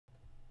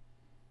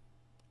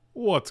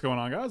What's going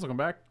on, guys? Welcome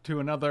back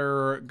to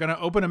another. Gonna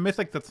open a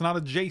mythic that's not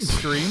a Jace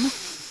stream.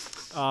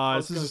 I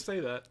was gonna say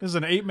that. This is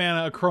an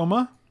 8-mana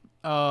Acroma.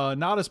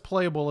 Not as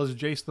playable as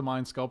Jace the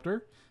Mind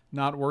Sculptor.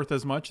 Not worth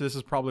as much. This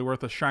is probably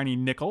worth a shiny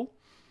nickel.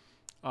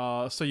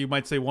 So you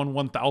might say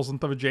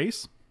 1/1000th of a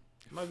Jace.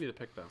 It might be the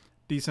pick, though.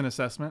 Decent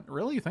assessment.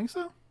 Really? You think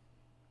so?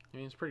 I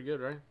mean, it's pretty good,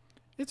 right?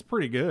 It's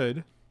pretty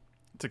good.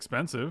 It's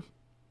expensive.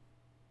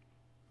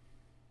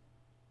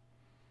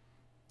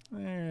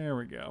 There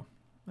we go.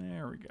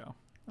 There we go.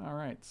 All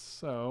right.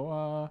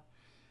 So,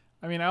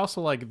 I mean, I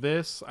also like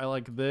this. I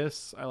like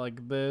this. I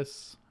like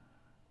this.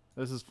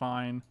 This is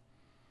fine.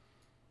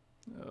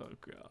 Oh,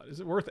 God. Is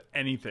it worth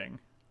anything?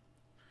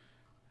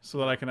 So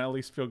that I can at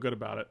least feel good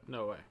about it.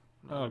 No way.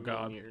 Not Oh, in a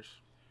million God. Years.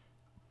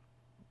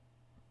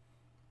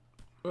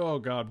 Oh,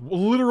 God.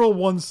 Literal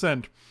 1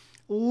 cent.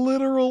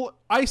 Literal.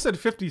 I said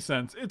 50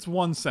 cents. It's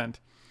 1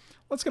 cent.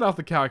 Let's get off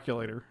the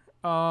calculator.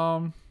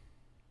 20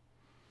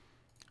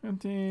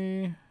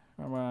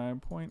 by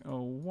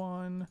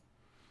 0.01.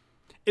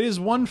 It is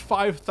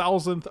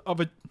 1/5000th of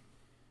a.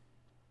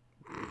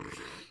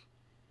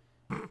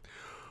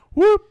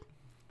 Whoop.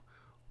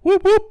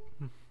 Whoop, whoop.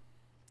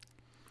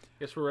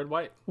 Guess we're red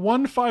white.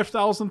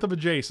 1/5000th of a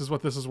Jace is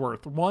what this is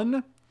worth.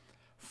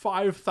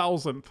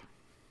 1/5000th.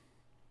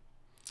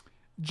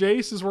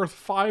 Jace is worth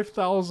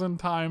 5,000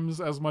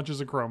 times as much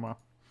as a Chroma.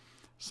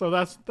 So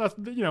that's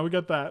you know, we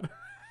get that.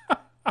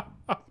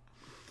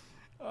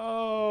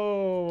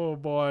 Oh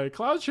boy.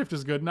 Cloud Shift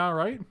is good now,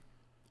 right?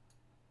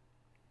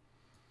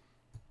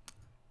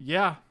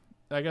 Yeah,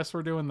 I guess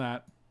we're doing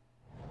that.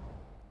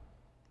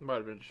 Might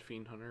have been just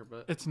Fiend Hunter,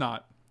 but It's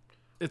not.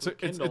 It's a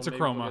Kindle, it's a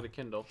maybe we'll Chroma. get a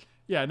Kindle.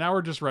 Yeah, now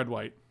we're just red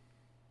white.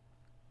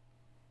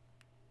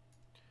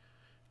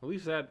 At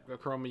least that a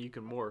Chroma you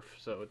can morph,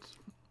 so it's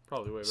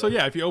probably way better. So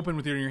yeah, if you open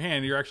with it in your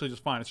hand, you're actually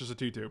just fine. It's just a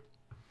 2/2.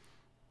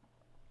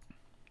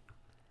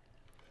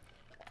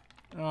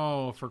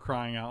 Oh, for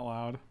crying out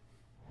loud.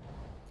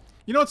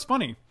 You know what's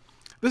funny?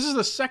 This is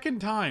the second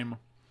time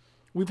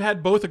we've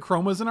had both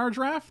Achromas in our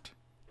draft.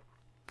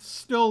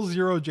 Still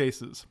 0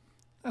 Jaces.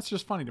 That's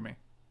just funny to me.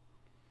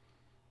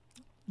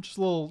 Just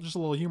a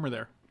little humor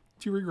there.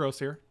 2 regrowths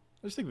here.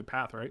 I just think the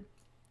path, right?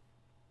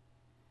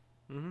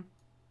 Mm-hmm.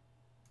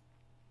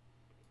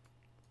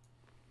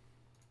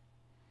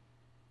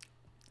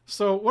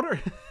 So what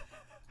are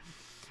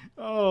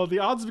oh, the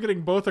odds of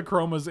getting both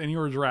Achromas in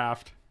your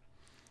draft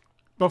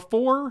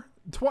before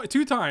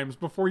 2 times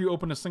before you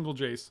open a single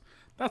Jace.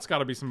 That's got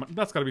to be some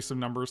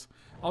numbers.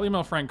 I'll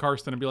email Frank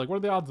Karsten and be like, "What are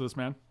the odds of this,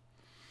 man?"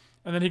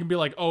 And then he can be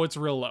like, "Oh, it's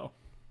real low."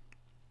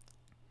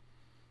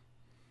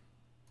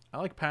 I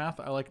like Path.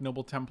 I like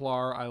Noble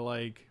Templar. I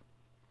like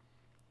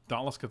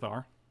Dauntless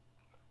Cathar.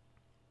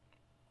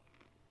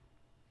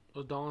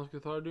 What does Dauntless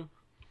Cathar do?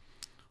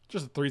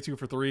 Just a 3/2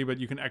 for 3, but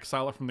you can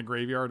exile it from the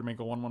graveyard to make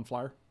a 1/1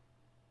 flyer.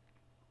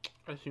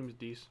 I assume it's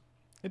decent.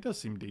 It does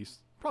seem decent.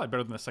 Probably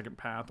better than a second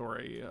Path or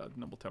a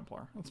Noble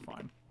Templar. That's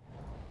fine.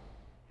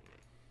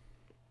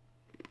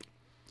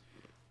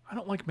 I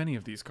don't like many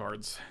of these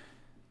cards.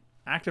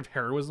 Active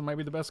Heroism might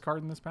be the best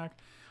card in this pack.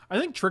 I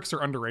think tricks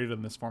are underrated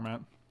in this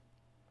format.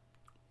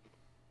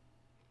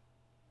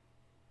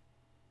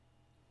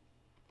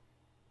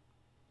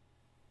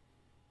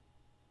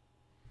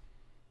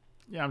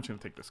 Yeah, I'm just going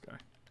to take this guy.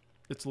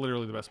 It's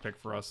literally the best pick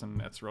for us,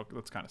 and that's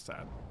kind of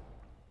sad.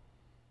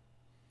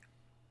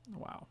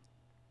 Wow.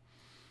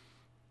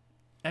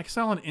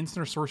 Exile an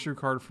instant or sorcery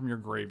card from your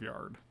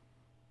graveyard.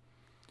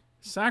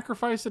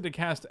 Sacrifice it to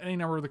cast any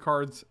number of the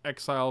cards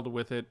exiled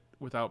with it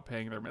without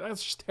paying their mana.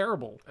 That's just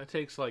terrible. That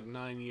takes like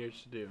 9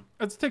 years to do.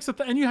 It takes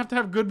and you have to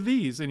have good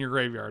these in your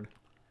graveyard.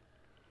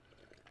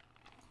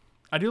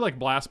 I do like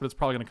Blast, but it's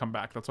probably going to come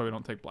back. That's why we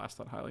don't take Blast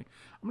that highly.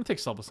 I'm going to take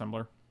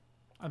Self-Assembler.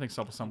 I think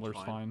Self-Assembler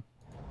is fine.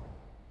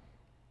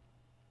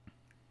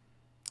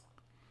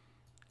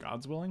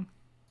 God's Willing?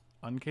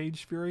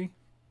 Uncaged Fury?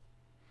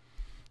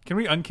 Can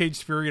we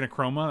Uncaged Fury in a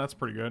Chroma? That's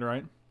pretty good,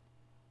 right?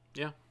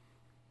 Yeah.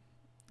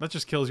 That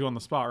just kills you on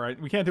the spot, right?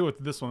 We can't do it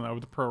with this one, though,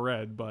 with the Pro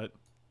Red, but...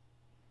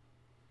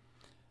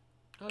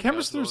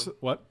 Chemisters...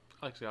 What?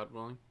 I like God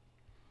Willing.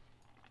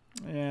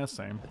 Yeah,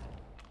 same.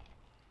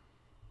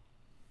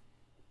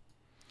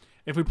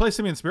 If we play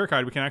Simian Spirit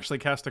Guide, we can actually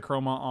cast a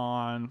Chroma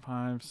on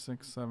 5,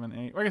 6, 7,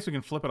 8. Well, I guess we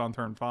can flip it on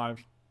turn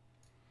 5.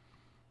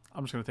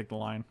 I'm just going to take the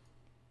line.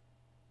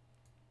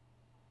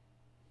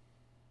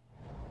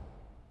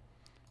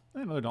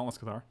 Another Dauntless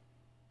Cathar.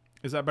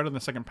 Is that better than the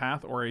second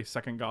Path or a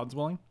second God's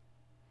Willing?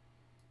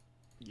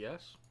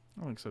 Yes.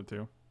 I think so,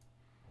 too.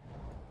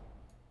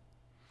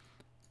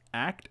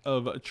 Act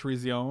of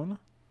Treason.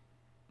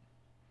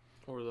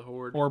 Or the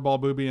Horde. Or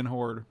Balboobian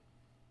Horde.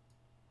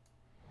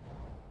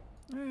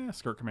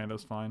 Skirt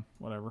Commando's fine.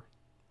 Whatever.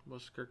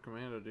 What's Skirt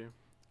Commando do?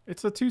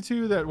 It's a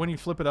 2/2 that when you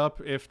flip it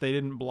up, if they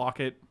didn't block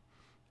it,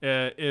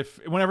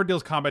 whenever it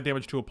deals combat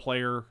damage to a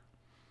player,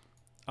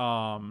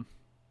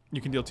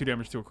 you can deal 2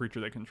 damage to a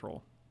creature they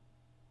control.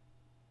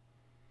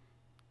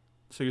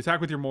 So you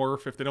attack with your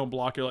Morph. If they don't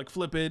block, you're like,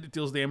 flip it. It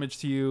deals damage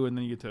to you, and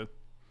then you get to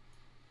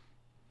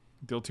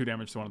deal 2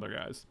 damage to one of their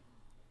guys.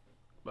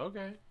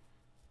 Okay.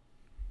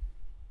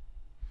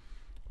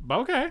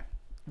 Okay.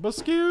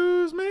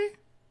 Excuse me?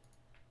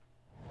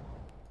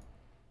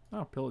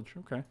 Oh, pillage.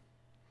 Okay.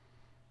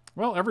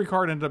 Well, every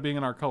card ended up being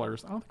in our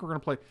colors. I don't think we're going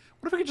to play...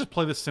 What if we could just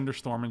play this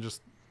Cinderstorm and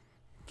just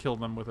kill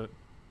them with it?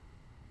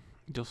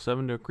 Deal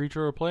 7 to a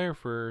creature or player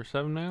for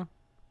 7 mana?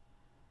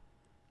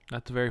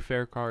 That's a very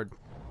fair card.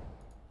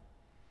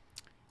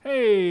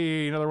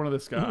 Hey, another one of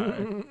this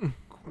guy.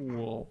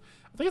 Cool.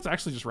 I think it's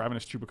actually just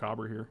Ravenous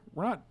Chupacabra here.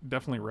 We're not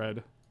definitely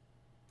red.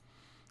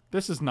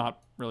 This is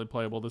not really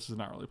playable. This is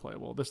not really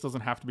playable. This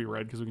doesn't have to be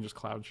red because we can just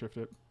cloud shift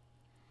it.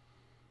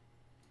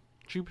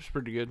 Cheap is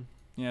pretty good.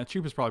 Yeah,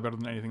 Chup is probably better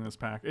than anything in this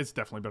pack. It's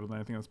definitely better than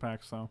anything in this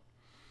pack, so.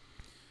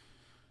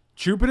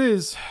 Chup it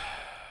is.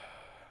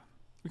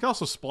 We can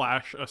also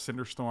splash a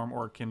Cinderstorm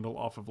or a Kindle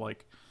off of,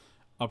 like,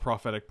 a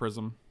Prophetic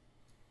Prism.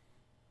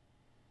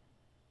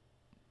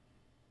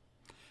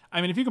 I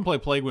mean, if you can play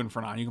Plague Wind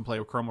for 9, you can play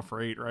a Chroma for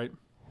 8, right?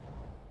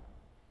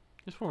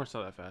 This format's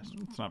not that fast.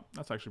 It's not.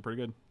 That's actually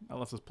pretty good. That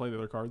lets us play the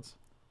other cards.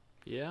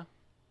 Yeah,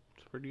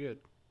 it's pretty good.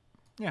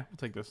 Yeah, we'll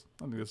take this.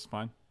 I think this is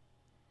fine.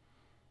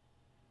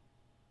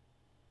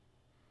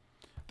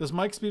 Does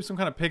Mike speak some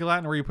kind of pig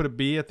Latin where you put a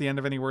B at the end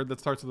of any word that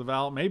starts with a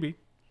vowel? Maybe.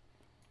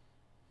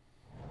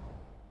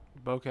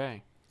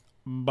 Bouquet.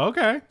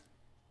 Okay.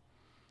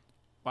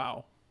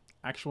 Wow.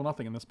 Actual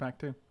nothing in this pack,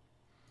 too.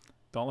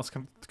 Dauntless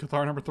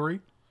Cathar number 3.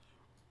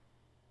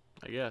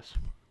 I guess.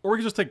 Or we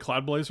could just take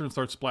Cloud Blazer and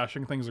start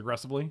splashing things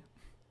aggressively.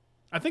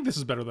 I think this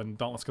is better than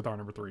Dauntless Cathar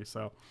number 3,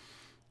 so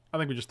I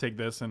think we just take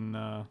this and...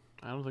 I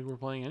don't think we're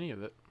playing any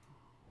of it.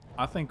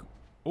 I think...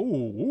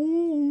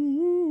 Ooh.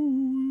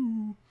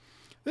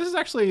 This is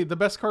actually the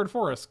best card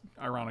for us,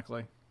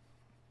 ironically.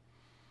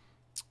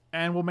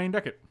 And we'll main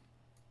deck it.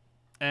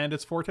 And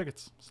it's 4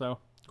 tickets, so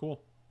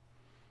cool.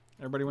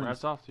 Everybody wins.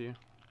 Hats off to you.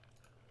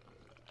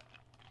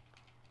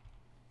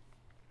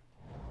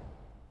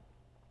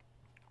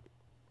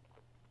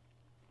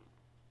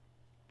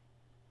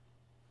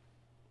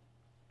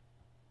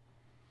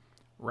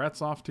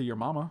 Rats off to your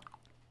mama.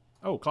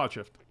 Oh, Cloud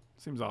Shift.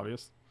 Seems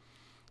obvious.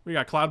 We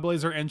got Cloud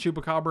Blazer and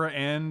Chupacabra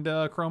and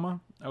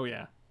Chroma. Oh,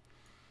 yeah.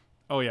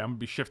 Oh, yeah. I'm going to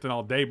be shifting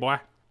all day, boy.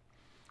 I'm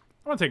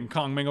not taking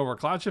Kong Ming over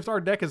Cloud Shift.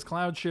 Our deck is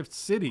Cloud Shift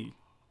City.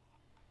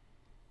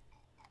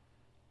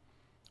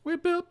 We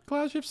built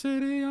Cloud Shift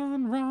City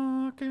on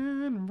rock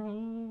and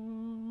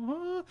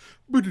roll.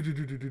 God.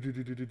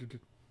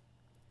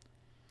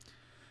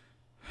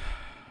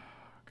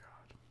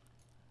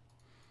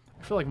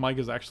 I feel like Mike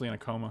is actually in a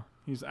coma.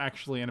 He's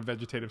actually in a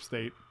vegetative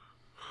state.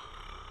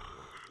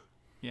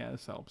 Yeah,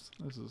 this helps.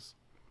 This is...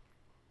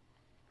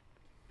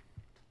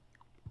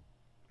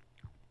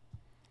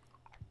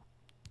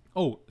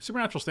 Oh,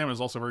 Supernatural Stamina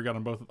is also very good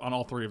on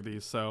all 3 of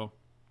these, so...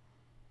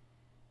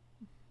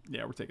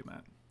 Yeah, we're taking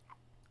that.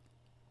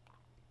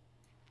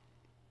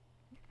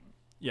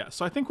 Yeah,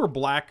 so I think we're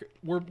black.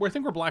 I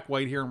think we're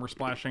black-white here, and we're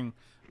splashing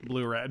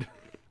blue-red.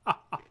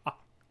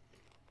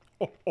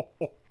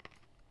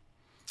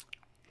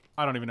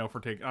 I don't even know if we're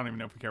taking... I don't even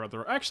know if we care about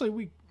the... Actually,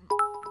 we...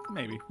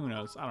 Maybe. Who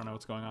knows? I don't know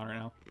what's going on right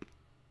now.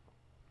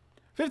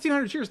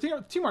 1,500 cheers.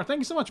 Timar, thank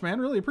you so much, man.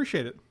 Really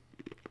appreciate it.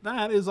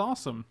 That is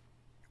awesome.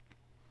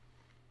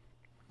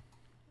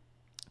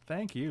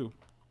 Thank you.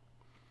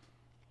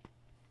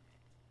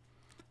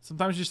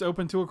 Sometimes you just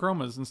open 2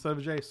 Achromas instead of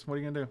a Jace. What are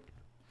you going to do?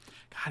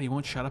 God, he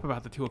won't shut up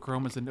about the 2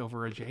 Achromas and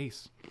over a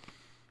Jace.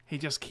 He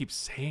just keeps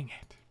saying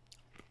it.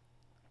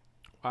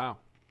 Wow.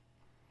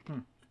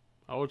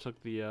 I would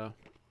took the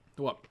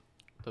What?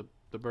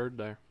 The bird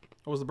there.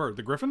 What was the bird?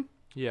 The Griffin?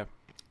 Yeah.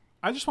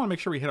 I just want to make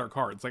sure we hit our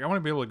cards. Like, I want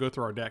to be able to go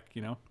through our deck,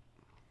 you know?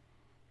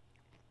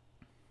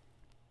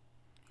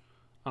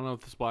 I don't know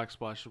if this black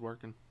splash is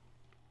working.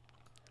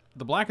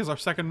 The black is our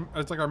second...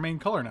 It's like our main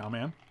color now,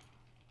 man.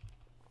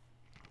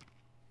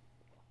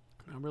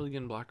 I'm really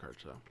getting black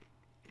cards, though.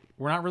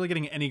 We're not really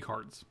getting any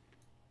cards.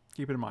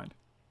 Keep it in mind.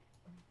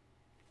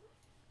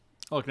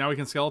 Oh, look, now we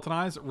can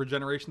skeletonize.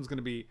 Regeneration's going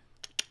to be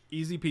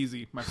easy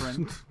peasy, my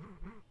friend.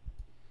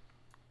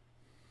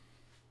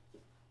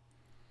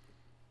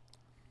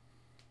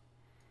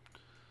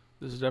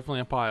 This is definitely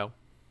a pile.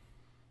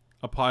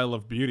 A pile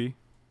of beauty.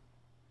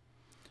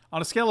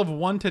 On a scale of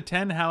 1 to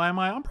 10, how am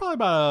I? I'm probably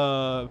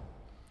about a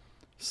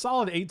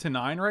solid 8 to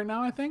 9 right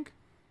now, I think.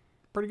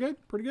 Pretty good.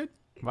 Pretty good.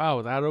 Wow,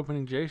 without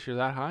opening Jace, you're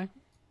that high?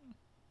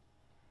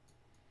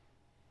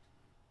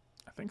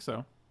 I think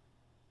so.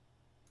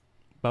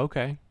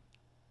 Okay.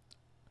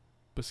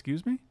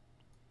 Excuse me?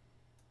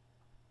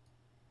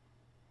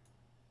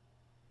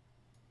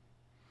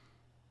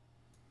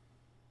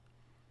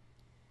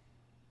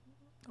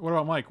 What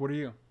about Mike? What are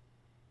you?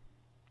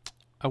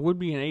 I would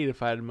be an 8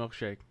 if I had a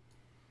milkshake.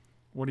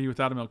 What are you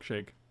without a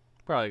milkshake?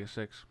 Probably like a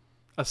 6.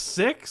 A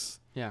 6?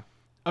 Yeah.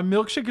 A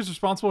milkshake is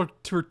responsible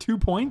for 2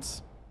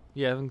 points?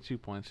 Yeah, I think 2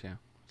 points, yeah.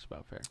 That's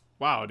about fair.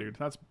 Wow, dude.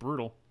 That's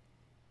brutal.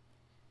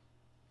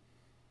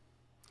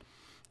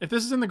 If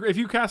this is in the... If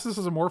you cast this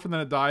as a morph and then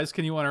it dies,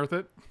 can you unearth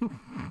it?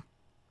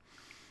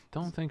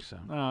 Don't think so.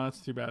 Oh, that's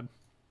too bad.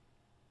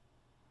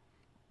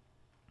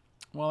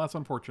 Well, that's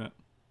unfortunate.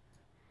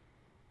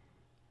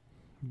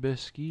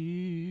 Biscuit.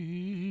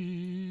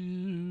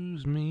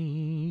 Excuse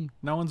me.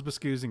 No one's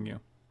bescoozing you.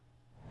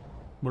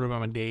 What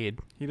about my dad?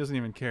 He doesn't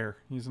even care.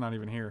 He's not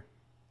even here.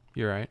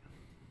 You're right.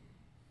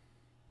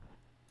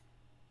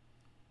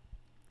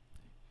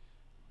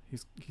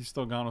 He's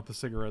still gone with the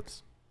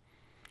cigarettes.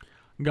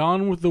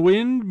 Gone with the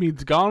Wind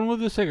means Gone with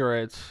the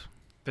Cigarettes.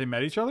 They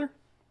met each other?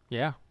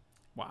 Yeah.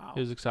 Wow.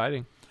 It was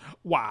exciting.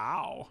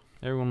 Wow.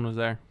 Everyone was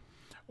there.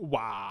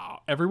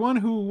 Wow. Everyone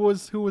who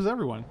was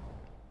everyone?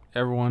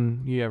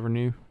 Everyone you ever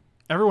knew.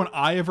 Everyone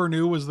I ever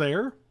knew was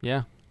there?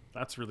 Yeah.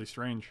 That's really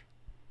strange.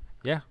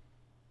 Yeah.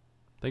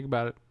 Think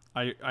about it.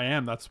 I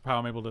am. That's how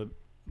I'm able to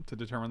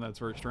determine that it's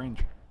very strange.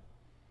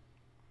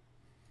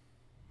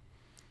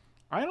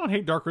 I don't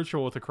hate Dark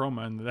Ritual with a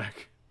chroma in the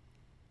deck.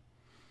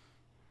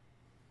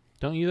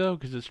 Don't you though?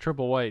 Because it's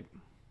triple white.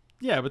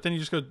 Yeah, but then you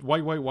just go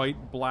white, white,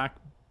 white, black,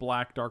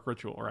 black, Dark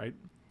Ritual, right?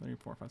 3,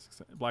 4, 5, 6,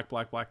 7. Black,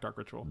 black, black, Dark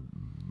Ritual.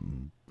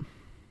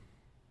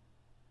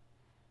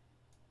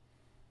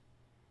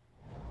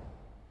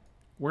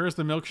 Where's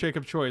the milkshake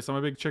of choice? I'm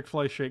a big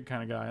Chick-fil-A shake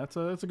kind of guy.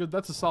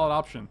 That's a solid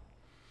option.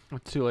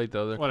 It's too late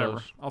though. They're Whatever.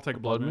 close. I'll take a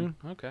Blood Moon.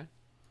 Okay.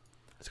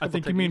 I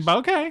think you mean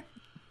okay.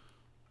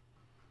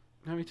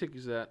 How many tickies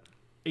is that?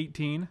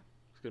 18.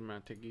 It's a good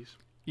amount of tickies.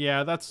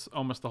 Yeah, that's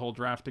almost the whole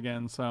draft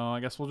again, so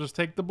I guess we'll just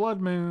take the Blood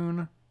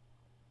Moon.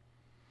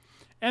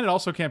 And it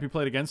also can't be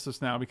played against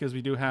us now because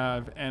we do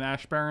have an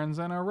Ash Barrens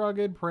and a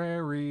Rugged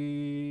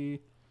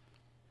Prairie.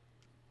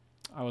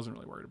 I wasn't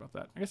really worried about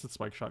that. I guess it's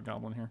Spike Shot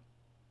Goblin here.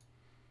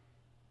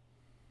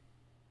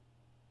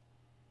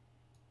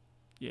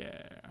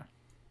 Yeah.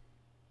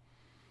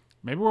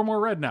 Maybe we're more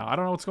red now. I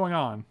don't know what's going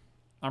on.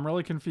 I'm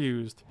really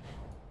confused.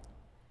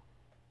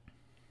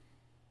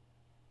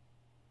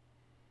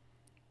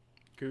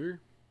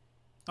 Cougar?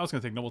 I was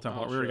going to take Noble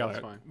Templar.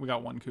 Oh, We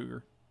got one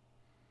Cougar.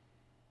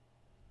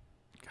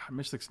 God,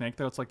 Mystic Snake,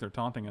 though. It's like they're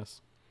taunting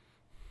us.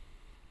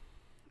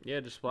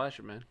 Yeah, just splash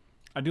it, man.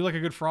 I do like a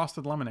good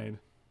frosted lemonade.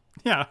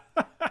 Yeah.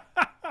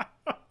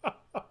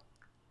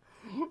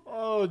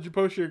 Oh,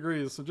 Japoshi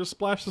agrees. So just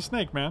splash the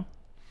snake, man.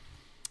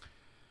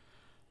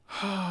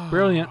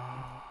 Brilliant.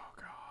 Oh,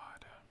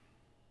 God.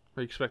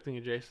 Were you expecting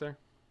a Jace there?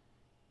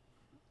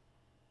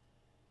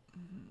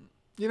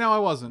 You know, I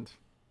wasn't.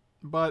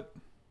 But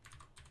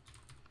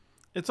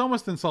it's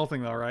almost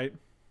insulting, though, right?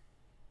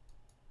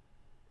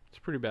 It's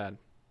pretty bad.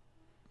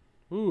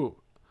 Ooh.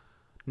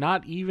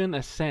 Not even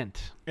a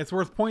cent. It's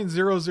worth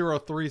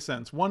 0.003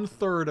 cents.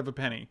 1/3 of a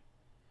penny.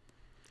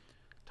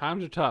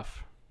 Times are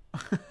tough.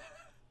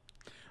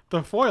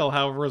 The foil,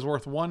 however, is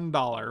worth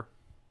 $1.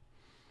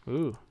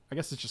 Ooh. I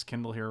guess it's just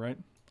Kindle here, right?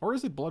 Or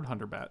is it Blood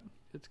Hunter Bat?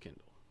 It's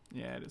Kindle.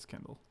 Yeah, it is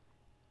Kindle.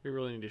 We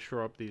really need to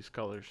shore up these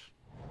colors.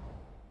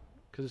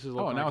 Because this is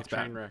looking now like it's a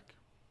train Bat. wreck.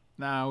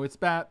 Now it's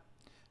Bat.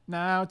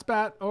 Now it's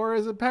Bat. Or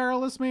is it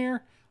Perilous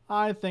Mirror?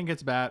 I think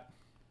it's Bat.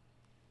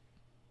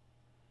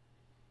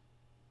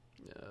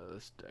 Yeah,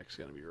 this deck's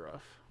going to be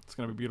rough. It's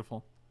going to be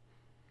beautiful.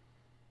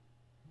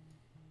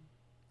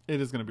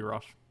 It is going to be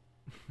rough.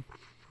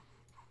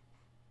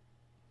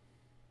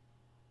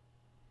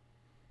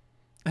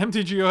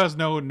 MTGO has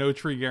no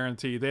tree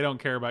guarantee. They don't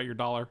care about your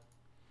dollar.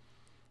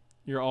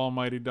 Your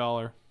almighty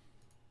dollar.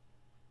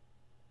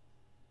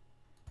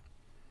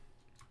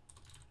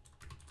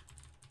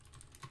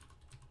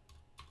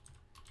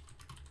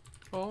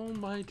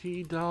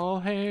 Almighty doll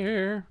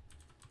hair.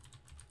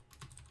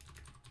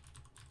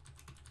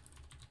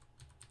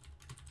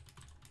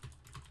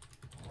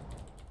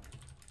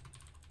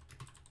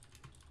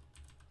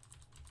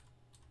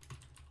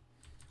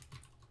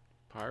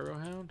 Pyro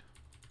Hound?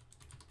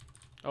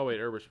 Oh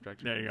wait, Herbert's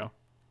protected. There you go.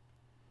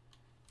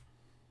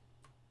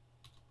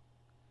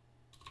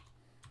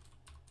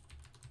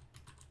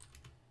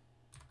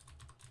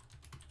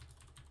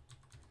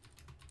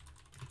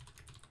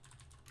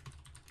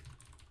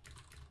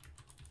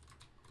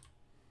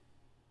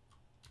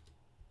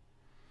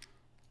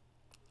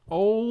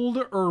 Old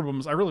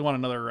Herbums. I really want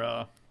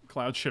another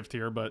Cloud Shift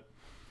here, but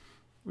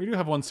we do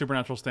have one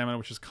Supernatural Stamina,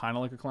 which is kind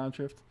of like a Cloud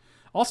Shift.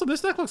 Also,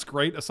 this deck looks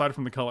great aside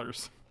from the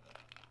colors.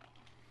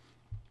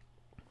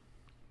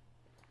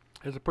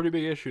 It's a pretty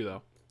big issue,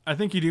 though. I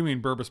think you do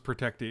mean Burbus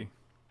Protectee.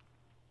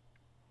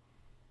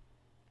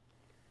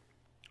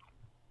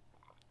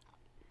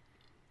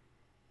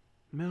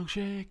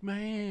 Milkshake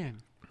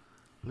man.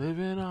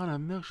 Living on a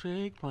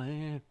milkshake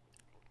plan.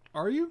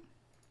 Are you?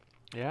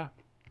 Yeah.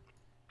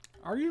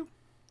 Are you?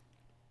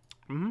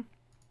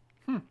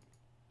 Mm-hmm.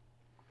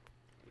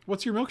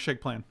 What's your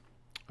milkshake plan?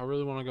 I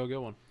really want to go get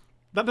one.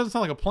 That doesn't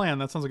sound like a plan.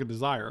 That sounds like a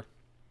desire.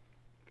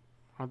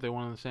 Aren't they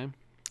one and the same?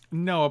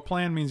 No, a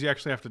plan means you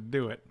actually have to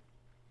do it.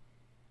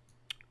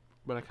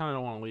 But I kind of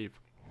don't want to leave.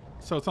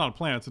 So it's not a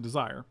plan, it's a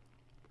desire.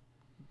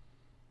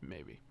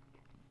 Maybe.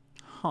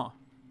 Huh.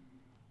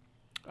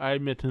 I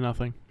admit to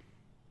nothing.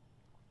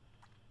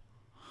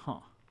 Huh.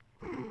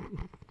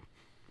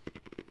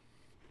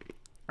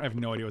 I have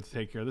no idea what to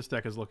take here. This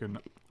deck is looking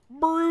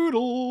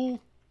brutal.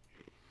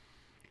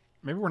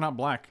 Maybe we're not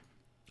black.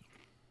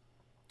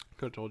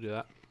 Could have told you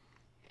that.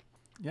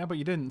 Yeah, but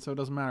you didn't, so it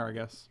doesn't matter, I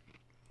guess.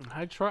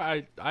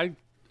 I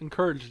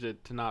encouraged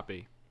it to not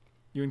be.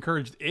 You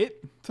encouraged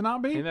it to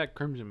not be? Hey, that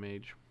Crimson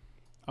Mage.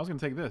 I was going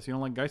to take this. You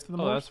don't like Geist of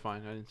the Oh, Moors? that's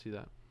fine. I didn't see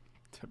that.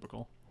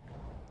 Typical.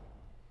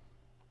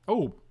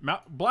 Oh,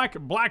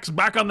 Black's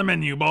back on the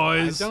menu,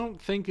 boys. I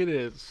don't think it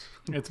is.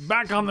 It's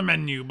back on the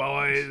menu,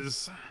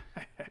 boys.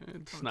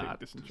 It's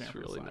not. It's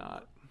really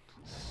not.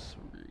 It's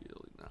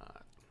really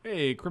not.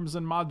 Hey,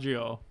 Crimson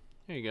Maggio.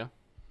 There you go.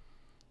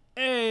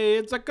 Hey,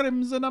 it's a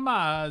Crimson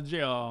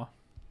Maggio.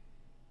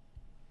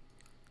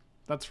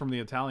 That's from the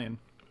Italian.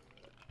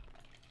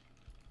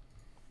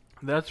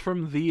 That's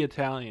from the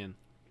Italian.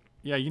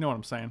 Yeah, you know what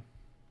I'm saying.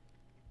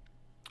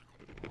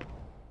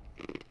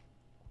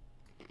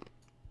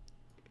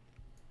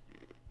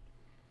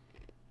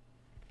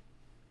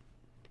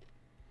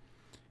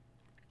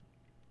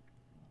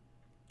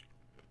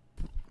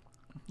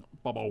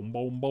 All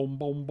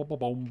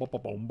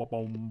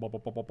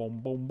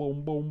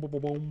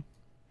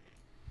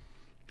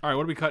right,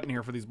 what are we cutting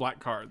here for these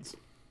black cards?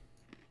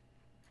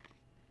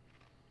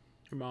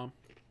 Your mom.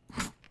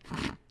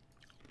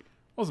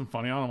 Wasn't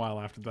funny. I don't know why I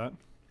laughed at that.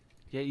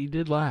 Yeah, you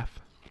did laugh.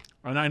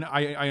 And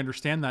I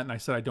understand that, and I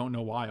said I don't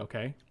know why.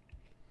 Okay.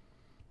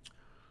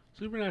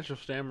 Supernatural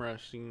Stamina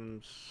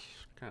seems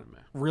kind of meh.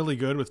 Really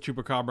good with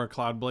Chupacabra,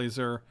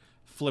 Cloudblazer,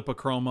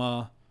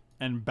 Flipachroma,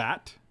 and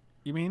Bat.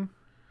 You mean?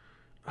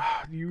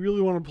 Do you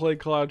really want to play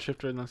Cloud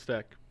Shifter in this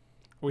deck?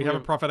 We have a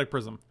Prophetic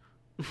Prism.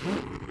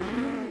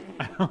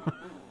 I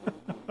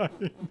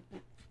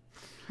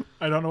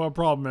don't know what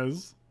problem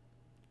is.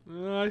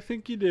 I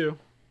think you do.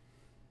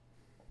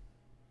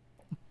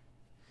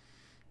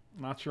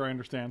 Not sure I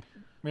understand.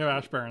 We have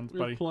Ash Barrens, We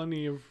buddy. have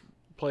plenty of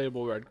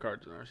playable red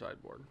cards in our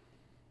sideboard.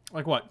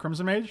 Like what?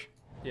 Crimson Mage?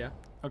 Yeah.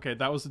 Okay,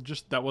 that was a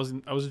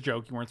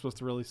joke. You weren't supposed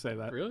to really say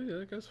that. Really?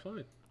 That guy's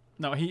fine.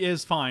 No, he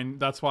is fine.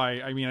 That's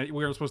why. I mean,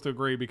 we were supposed to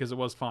agree because it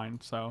was fine.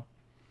 So.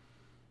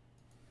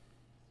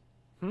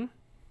 Just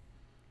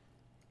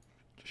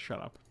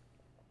shut up.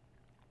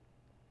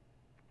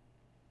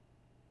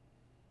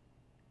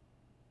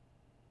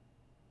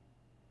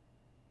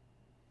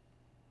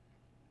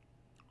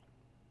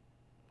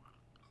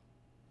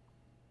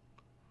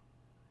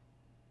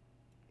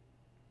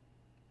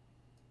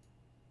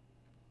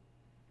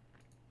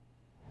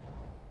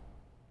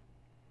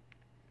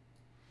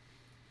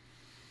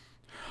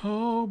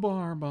 Oh,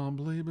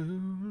 barbombly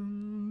boo.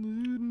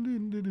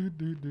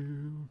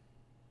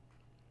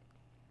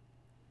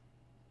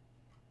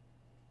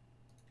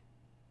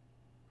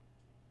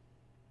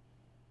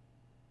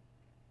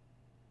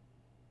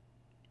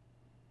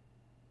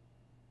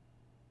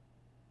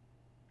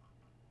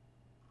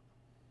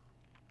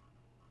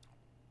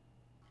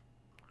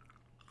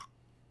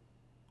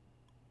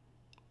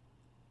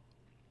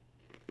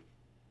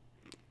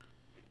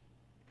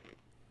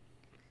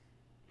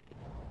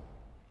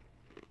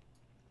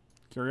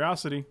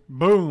 Curiosity.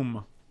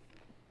 Boom.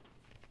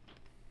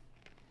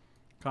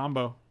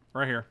 Combo.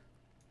 Right here.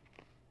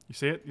 You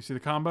see it? You see the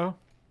combo?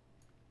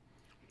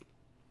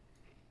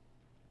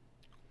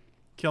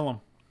 Kill him.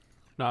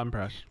 Not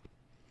impressed.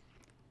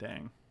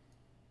 Dang.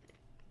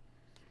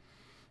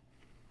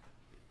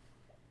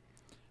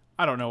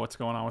 I don't know what's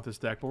going on with this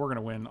deck, but we're going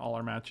to win all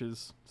our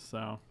matches,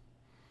 so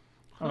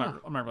I'm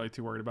not really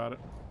too worried about it.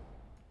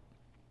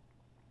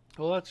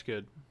 Well, that's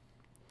good.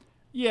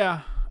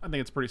 Yeah, I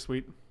think it's pretty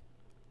sweet.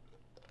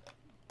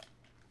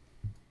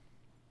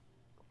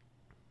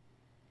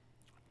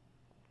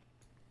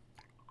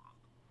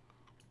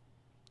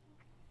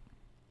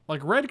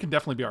 Like, red can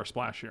definitely be our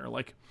splash here.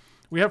 Like,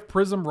 we have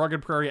Prism,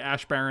 Rugged Prairie,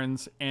 Ash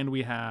Barrens, and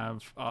we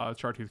have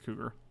Chartooth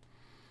Cougar.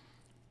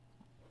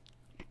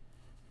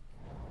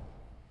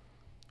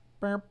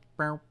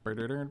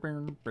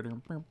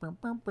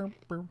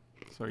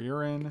 So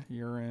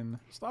urine.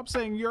 Stop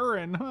saying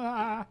urine. I'm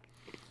gonna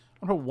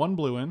put 1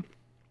 blue in.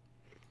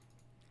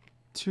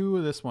 2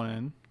 of this one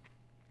in.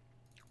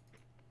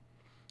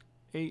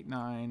 8,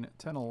 9,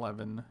 10,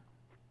 11,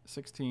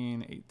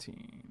 16,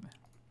 18.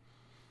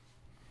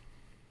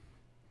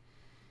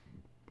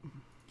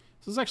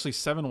 So this is actually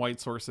 7 white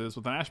sources.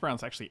 With an Ash Brown,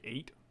 it's actually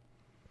 8.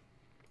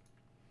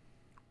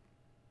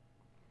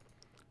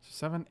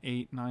 7,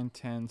 8, 9,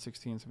 10,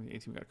 16, 17,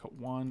 18. We gotta cut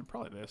 1.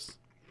 Probably this.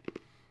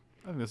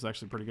 I think this is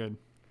actually pretty good.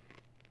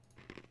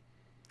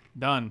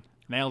 Done.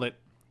 Nailed it.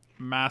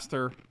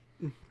 Masterpiece.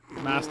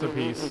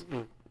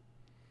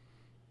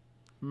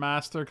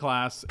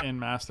 Masterclass and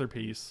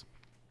masterpiece.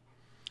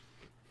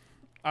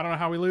 I don't know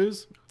how we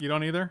lose. You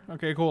don't either?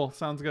 Okay, cool.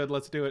 Sounds good.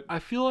 Let's do it. I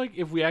feel like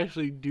if we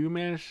actually do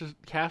manage to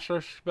cast our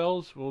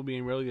spells, we'll be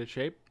in really good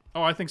shape.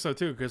 Oh, I think so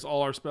too, because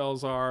all our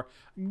spells are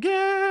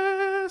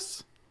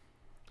guess.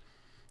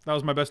 That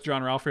was my best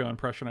John Ralphio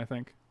impression, I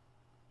think.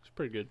 It's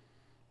pretty good.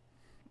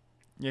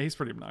 Yeah, he's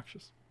pretty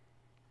obnoxious.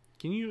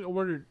 Can you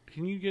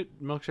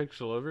get milkshakes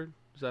delivered?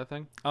 Is that a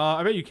thing?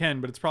 I bet you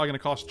can, but it's probably going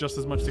to cost just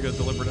as much to get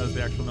delivered as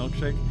the actual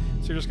milkshake.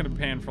 So you're just going to be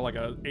paying for like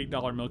a $8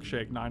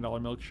 milkshake, $9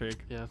 milkshake.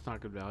 Yeah, that's not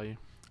good value.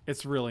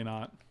 It's really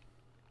not.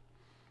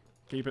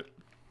 Keep it.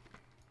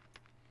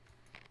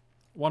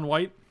 1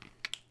 white,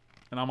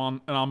 and I'm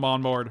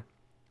on board.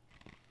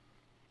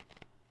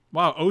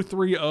 Wow,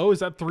 0-3-0? Is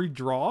that 3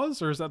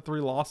 draws or is that 3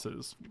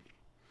 losses?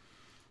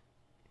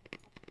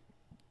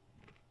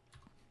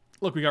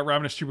 Look, we got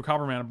Ravenous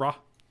Chupacabra Mana, brah.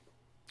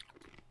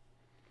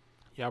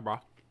 Yeah, bro.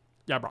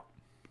 Yeah, brah.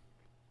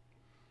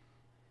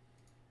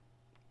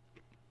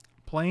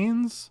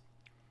 Plains?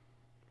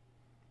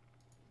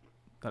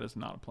 That is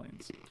not a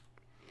plains.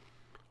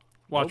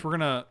 Watch, Nope. we're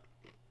gonna...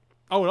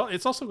 Oh, well,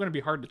 it's also going to be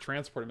hard to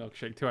transport a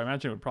milkshake, too. I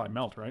imagine it would probably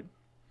melt, right?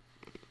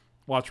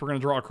 Watch, we're going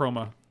to draw a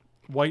chroma.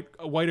 White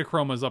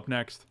Achroma is up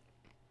next.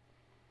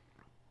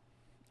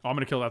 Oh, I'm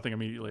going to kill that thing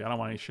immediately. I don't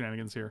want any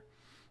shenanigans here.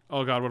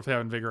 Oh, God, what if they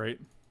have Invigorate?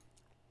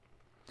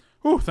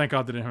 Ooh, thank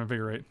God they didn't have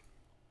Invigorate.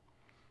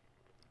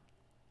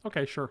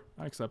 Okay, sure.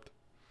 I accept.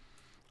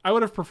 I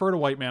would have preferred a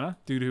white mana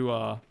due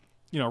to,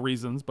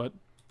 reasons, but...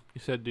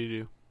 You said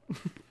doo-doo.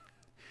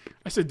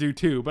 I said due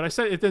to, but I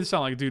said it did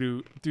sound like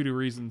due to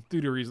reasons. Due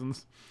to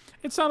reasons.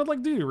 It sounded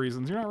like due to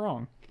reasons. You're not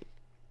wrong.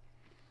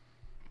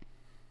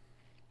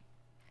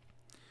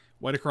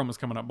 White Achroma's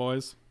coming up,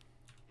 boys.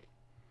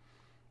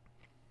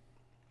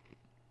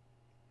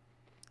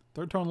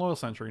 Third tone Loyal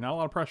Sentry. Not a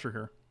lot of pressure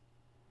here.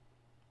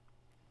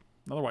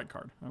 Another white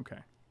card. Okay.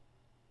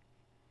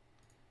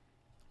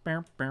 It's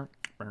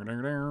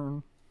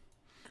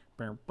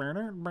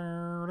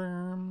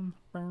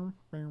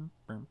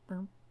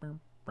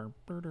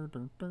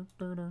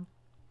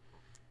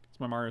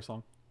my Mario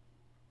song.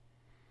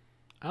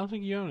 I don't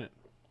think you own it.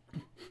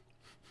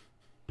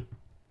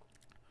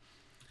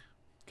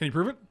 Can you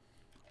prove it?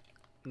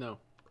 No.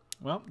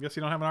 Well, guess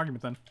you don't have an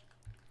argument then.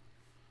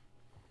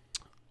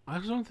 I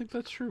just don't think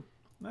that's true.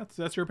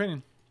 That's your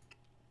opinion.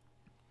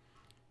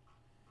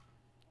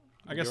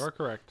 I guess you are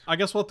correct. I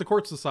guess we'll let the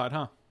courts decide,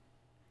 huh?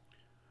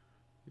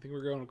 You think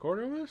we're going to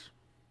court on this?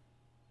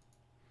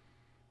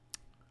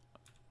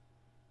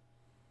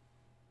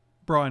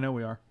 Bro, I know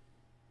we are.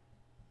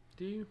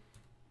 Do you?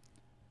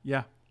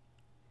 Yeah.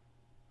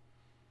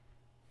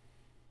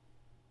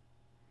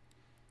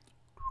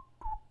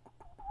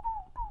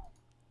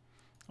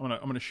 I'm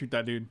gonna shoot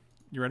that dude.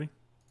 You ready?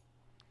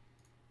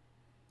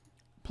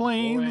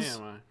 Plains.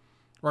 Boy, am I.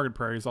 Rugged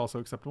Prairie is also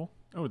acceptable.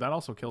 Oh, that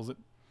also kills it.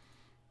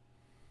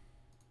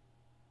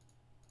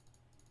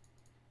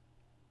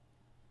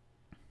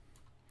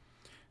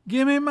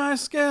 Give me my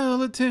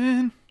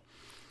skeleton.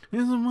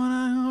 Is the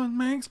one that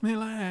makes me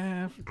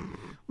laugh.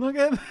 Look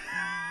at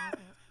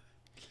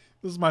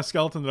this is my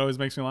skeleton that always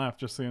makes me laugh,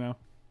 just so you know.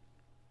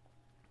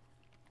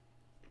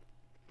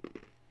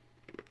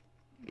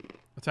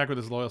 Attack with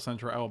his Loyal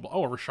Sentry. Oh,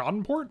 a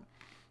Rashadan port?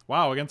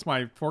 Wow, against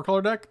my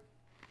 4-color deck?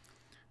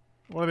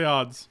 What are the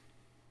odds?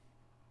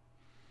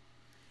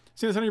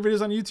 Seen some of your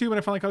videos on YouTube, and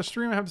I finally caught a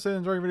stream. I have to say I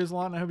enjoy your videos a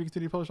lot, and I hope you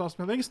continue to publish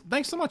awesome.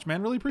 Thanks so much,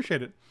 man. Really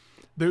appreciate it.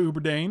 The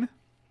Uberdane,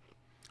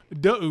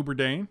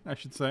 I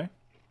should say.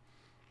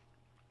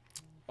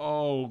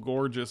 Oh,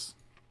 gorgeous.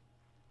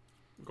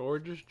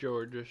 Gorgeous.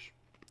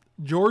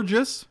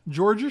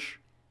 Georgish?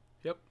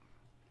 Yep.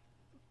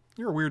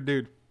 You're a weird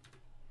dude.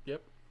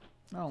 Yep.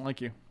 I don't like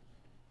you.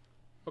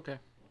 Okay.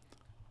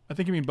 I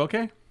think you mean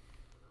bouquet?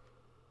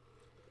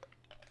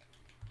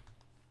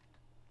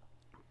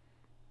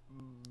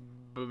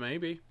 But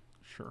maybe.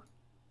 Sure.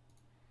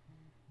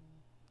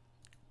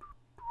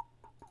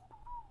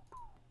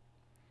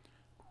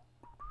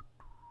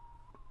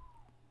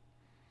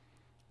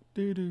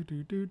 Do do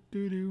do do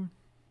do do.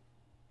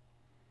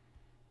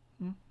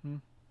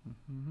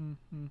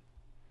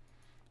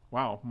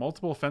 Wow,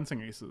 multiple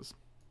fencing aces.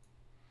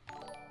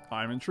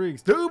 I'm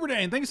intrigued. The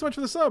Uberdane, thank you so much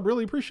for the sub.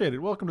 Really appreciate it.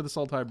 Welcome to the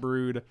Sultai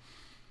Brood.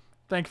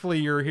 Thankfully,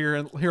 you're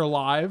here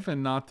live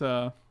and not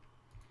on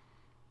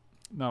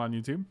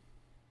YouTube.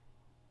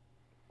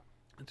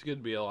 It's good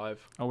to be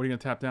alive. Oh, what are you gonna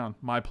tap down?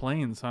 My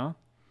Plains, huh?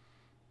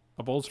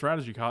 A bold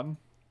strategy, Cotton.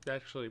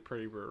 Actually,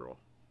 pretty brutal.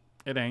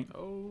 It ain't.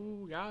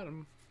 Oh, got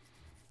him.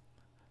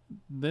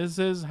 This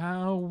is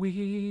how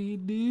we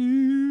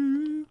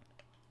do.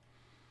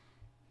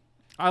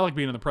 I like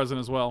being in the present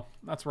as well.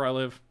 That's where I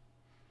live.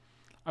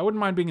 I wouldn't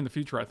mind being in the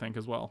future, I think,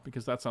 as well,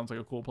 because that sounds like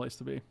a cool place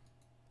to be.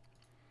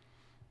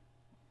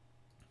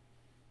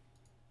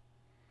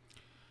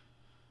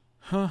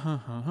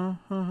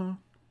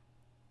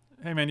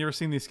 Hey, man, you ever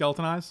seen these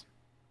skeleton eyes?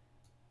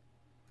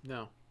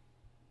 No.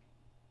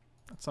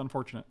 That's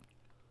unfortunate.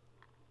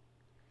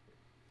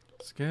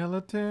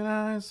 Skeleton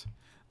eyes,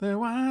 they're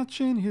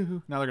watching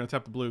you. Now they're going to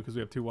tap the blue because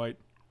we have 2 white.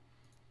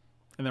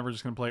 And then we're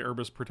just going to play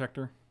Herbis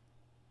Protector.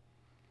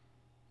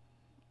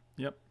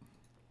 Yep.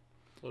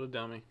 What a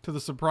dummy. To the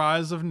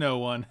surprise of no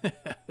one.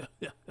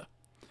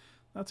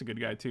 That's a good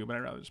guy too, but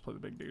I'd rather just play the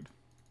big dude.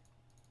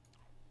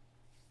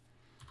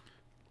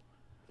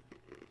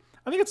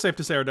 I think it's safe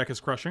to say our deck is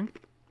crushing.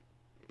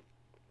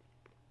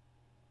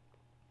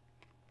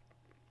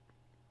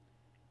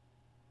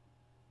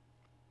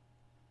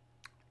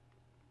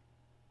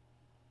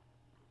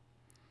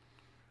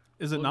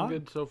 Is it Looking not?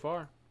 good so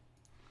far.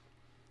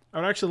 I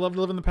would actually love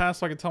to live in the past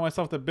so I could tell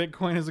myself that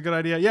Bitcoin is a good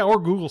idea. Yeah, or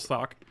Google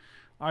stock.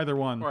 Either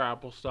one. Or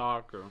Apple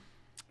stock. Or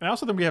I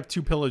also think we have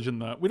 2 pillage in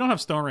the... We don't have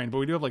Stone Rain, but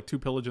we do have like 2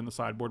 pillage in the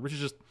sideboard, which is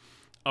just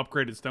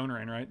upgraded Stone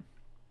Rain, right?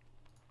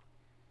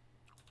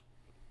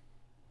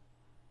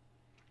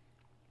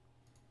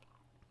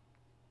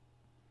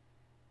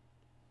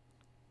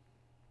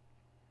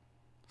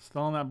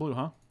 Still on that blue,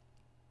 huh?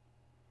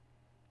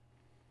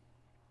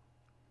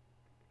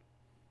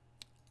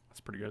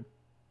 That's pretty good.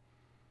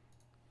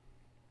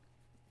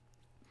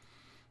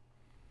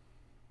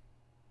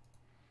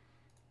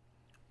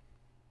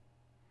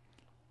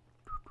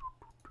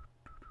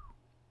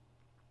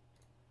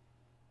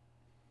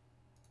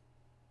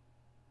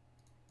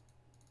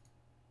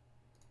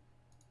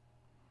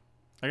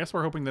 I guess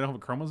we're hoping they don't have a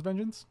Chroma's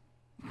Vengeance.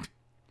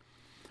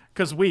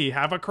 Because we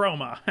have a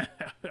Chroma.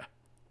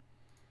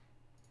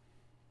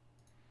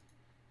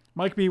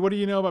 Mike B, what do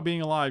you know about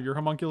being alive? Your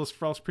homunculus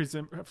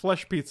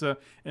flesh pizza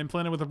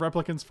implanted with the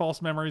replicant's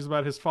false memories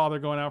about his father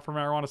going out for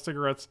marijuana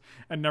cigarettes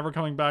and never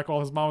coming back while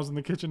his mom was in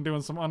the kitchen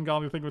doing some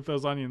ungodly thing with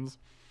those onions.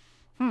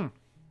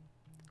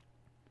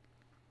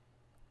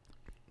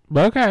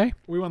 Okay.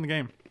 We won the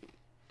game.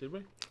 Did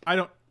we? I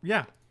don't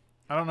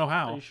know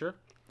how. Are you sure?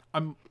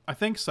 I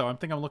think so. I'm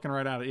looking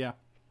right at it, yeah.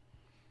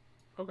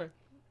 Okay.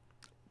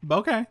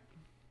 Okay.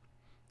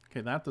 Okay,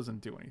 that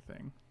doesn't do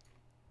anything.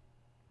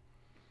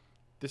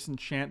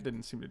 Disenchant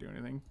didn't seem to do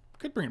anything.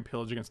 Could bring in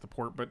Pillage against the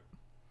port, but...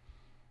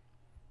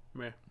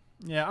 Meh.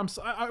 Yeah,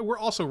 we're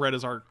also red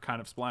as our kind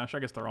of splash. I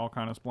guess they're all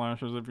kind of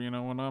splashes, if you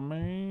know what I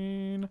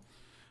mean.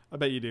 I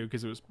bet you do,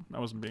 because I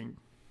wasn't being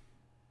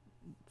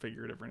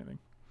figurative or anything.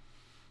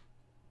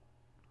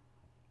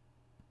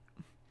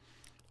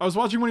 I was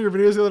watching one of your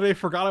videos the other day,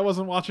 forgot I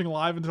wasn't watching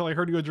live until I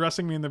heard you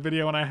addressing me in the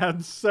video and I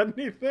hadn't said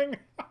anything.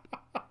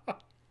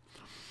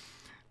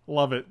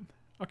 Love it.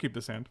 I'll keep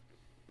this hand.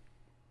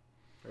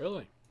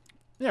 Really?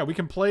 Yeah, we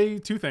can play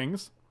two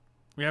things.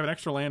 We have an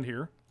extra land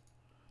here.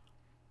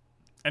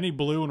 Any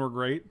blue and we're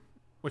great.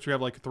 Which we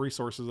have like 4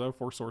 sources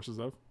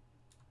of.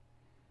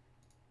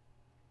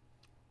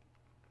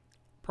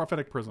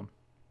 Prophetic Prism.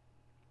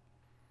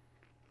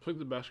 It's like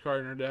the best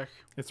card in our deck.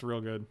 It's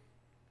real good.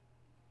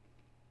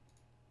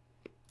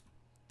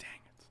 Dang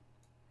it.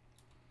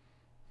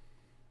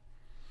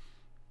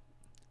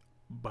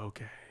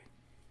 Bouquet.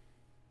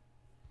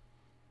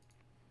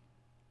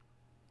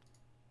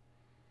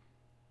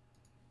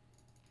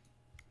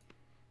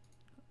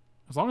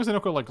 As long as they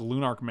don't go like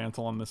Lunarch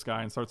Mantle on this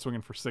guy and start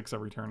swinging for 6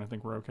 every turn, I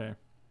think we're okay.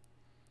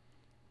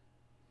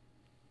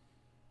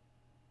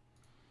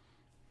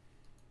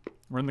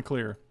 We're in the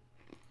clear.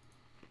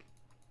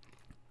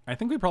 I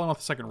think we probably want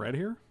the second red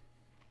here.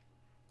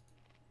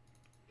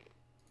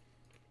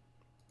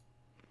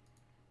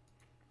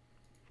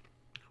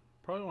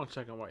 Probably want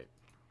second white.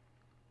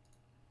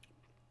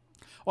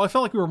 Well, I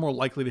felt like we were more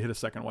likely to hit a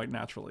second white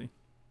naturally.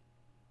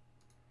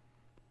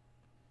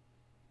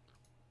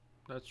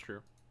 That's true.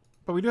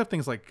 But we do have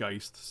things like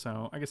Geist,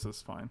 so I guess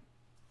that's fine.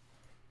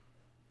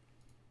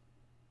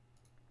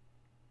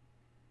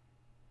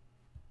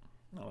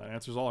 Well, that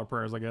answers all our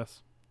prayers, I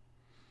guess.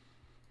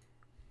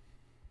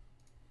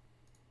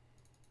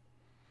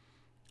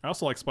 I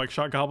also like Spike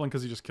Shot Goblin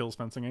because he just kills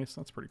Fencing Ace.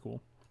 That's pretty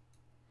cool.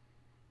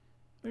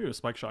 Maybe a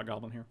Spike Shot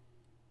Goblin here.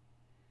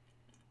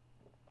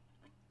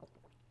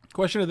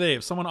 Question of the day.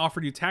 If someone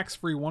offered you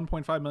tax-free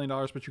 $1.5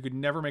 million, but you could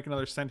never make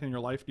another cent in your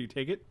life, do you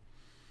take it?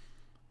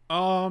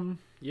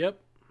 Yep.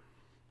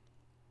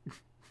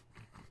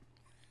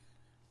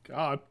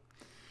 God.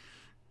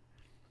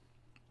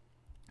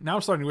 Now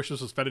I'm starting to wish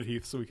this was Fetid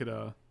Heath so we could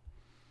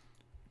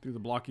do the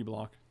blocky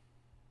block.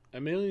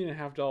 $1.5 million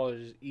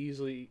is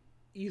easily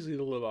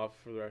to live off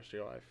for the rest of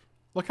your life.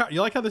 Look how you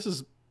like how this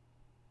is.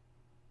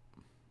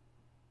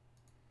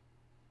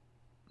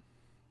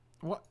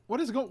 What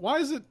is going? Why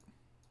is it?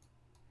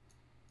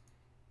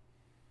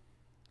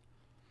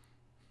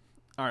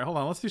 All right, hold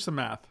on. Let's do some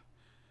math.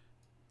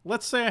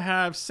 Let's say I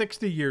have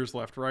 60 years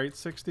left, right?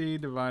 60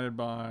 divided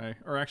by,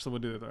 or actually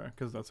we'll do it there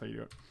because that's how you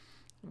do it.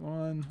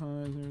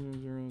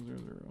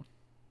 1,000,000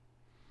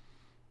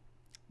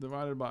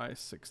 divided by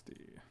 60.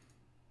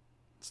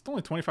 It's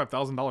only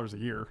 $25,000 a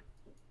year.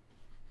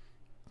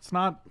 It's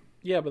not.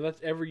 Yeah, but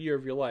that's every year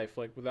of your life.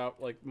 Like without,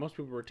 like most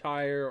people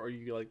retire or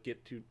you like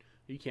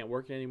you can't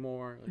work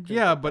anymore. Like,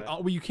 yeah,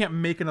 but you can't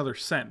make another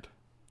cent.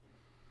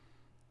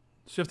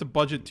 So you have to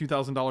budget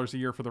 $2,000 a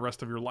year for the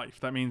rest of your life.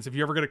 That means if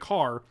you ever get a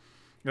car,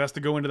 it has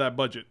to go into that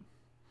budget.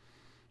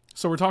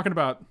 So we're talking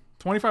about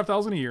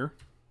 $25,000 a year.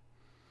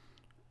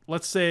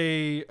 Let's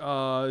say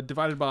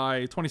divided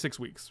by 26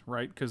 weeks,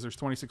 right? Because there's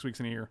 26 weeks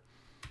in a year.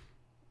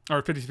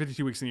 Or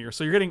 52 weeks in a year.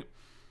 So you're getting...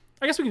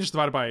 I guess we can just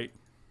divide it by...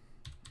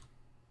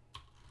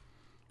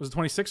 Was it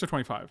 26 or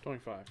 25?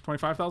 25.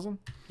 25,000?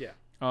 Yeah.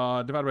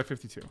 Divided by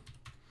 52.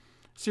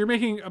 So you're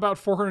making about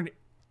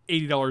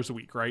 $480 a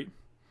week, right?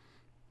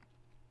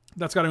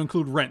 That's got to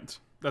include rent.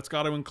 That's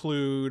got to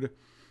include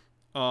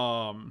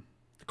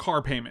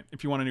car payment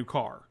if you want a new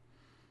car.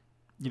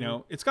 You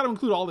know, it's got to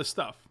include all this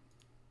stuff.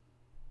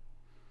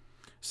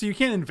 So you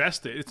can't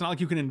invest it. It's not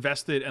like you can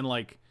invest it and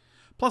like...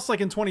 Plus,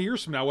 like in 20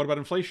 years from now, what about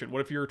inflation?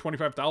 What if your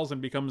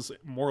 25,000 becomes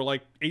more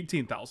like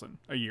 18,000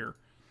 a year?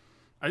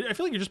 I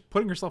feel like you're just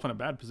putting yourself in a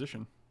bad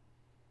position.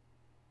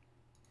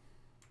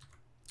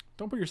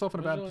 Don't put yourself in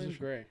a bad position.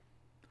 Gray?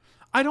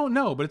 I don't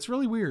know, but it's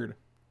really weird.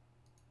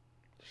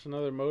 Just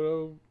another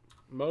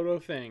moto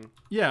thing.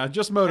 Yeah,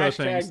 just moto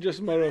Hashtag things.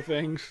 just moto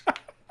things.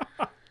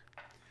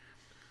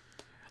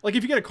 like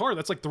if you get a car,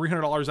 that's like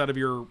 $300 out of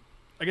your.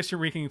 I guess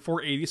you're making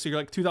 $480, so you're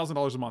like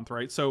 $2,000 a month,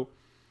 right? So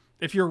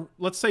if you're,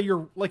 let's say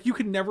you're like, you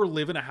can never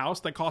live in a house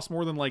that costs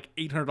more than like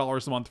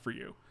 $800 a month for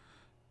you,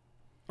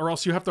 or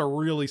else you have to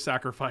really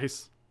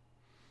sacrifice.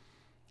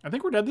 I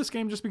think we're dead this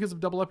game just because of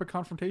double epic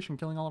confrontation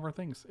killing all of our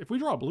things. If we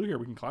draw a blue here,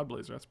 we can Cloud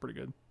Blazer. That's pretty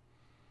good.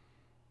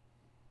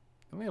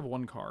 I only have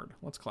one card.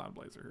 Let's Cloud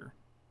Blazer here.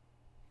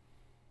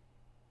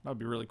 That would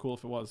be really cool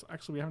if it was.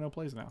 Actually, we have no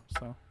plays now,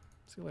 so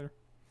see you later.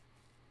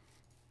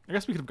 I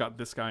guess we could have got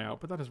this guy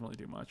out, but that doesn't really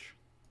do much.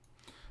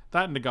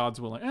 That and the God's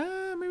Will. Maybe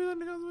that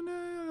and the God's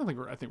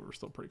Will. I think we're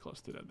still pretty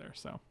close to dead there,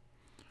 so.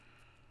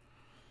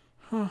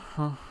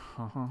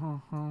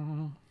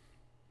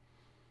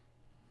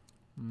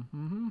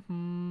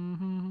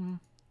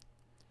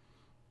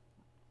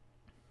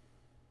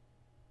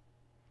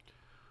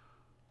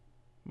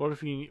 What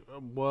if you...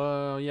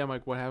 Well, yeah,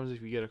 Mike, what happens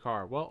if you get a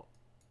car? Well,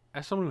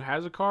 as someone who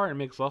has a car and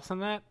makes less than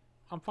that,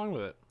 I'm fine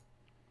with it.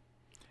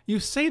 You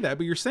say that,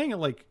 but you're saying it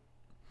like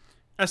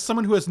as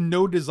someone who has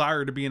no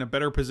desire to be in a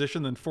better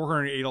position than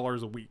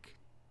 $408 a week.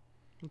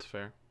 That's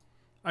fair.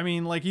 I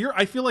mean, like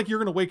I feel like you're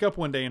going to wake up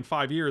one day in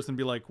 5 years and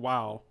be like,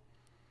 wow,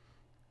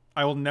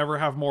 I will never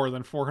have more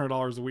than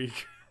 $400 a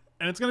week.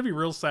 And it's going to be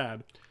real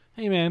sad.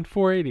 Hey, man,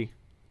 480.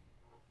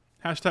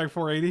 Hashtag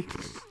 480.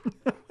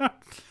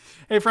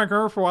 Hey, Frank,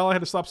 remember for a while I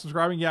had to stop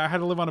subscribing? Yeah, I had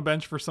to live on a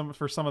bench for some of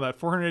that.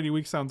 480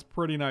 weeks sounds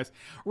pretty nice.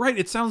 Right,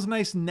 it sounds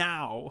nice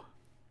now.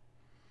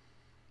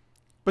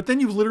 But then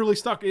you've literally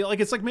stuck. Like,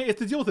 it's like, it's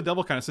the deal with the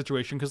devil kind of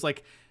situation. Because,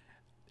 like,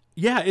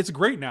 yeah, it's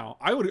great now.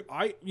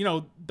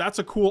 That's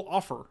a cool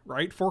offer,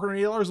 right?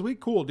 $480 a week?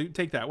 Cool, dude,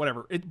 take that,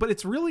 whatever. But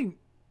it's really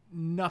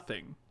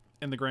nothing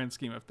in the grand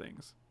scheme of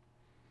things.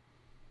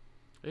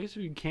 I guess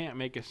if you can't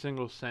make a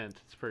single cent,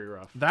 it's pretty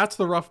rough. That's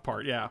the rough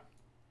part, yeah.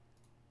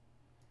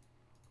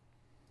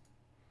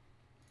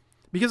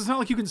 Because it's not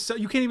like you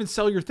can't even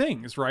sell your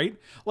things, right?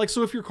 Like,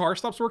 so if your car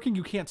stops working,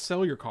 you can't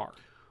sell your car.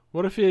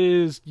 What if it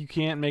is you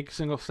can't make a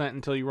single cent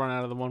until you run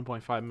out of the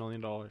 $1.5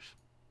 million?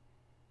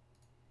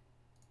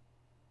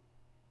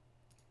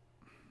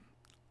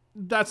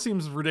 That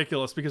seems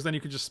ridiculous because then you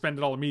could just spend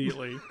it all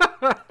immediately.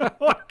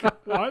 Like,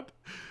 what?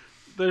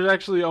 There's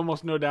actually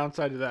almost no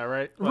downside to that,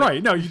 right? Like...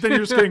 Right. No, then you're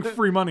just getting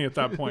free money at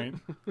that point.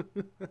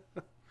 That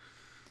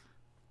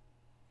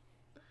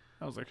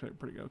was actually a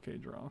pretty okay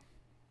draw.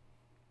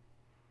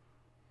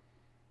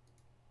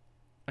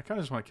 I kind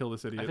of just want to kill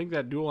this idiot. I think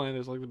that dual land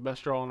is like the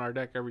best draw in our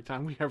deck every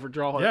time we ever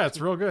draw it. Yeah, it's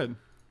real good.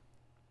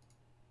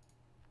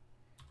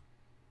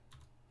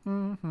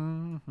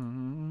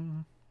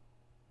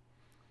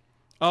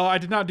 Oh, I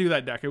did not do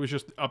that deck. It was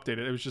just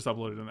updated. It was just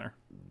uploaded in there.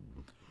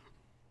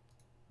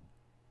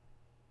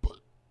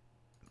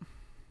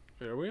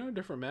 Wait, are we on a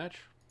different match?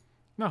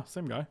 No,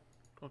 same guy.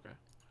 Okay.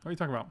 What are you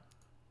talking about?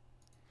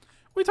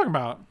 What are you talking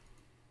about?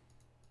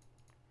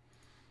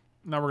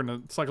 Now we're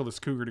going to cycle this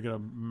cougar to get a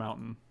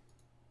mountain.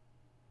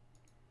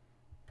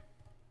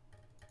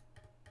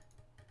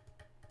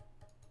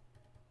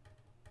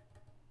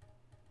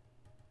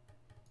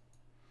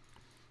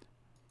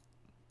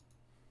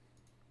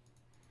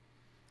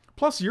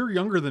 Plus, you're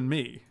younger than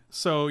me,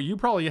 so you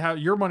probably have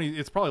your money.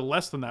 It's probably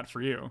less than that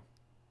for you.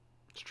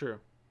 It's true.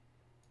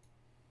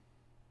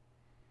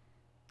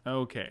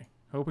 Okay,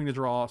 hoping to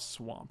draw a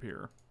swamp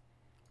here.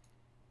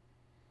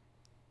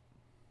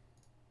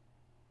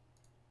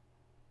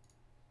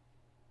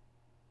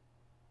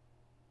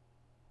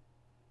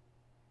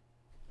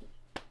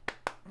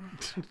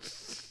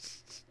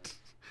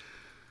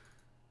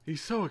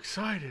 He's so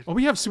excited. Well,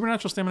 we have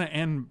supernatural stamina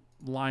and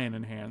lion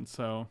in hand,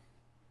 so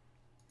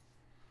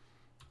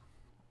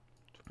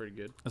it's pretty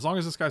good. As long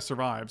as this guy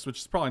survives, which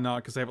is probably not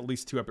because they have at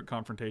least 2 epic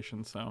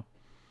confrontations, so.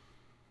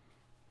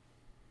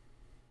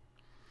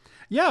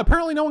 Yeah,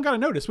 apparently no one got a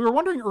notice. We were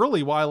wondering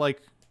early why,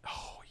 like,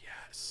 oh,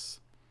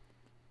 yes.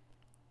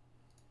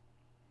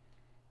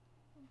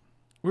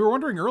 We were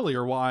wondering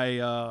earlier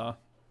why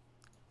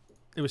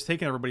it was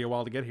taking everybody a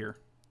while to get here.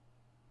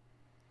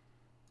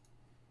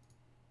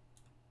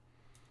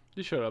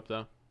 You showed up,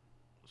 though.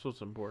 So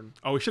it's important.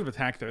 Oh, we should have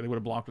attacked there. They would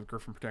have blocked with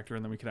Griffin Protector,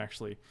 and then we could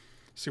actually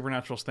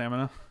supernatural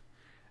stamina.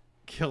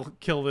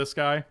 Kill this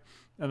guy,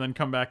 and then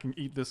come back and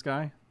eat this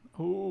guy.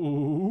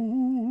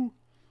 Ooh.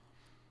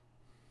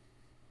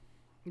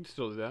 You can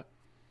still do that.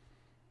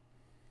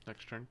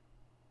 Next turn.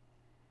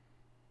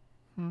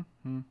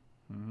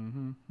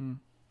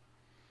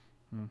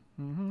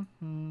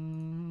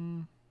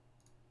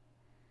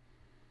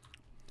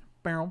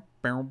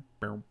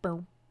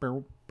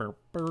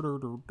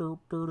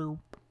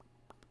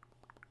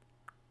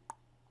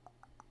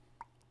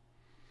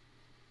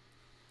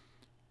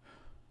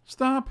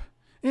 Stop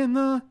in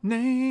the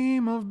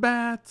name of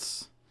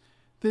bats.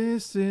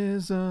 This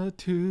is a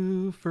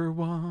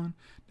 2-for-1.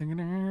 I don't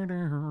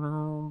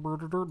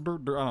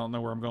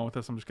know where I'm going with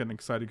this. I'm just getting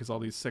excited because all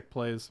these sick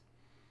plays.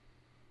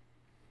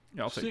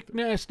 Yeah, I'll take sick,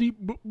 nasty,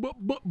 buck.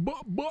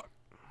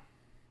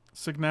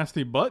 Sick,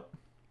 nasty butt?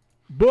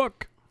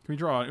 Buck. Can we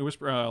draw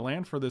a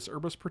land for this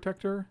Herbus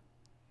Protector?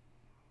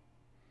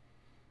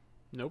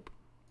 Nope.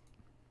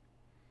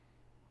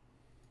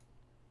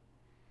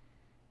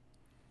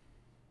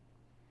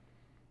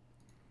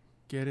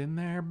 Get in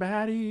there,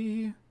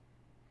 baddie.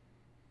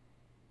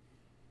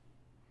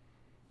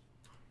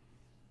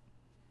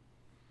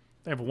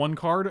 They have one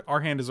card.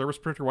 Our hand is Service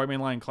Protector, White Main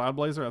Lion, Cloud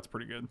Blazer. That's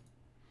pretty good.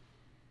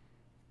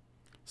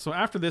 So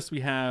after this, we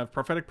have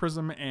Prophetic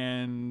Prism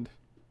and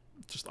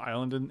just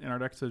Island in our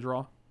deck to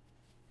draw.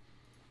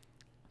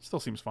 Still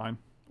seems fine.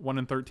 1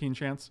 in 13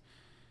 chance.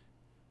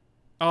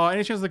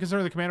 Any chance of the concern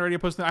of the commander idea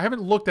posting? I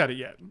haven't looked at it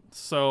yet,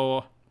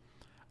 so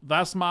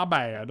that's my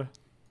bad.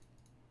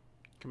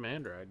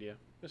 Commander idea.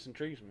 This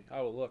intrigues me.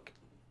 I will look.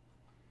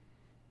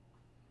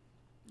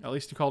 At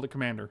least you called it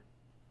commander.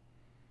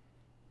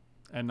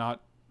 And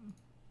not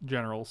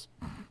generals.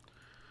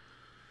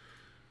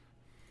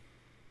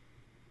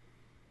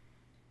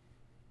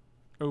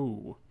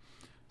 Oh.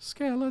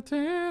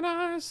 Skeleton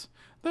eyes,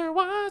 they're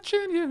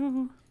watching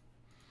you.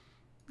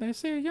 They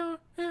see your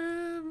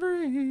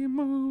every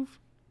move.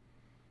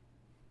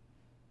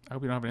 I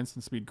hope you don't have an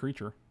instant speed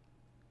creature.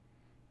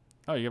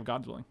 Oh, you have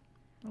Godswilling.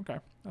 Okay,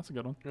 that's a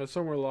good one. It's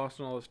somewhere lost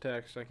in all this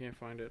text. I can't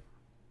find it.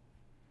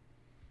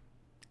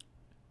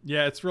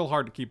 Yeah, it's real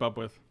hard to keep up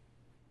with.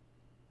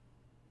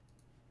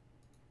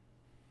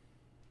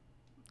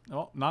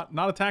 Oh, not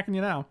attacking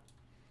you now.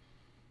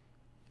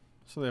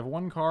 So they have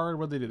one card.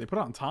 What did they do? They put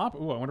it on top?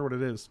 Ooh, I wonder what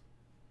it is.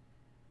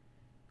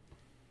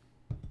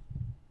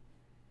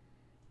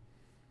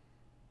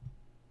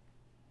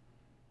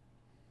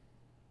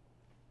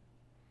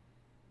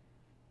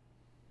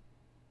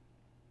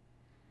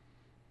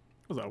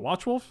 Was that a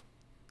Watchwolf?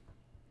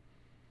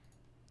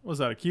 Was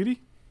that a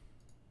cutie?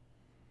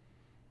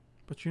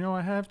 But you know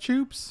I have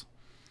Choops.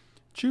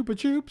 Choopa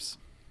Choops.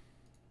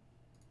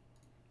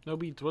 No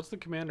beats. What's the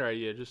commander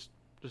idea? Just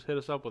hit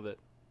us up with it.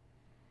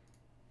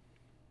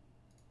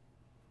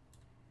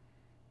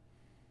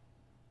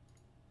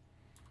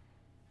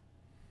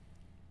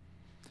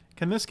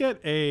 Can this get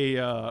a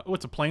oh,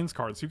 it's a plains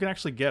card, so you can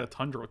actually get a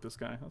Tundra with this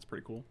guy. That's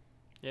pretty cool.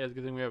 Yeah, it's a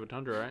good thing we have a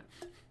Tundra, right?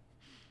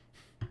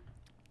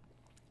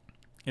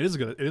 It is a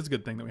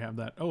good thing that we have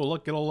that. Oh,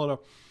 look, get a lot of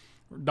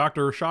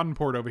Dr.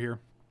 Schadenport over here.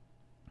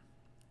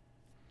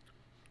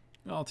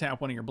 I'll tap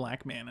one of your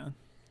black mana.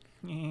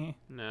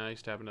 Nah,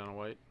 he's tapping down a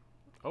white.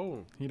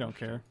 Oh. He don't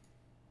care.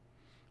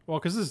 Well,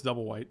 because this is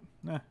double white.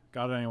 Nah,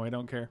 got it anyway,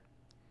 don't care.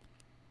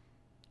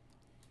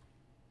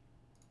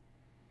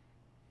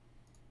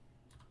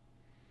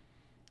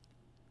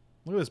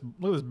 Look at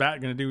this bat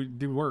gonna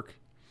do work.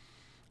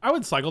 I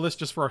would cycle this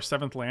just for our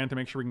 7th land to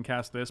make sure we can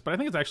cast this, but I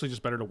think it's actually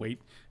just better to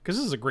wait because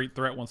this is a great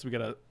threat once we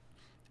get a...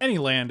 Any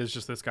land is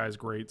just this guy's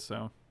great,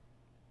 so...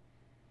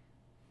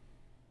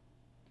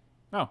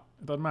 Oh,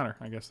 it doesn't matter.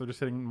 I guess they're just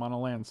hitting mono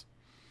lands.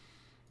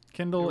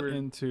 Kindle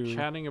into...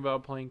 Chatting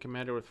about playing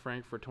Commander with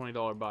Frank for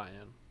 $20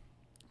 buy-in.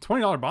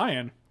 $20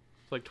 buy-in?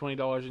 It's like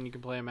 $20 and you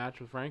can play a match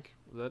with Frank?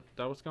 Is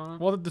that what's going on?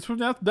 Well,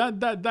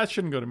 that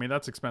shouldn't go to me.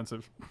 That's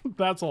expensive.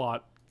 That's a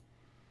lot.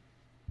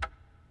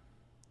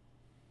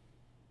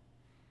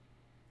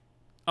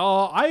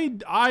 I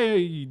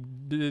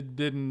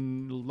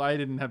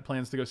didn't have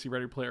plans to go see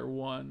Ready Player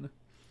One.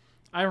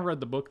 I haven't read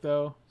the book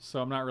though,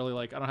 so I'm not really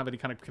like I don't have any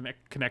kind of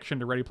connection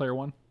to Ready Player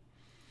One.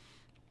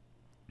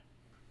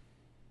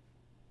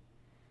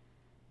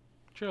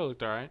 Sure, it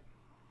looked alright.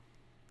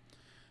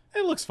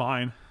 It looks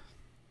fine.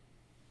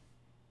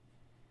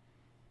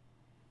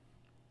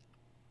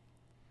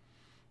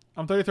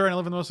 I'm 33 and I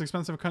live in the most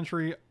expensive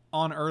country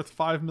on earth.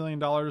 $5 million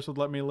would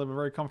let me live a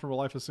very comfortable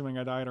life, assuming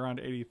I died around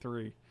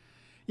 83.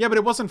 Yeah, but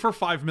it wasn't for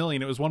 $5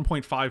 million. It was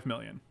 $1.5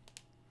 million.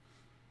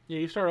 Yeah,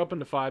 you start up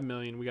into $5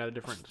 million. We got a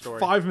different story.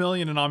 $5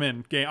 million and I'm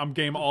in. I'm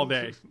game all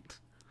day.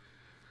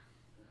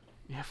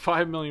 Yeah,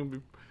 $5 million would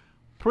be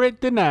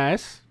pretty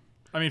nice.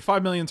 I mean,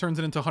 $5 million turns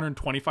it into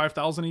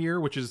 $125,000 a year,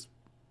 which is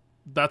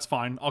that's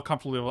fine. I'll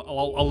comfortably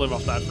I'll live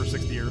off that for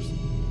 60 years.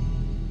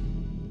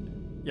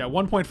 Yeah,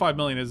 1.5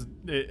 million is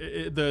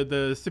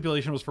the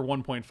stipulation was for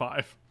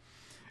 1.5.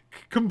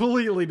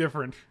 Completely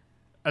different,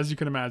 as you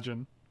can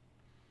imagine.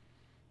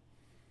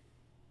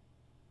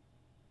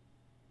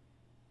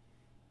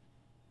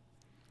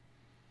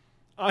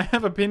 I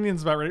have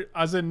opinions about it.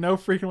 As in, no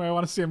freaking way I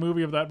want to see a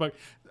movie of that. But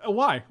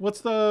why?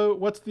 What's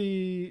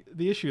the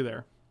issue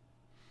there?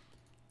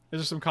 Is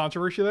there some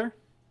controversy there?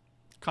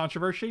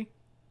 Controversy?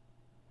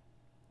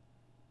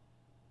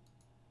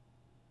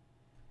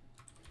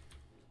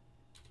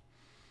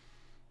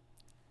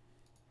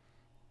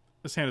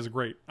 This hand is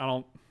great. I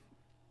don't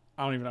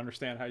even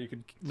understand how you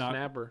could not.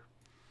 Snapper.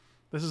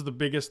 This is the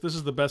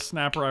best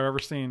snapper I've ever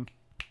seen.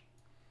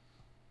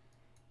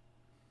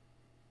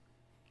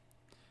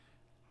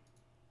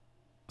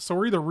 So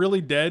we're either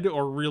really dead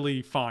or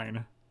really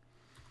fine.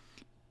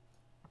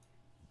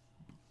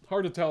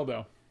 Hard to tell,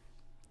 though.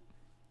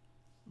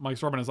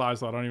 Mike's rubbing his eyes,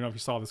 though. I don't even know if you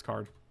saw this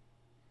card.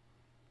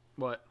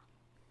 What?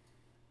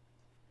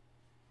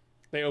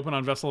 They open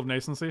on Vessel of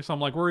Nascency, so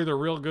I'm like, we're either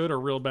real good or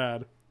real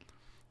bad.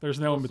 There's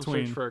no in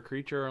between. Search for a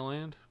creature or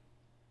land?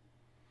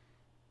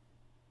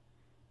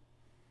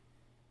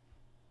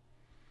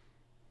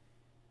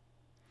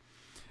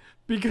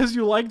 Because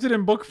you liked it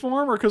in book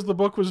form, or because the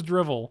book was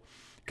drivel?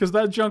 Because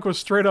that junk was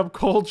straight up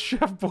cold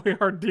Chef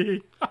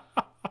Boyardee.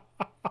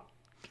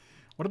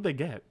 What did they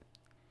get?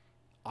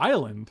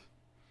 Island.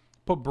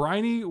 Put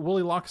Briny,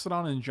 Woolly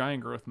Loxodon, and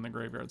Giant Growth in the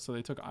graveyard, so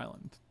they took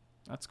Island.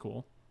 That's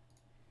cool.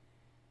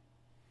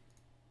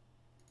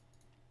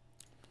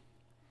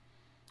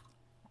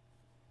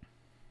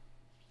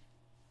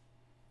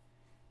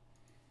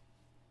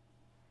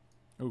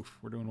 Oof,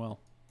 we're doing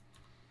well.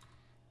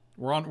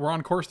 We're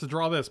on course to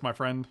draw this, my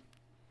friend.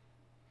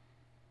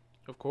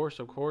 Of course,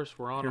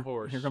 we're on a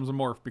horse. Here comes a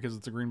morph because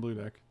it's a green-blue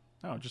deck.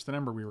 Oh, just an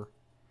Ember Weaver.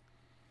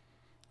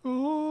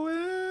 Oh,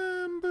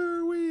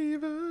 Ember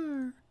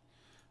Weaver,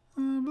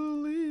 I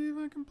believe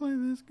I can play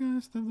this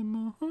Geist of the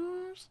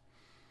Mars.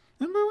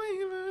 Ember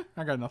Weaver.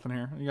 I got nothing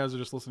here. You guys are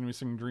just listening to me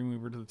sing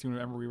Dreamweaver to the tune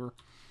of Ember Weaver.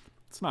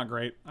 It's not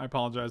great. I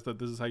apologize that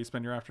this is how you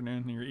spend your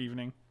afternoon and your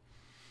evening.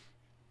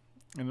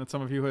 And that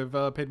some of you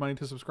have paid money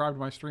to subscribe to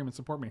my stream and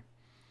support me.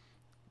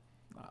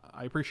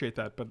 I appreciate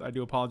that, but I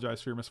do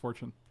apologize for your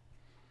misfortune.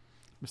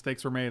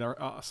 Mistakes were made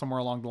somewhere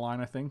along the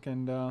line, I think,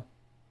 and I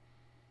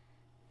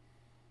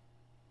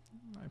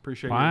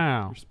appreciate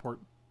your support.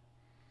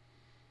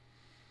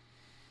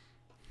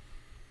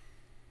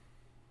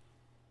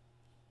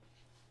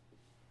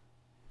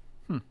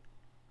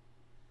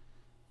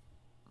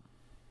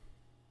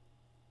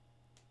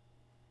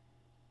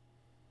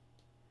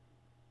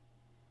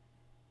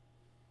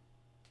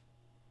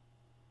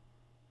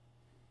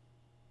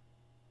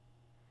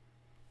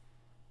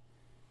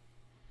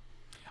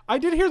 I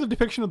did hear the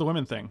depiction of the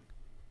women thing.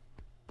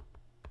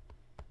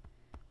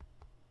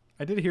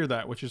 I did hear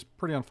that, which is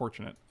pretty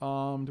unfortunate.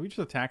 Do we just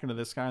attack into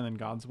this guy and then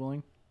God's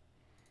Willing?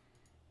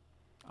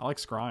 I like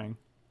scrying.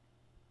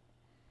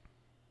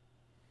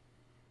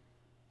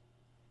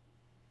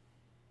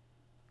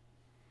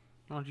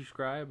 Why don't you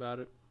scry about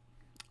it?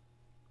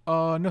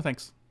 No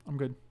thanks. I'm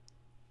good.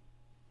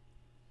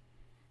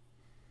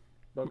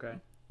 Okay.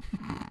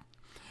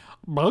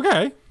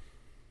 Okay.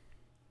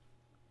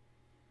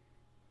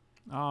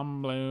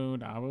 I'm blue,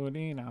 da boo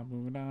dee da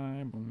boo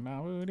da boom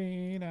da boo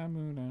dee da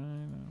boo da.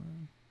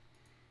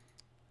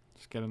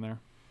 Just get in there.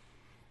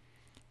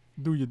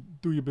 Do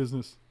your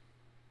business.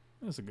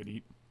 That's a good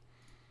eat.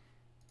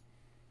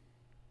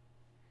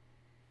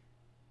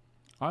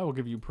 I will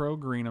give you pro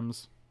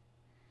greenums.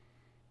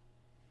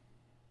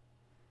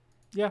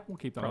 Yeah, we'll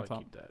keep that on top.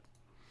 Keep that.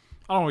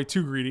 I don't want to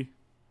be too greedy.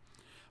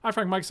 Hi,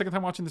 Frank. Mike, second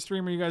time watching the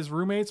stream. Are you guys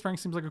roommates? Frank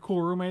seems like a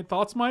cool roommate.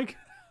 Thoughts, Mike?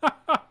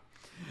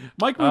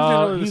 Mike moved in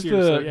earlier this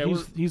year. So yeah,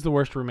 he's the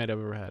worst roommate I've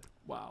ever had.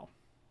 Wow.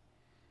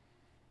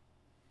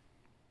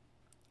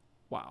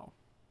 Wow.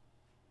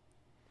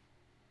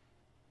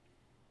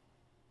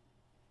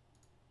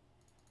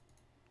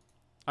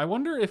 I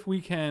wonder if we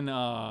can,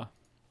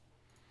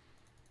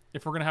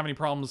 if we're going to have any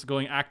problems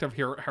going active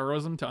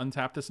heroism to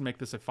untap this and make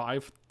this a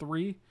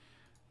 5/3.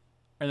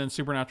 And then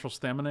supernatural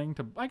staminaing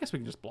to, I guess we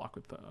can just block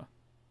with the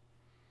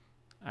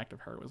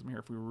active heroism here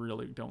if we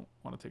really don't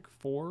want to take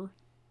 4.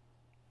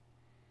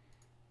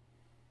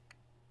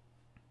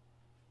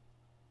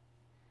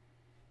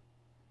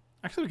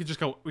 Actually, we could just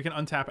go, we can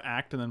untap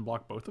act and then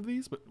block both of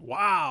these, but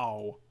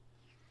wow.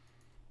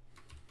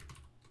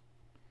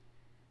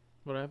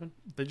 What happened?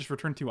 They just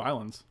returned 2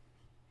 islands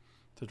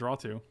to draw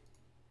 2.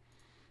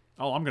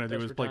 All I'm going to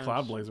do is play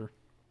Cloud Blazer.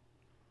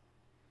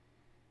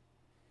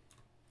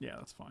 Yeah,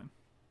 that's fine.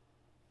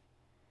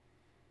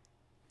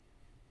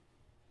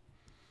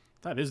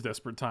 That is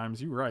desperate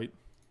times. You're right.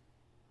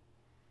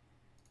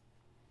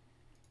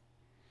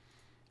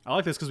 I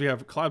like this because we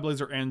have Cloud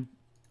Blazer and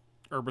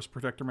Herbalist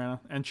Protector mana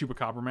and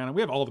Chupacabra mana.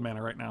 We have all the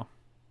mana right now.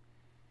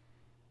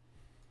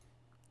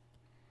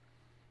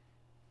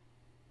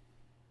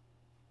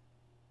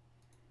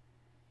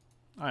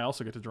 I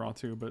also get to draw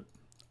 2, but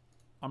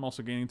I'm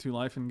also gaining 2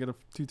 life and get a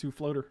 2/2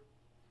 floater.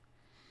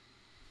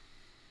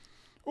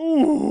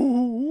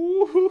 Ooh.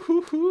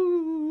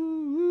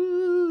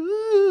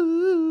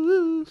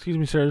 Excuse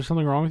me, sir. Is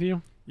something wrong with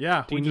you?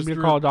 Yeah. Do you need me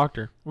to call a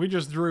doctor? We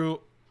just drew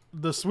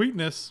the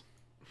sweetness.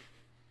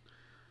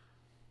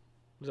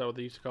 Is that what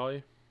they used to call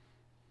you?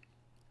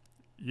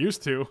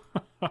 Used to.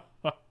 Oh,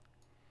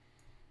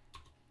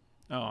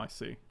 I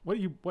see. What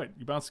you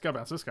bounce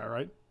this guy,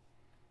 right?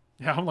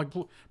 Yeah, I'm like,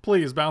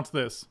 please bounce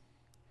this.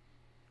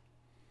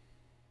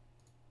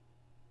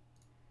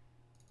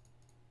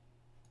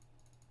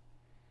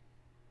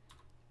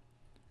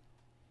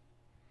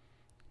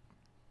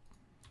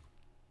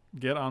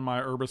 Get on my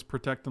Herbis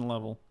Protecting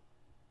level.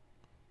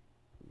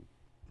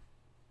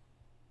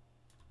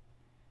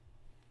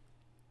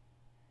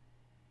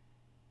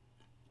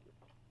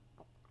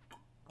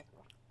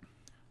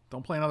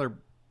 Don't play another.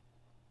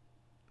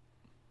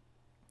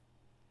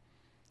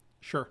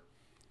 Sure.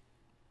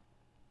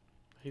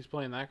 He's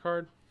playing that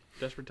card?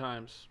 Desperate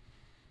times.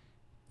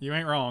 You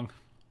ain't wrong.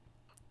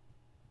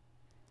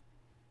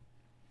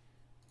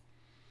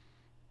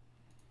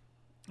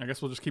 I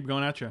guess we'll just keep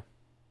going at you.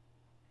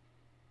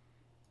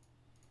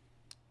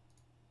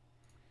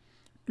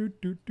 So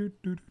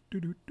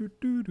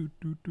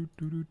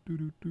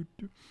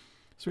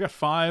we got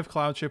 5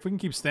 Cloud Shift. We can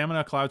keep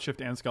Stamina, Cloud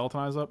Shift, and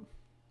Skeletonize up.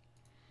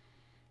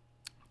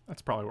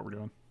 That's probably what we're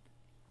doing.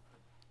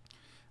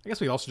 I guess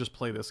we also just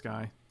play this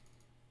guy.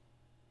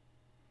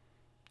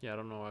 Yeah, I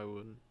don't know why I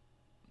wouldn't.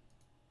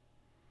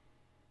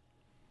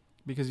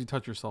 Because you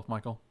touch yourself,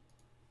 Michael.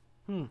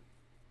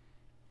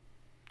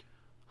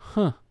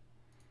 Huh.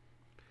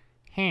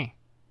 Hey.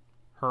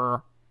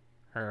 Her.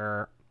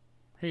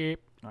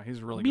 Heep. Oh,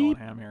 he's really Beep.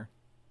 going ham here.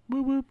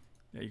 Boop boop.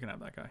 Yeah, you can have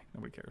that guy.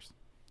 Nobody cares.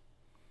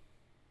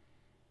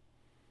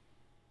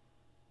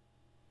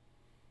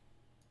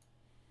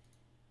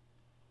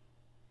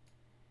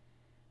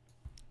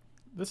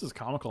 This is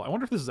comical. I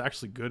wonder if this is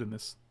actually good in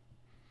this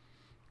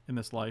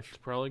life. It's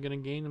probably gonna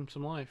gain him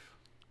some life.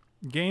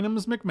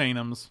 Gainums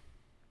McManums.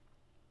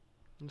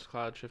 Just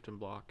cloud shift and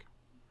block.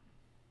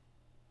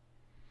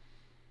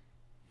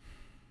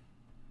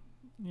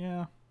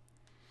 Yeah.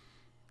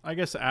 I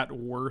guess at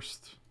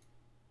worst.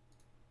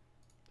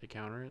 They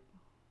counter it.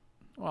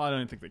 Well, I don't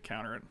even think they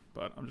counter it,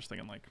 but I'm just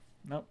thinking like,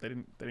 nope, they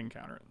didn't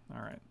counter it.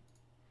 All right.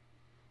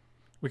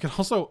 We can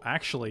also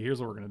actually, here's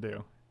what we're going to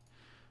do.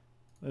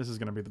 This is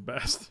going to be the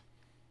best.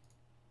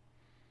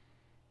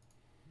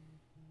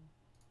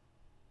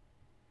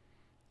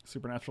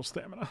 Supernatural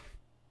stamina.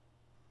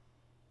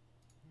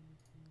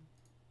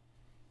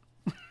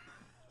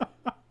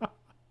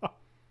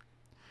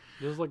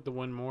 This is like the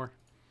win more.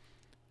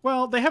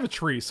 Well, they have a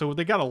tree, so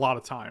they got a lot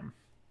of time.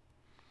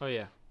 Oh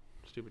yeah.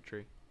 Stupid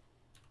tree.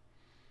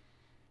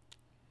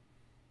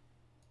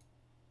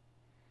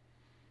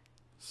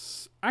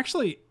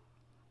 Actually,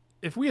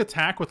 if we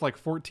attack with like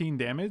 14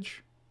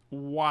 damage,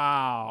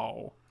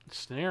 wow.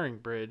 Snaring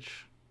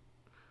bridge.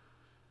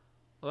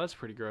 Well, that's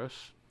pretty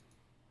gross.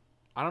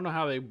 I don't know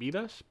how they beat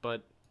us,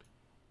 but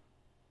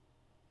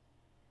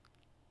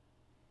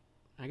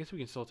I guess we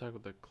can still attack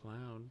with the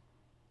cloud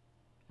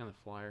and the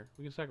flyer.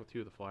 We can attack with 2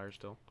 of the flyers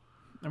still.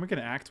 And we can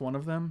act one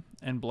of them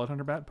and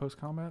Bloodhunter Bat post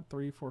combat.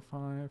 3, 4,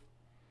 5.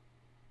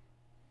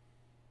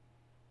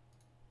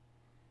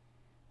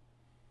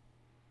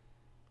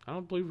 I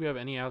don't believe we have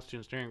any outs to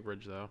ensnaring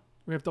bridge though.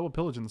 We have double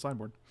pillage in the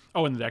sideboard.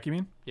 Oh, in the deck, you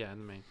mean? Yeah, in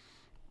the main.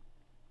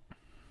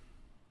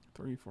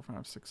 3, 4,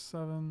 5, 6,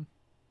 7.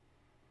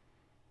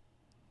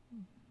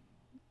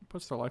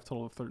 Puts their life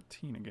total of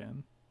 13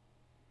 again.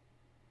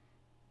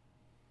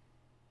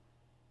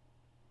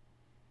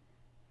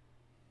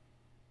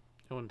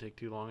 It wouldn't take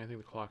too long. I think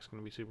the clock's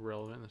going to be super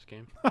relevant in this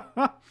game.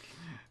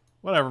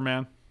 Whatever,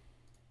 man.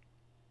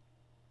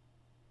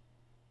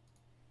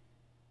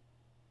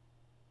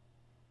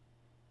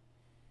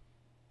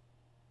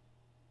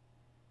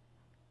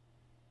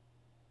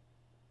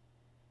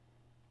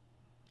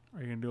 Are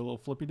you going to do a little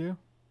flippy do?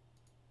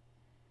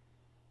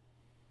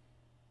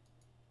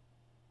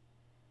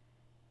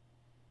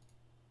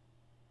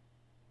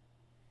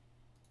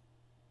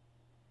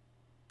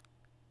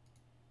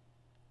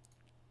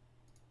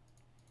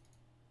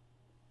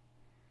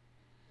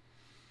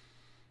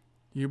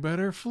 You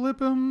better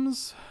flip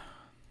 'ems.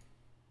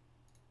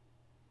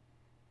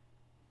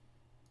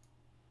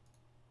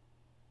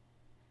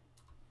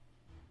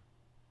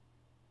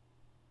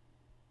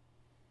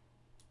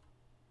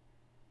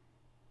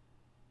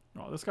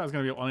 Oh, this guy's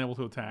going to be unable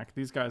to attack.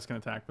 These guys can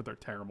attack, but they're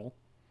terrible.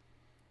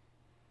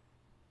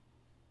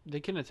 They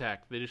can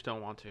attack. They just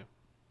don't want to.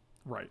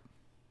 Right.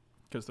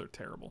 Because they're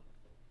terrible.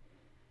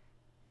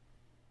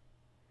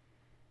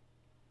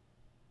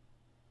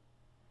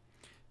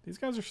 These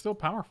guys are still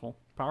powerful.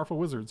 Powerful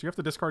wizards. You have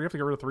to discard. You have to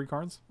get rid of 3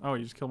 cards. Oh,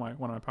 you just killed one of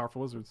my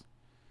powerful wizards.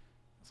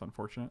 That's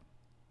unfortunate.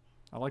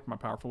 I like my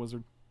powerful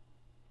wizard.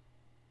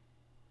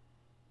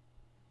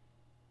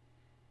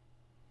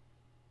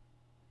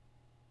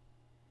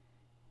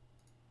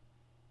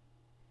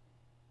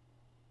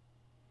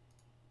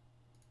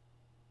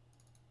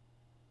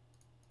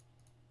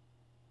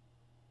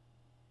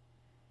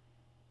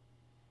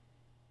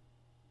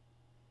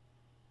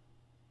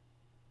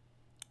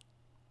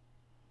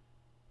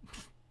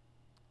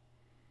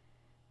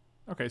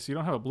 Okay, so you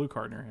don't have a blue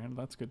card in your hand.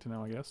 That's good to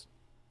know, I guess.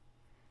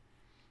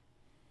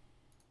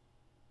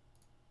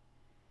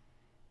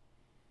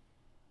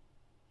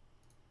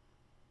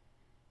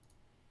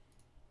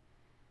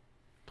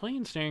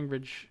 Playing Snaring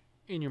Bridge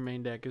in your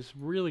main deck is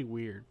really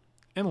weird.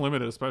 And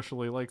limited,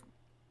 especially. Like,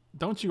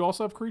 don't you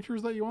also have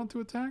creatures that you want to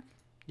attack?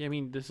 Yeah, I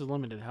mean, this is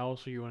limited. How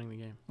else are you winning the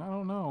game? I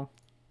don't know.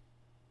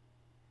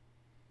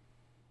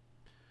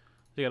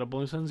 They got a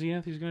Blue Sun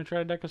Zenith he's going to try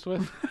to deck us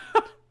with?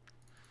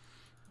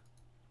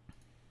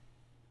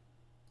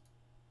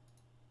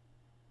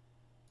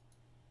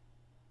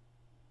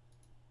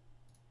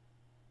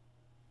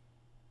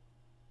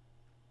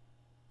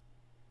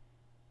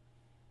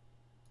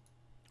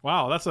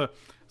 Wow, that's a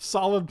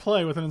solid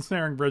play with an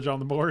ensnaring bridge on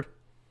the board.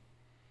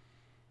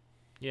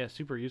 Yeah,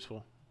 super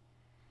useful.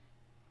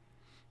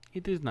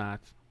 It is not.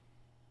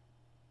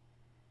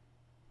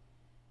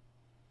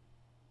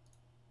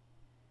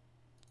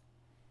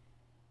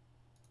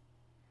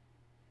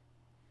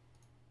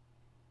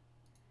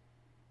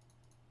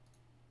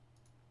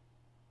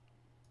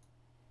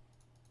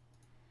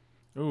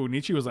 Ooh,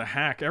 Nietzsche was a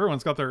hack.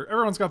 Everyone's got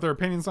their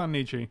opinions on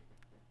Nietzsche.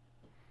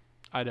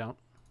 I don't.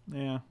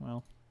 Yeah,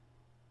 well.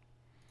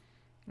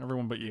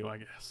 Everyone but you, I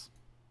guess.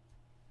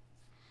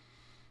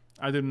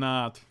 I did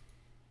not.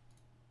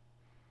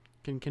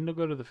 Can Kindle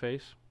go to the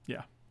face?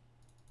 Yeah.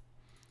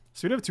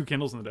 So we'd have 2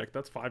 Kindles in the deck.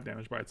 That's 5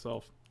 damage by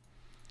itself.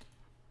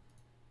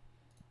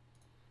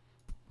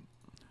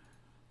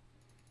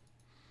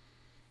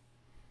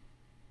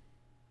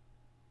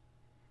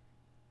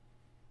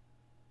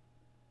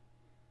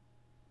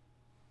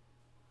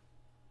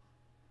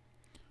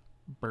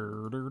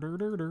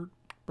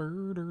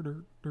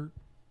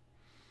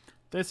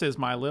 This is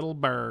my little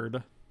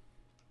bird.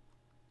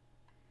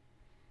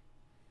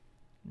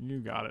 You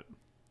got it.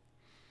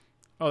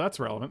 Oh,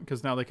 that's relevant,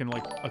 because now they can,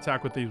 like,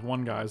 attack with these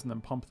 1 guys and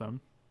then pump them.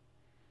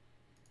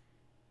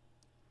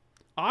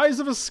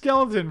 Eyes of a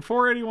Skeleton,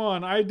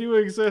 481. I do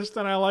exist,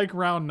 and I like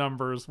round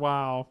numbers.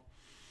 Wow.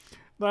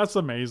 That's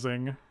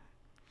amazing.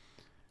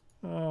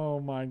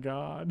 Oh, my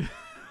God.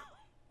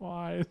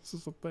 Why is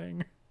this a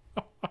thing?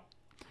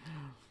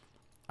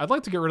 I'd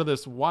like to get rid of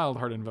this Wild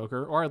Heart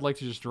Invoker, or I'd like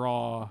to just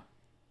draw...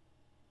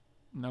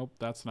 Nope,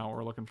 that's not what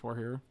we're looking for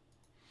here.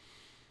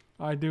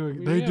 They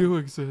do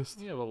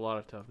exist. You have a lot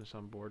of toughness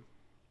on board.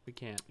 We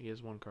can't. He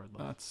has 1 card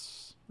left.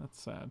 That's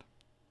sad.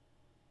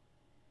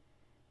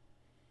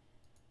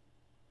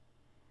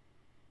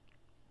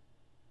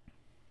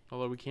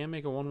 Although we can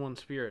make a 1/1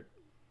 spirit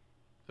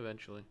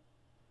eventually.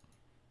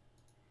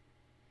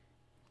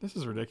 This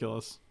is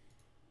ridiculous.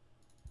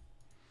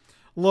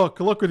 Look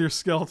with your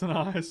skeleton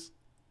eyes.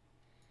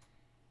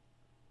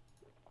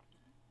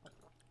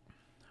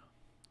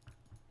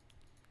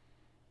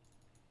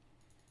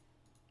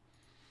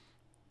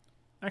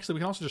 Actually, we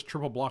can also just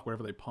triple block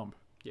whatever they pump.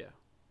 Yeah.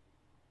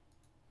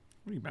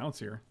 What do you bounce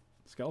here?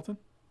 Skeleton?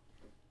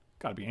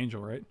 Gotta be Angel,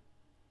 right?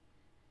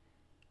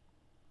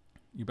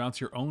 You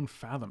bounce your own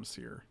Fathom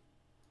Seer.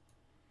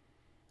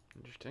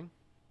 Interesting.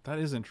 That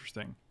is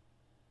interesting.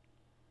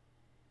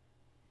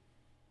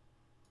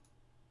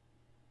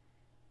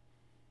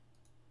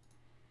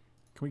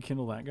 Can we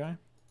kindle that guy?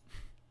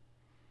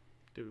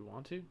 Do we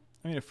want to?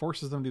 I mean, it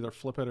forces them to either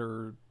flip it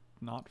or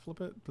not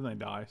flip it, but then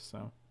they die,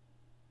 so...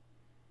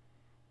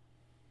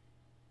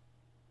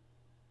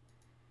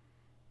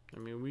 I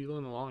mean, we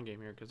win the long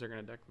game here because they're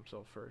going to deck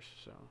themselves first,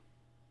 so...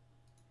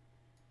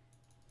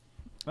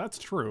 That's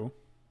true.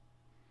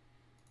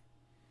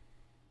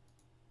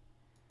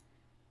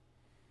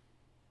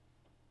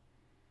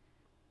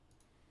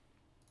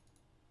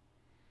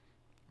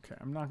 Okay,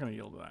 I'm not going to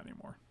yield to that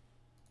anymore.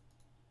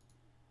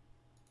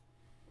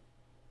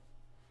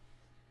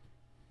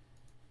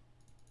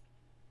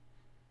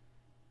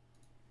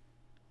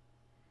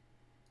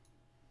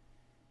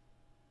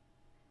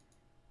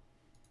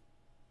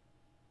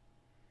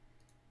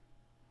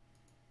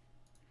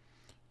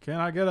 Can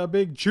I get a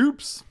big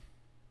choops?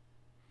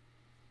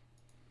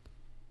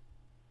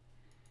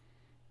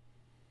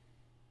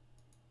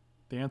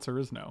 The answer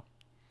is no.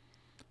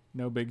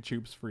 No big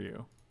choops for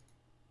you.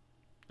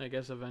 I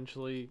guess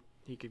eventually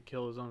he could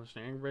kill his own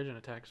snaring bridge and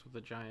attacks with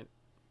a giant.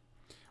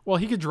 Well,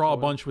 he could draw a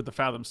bunch with the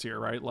Fathom Seer,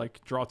 right?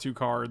 Like, draw 2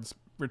 cards,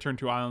 return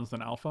 2 islands,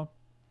 then alpha.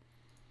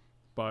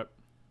 But,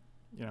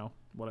 you know,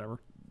 whatever.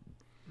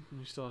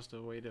 He still has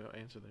to wait to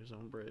answer his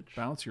own bridge.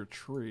 Bounce your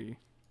tree.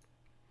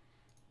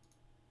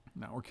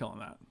 No, we're killing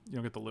that. You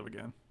don't get to live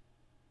again.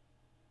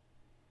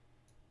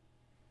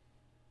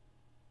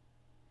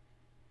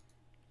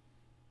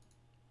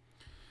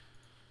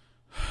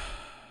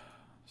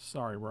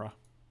 Sorry, bruh.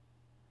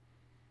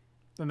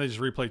 Then they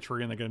just replay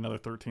tree and they get another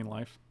 13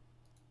 life.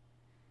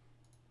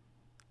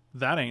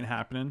 That ain't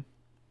happening.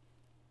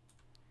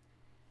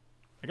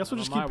 I guess we'll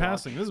just keep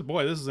passing. This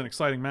is an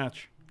exciting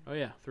match. Oh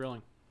yeah,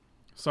 thrilling.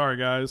 Sorry,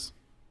 guys.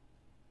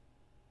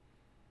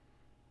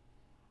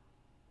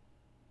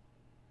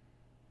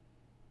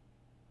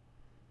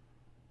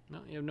 No,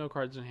 you have no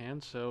cards in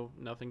hand, so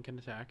nothing can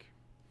attack.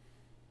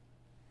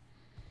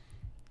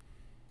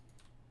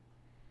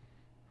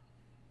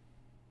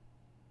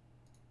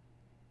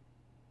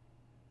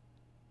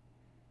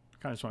 I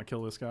kind of just want to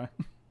kill this guy.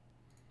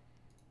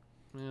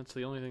 I mean, it's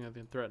the only thing that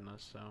can threaten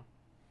us, so...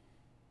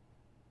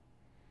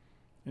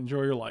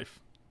 Enjoy your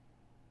life.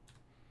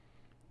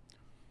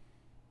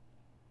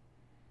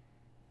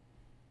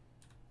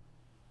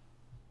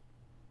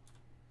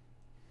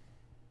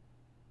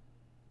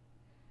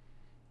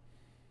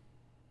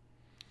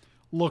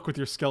 Look with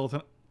your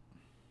skeleton.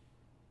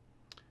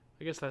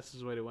 I guess that's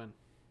his way to win.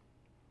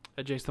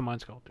 Jace the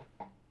Mind Sculptor.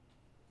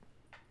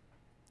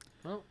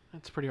 Well,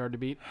 that's pretty hard to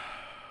beat.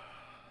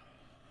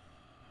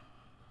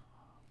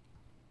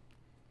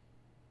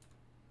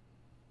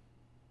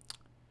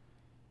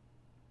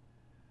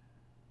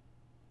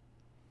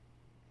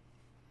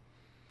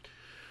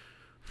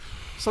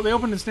 So they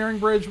opened Ensnaring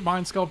Bridge,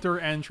 Mind Sculptor,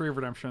 and Tree of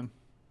Redemption.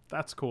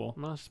 That's cool.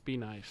 Must be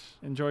nice.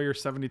 Enjoy your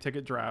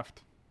 70-ticket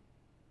draft.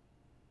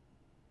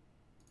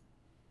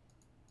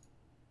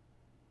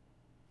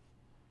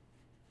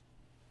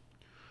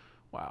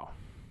 Wow.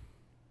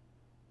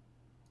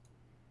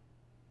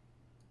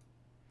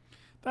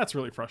 That's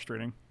really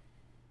frustrating.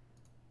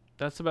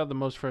 That's about the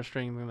most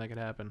frustrating thing that could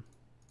happen.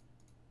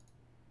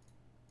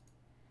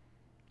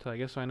 So I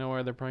guess I know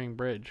why they're playing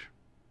Bridge.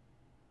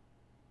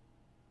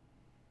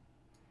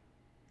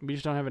 We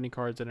just don't have any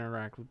cards that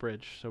interact with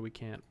Bridge, so we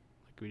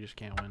just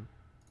can't win.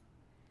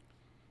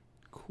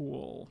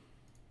 Cool.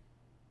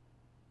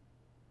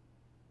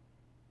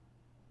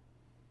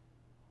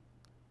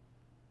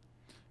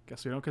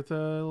 Guess we don't get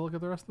to look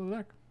at the rest of the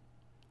deck.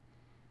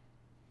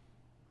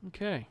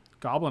 Okay.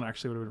 Goblin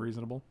actually would have been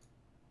reasonable.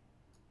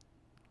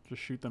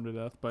 Just shoot them to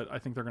death, but I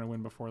think they're going to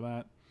win before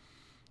that.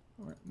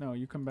 No,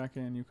 you come back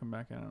in. You come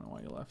back in. I don't know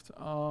why you left.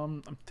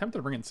 I'm tempted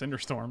to bring in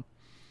Cinderstorm.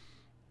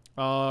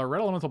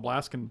 Red Elemental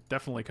Blast can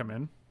definitely come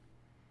in.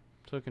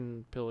 So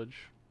can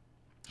Pillage.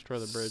 Destroy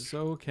the bridge.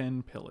 So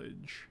can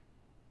Pillage.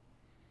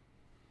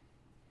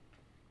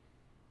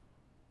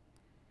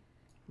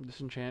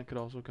 Disenchant could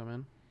also come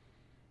in.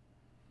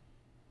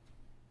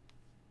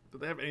 Do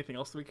they have anything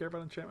else that we care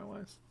about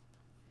enchantment-wise?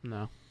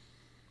 No.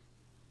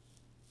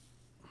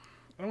 I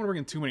don't want to bring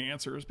in too many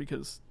answers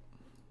because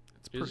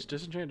it's pretty... Is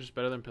Disenchant just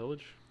better than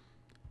Pillage?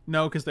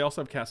 No, because they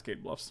also have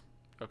Cascade Bluffs.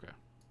 Okay.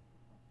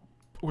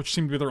 Which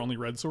seem to be their only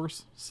red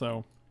source,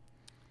 so...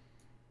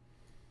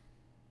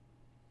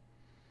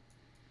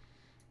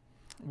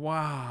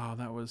 Wow,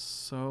 that was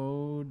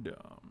so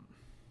dumb.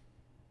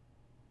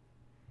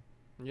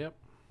 Yep.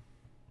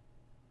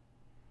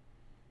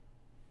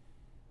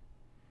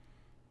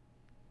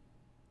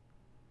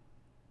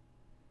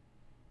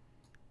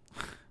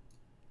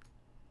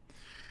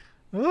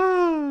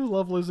 Oh,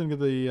 love losing to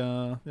the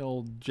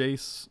old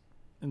Jace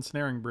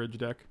Ensnaring Bridge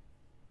deck.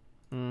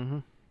 Mm-hmm.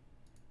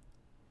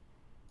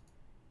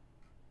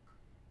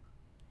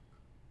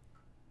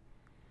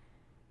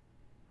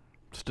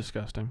 It's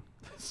disgusting.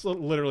 It's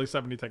literally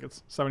 70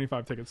 tickets.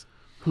 75 tickets.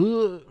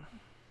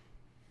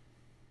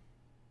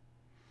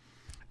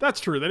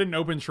 That's true. They didn't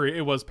open tree.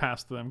 It was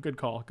past them. Good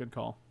call. Good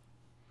call.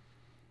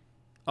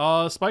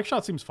 Spike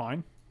Shot seems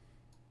fine.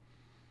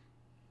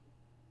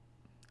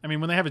 I mean,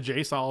 when they have a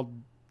Jace, I'll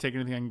take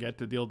anything I can get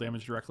to deal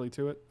damage directly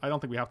to it. I don't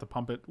think we have to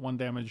pump it. 1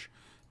 damage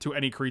to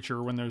any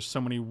creature when there's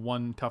so many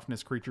 1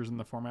 toughness creatures in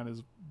the format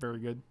is very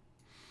good.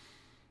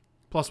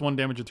 Plus 1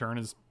 damage a turn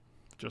is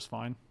just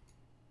fine.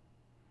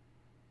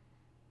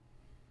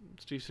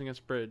 It's decent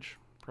against Bridge.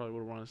 Probably would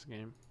have won us the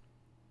game.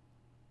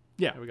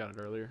 Yeah. We got it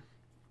earlier.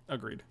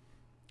 Agreed.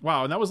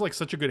 Wow, and that was like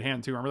such a good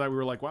hand too. Remember that? We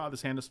were like, wow,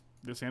 this hand is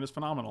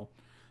phenomenal.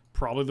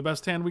 Probably the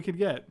best hand we could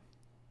get.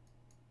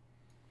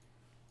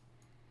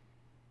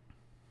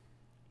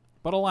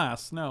 But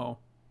alas, no.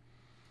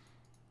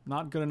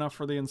 Not good enough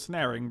for the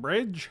Ensnaring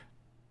Bridge.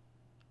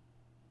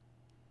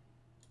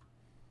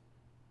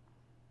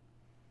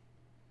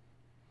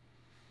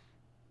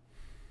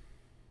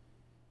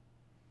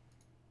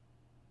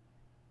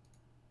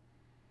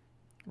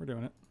 We're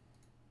doing it.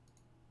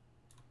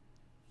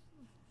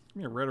 Give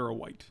me a red or a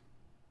white.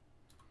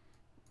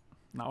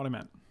 Not what I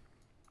meant.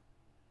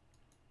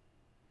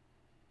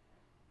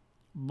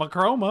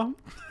 Bachroma.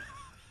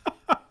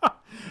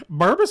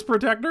 Burbus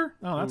Protector.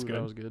 Oh, that's good.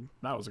 That was good.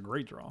 That was a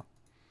great draw.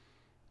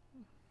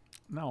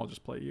 Now I'll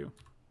just play you.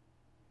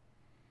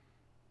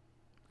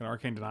 Got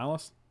Arcane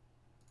Denialist?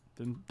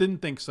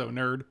 Didn't think so,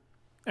 nerd.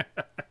 We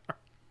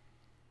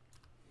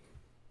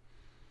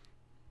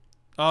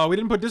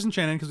didn't put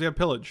Disenchant in because we have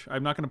Pillage.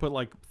 I'm not going to put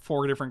like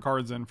 4 different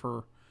cards in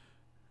for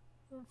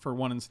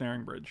 1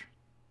 Ensnaring Bridge.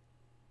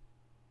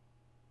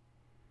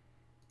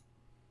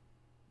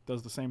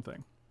 Does the same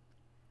thing.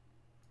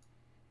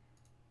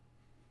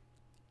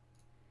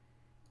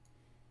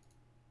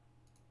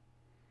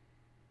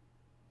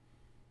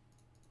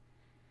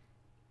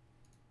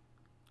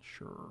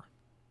 Sure.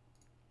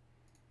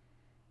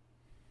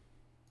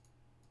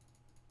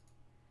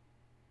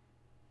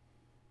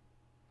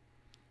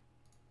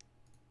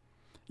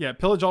 Yeah,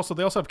 Pillage also,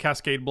 they also have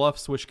Cascade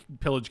Bluffs, which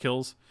Pillage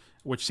kills,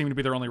 which seem to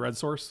be their only red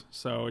source.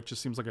 So it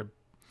just seems like a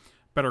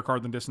better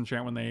card than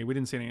Disenchant when we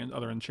didn't see any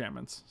other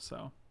enchantments.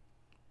 So.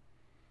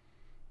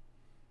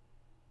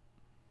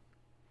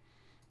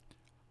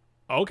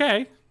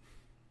 Okay.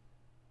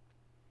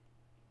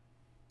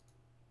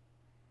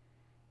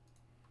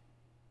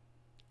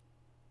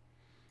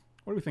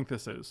 What do we think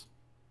this is?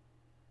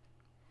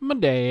 My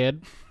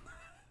dad.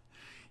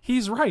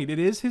 He's right. It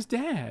is his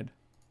dad.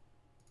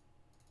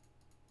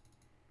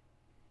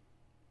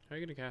 How are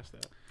you going to cast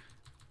that?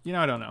 You know,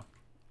 I don't know.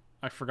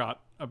 I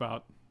forgot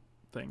about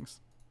things.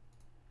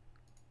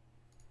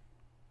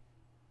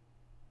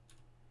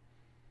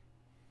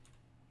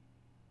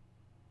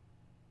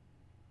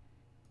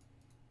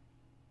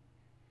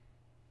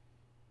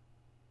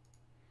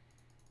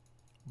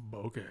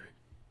 Okay.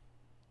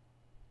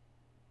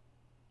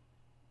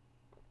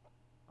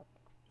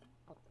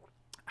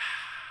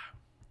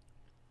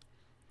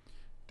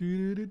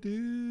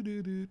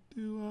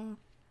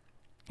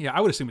 Yeah,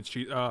 I would assume it's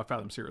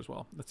Fathom Seer as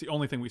well. That's the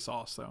only thing we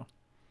saw, so.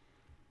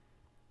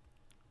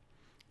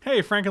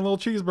 Hey, Franken Little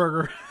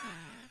Cheeseburger.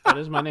 That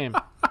is my name.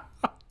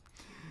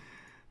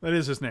 That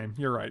is his name.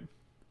 You're right.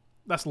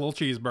 That's Little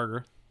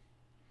Cheeseburger.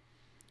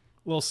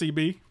 Little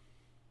CB.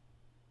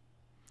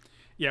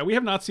 Yeah, we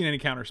have not seen any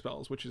counter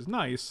spells, which is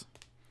nice.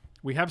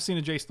 We have seen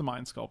a Jace the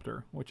Mind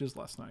Sculptor, which is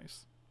less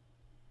nice.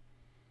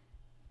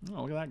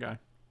 Oh, look at that guy.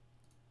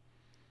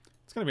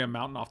 It's going to be a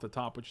mountain off the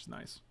top, which is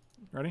nice.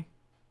 Ready?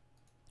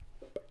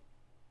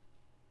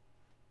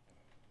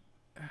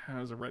 That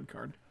was a red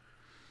card.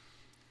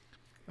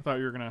 I thought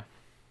you were gonna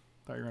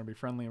be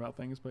friendly about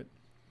things, but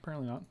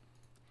apparently not.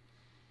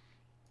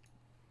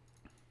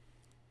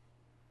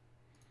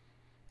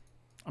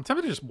 I'm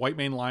tempted to just white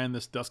main lion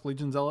this Dusk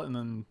Legion Zealot and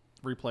then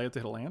replay it to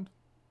hit a land.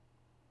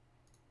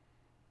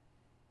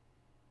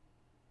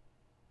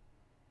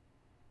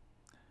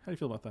 How do you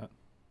feel about that?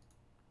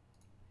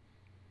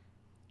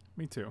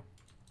 Me too.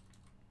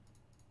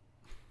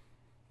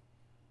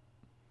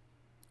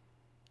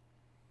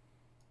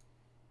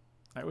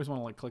 I always want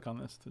to like click on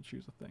this to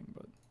choose a thing,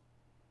 but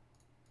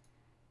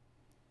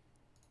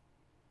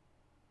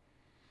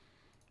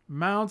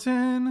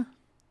mountain.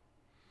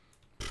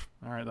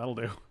 All right, that'll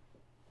do.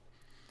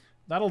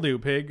 That'll do,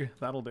 pig.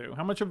 That'll do.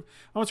 How much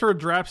for a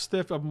draft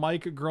stiff of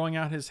Mike growing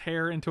out his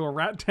hair into a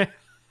rat tail?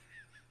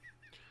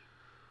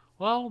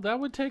 Well, that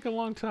would take a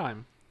long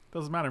time.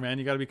 Doesn't matter, man.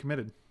 You got to be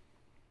committed.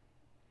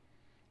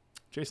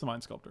 Jason the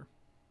Mind Sculptor.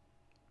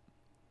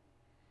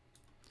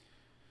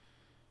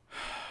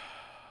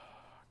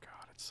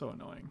 God, it's so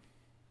annoying.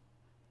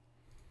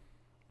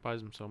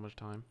 Buys him so much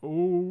time.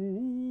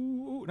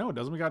 Oh no, it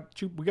doesn't. We got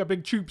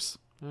big choops.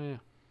 Oh yeah,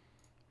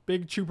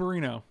 big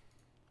chooperino.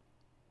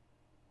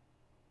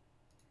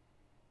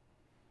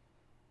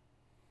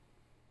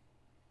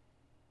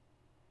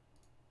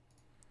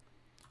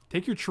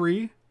 Take your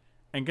tree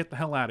and get the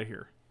hell out of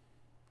here.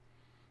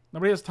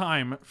 Nobody has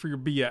time for your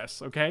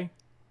BS, okay?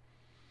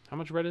 How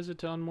much red is it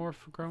to unmorph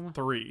Chroma?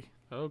 3.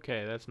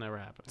 Okay, that's never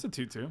happened. It's a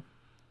 2/2.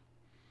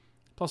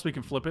 Plus we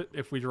can flip it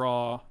if we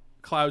draw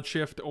Cloud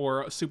Shift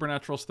or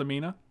Supernatural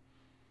Stamina.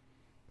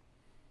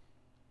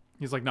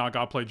 He's like, nah, I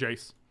gotta play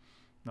Jace.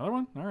 Another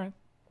one? Alright.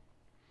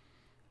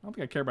 I don't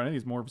think I care about any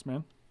of these morphs,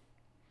 man.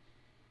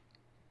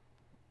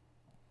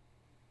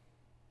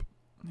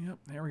 Yep,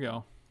 there we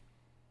go.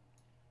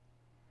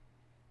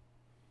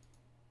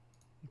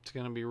 It's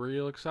gonna be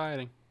real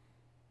exciting.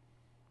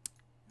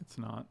 It's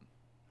not.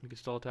 We can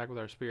still attack with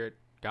our spirit.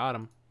 Got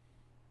him.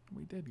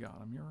 We did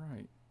got him, you're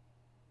right.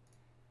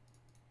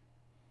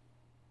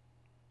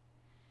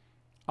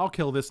 I'll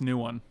kill this new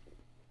one.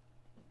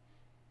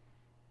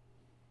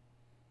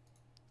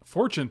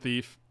 Fortune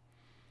Thief.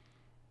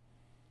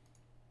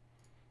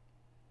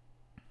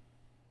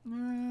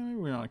 Maybe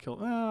we want to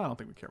kill. I don't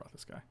think we care about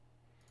this guy.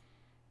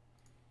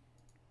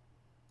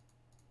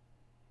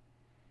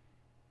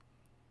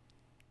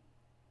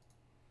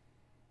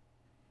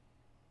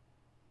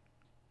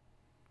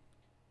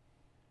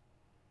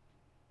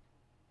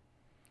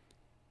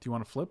 Do you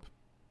want to flip?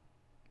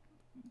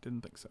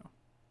 Didn't think so.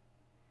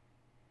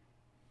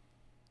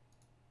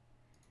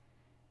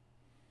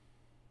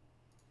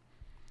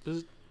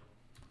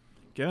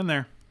 Get in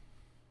there.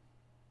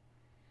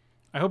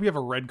 I hope you have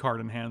a red card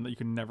in hand that you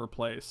can never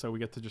play, so we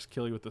get to just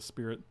kill you with the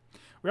spirit.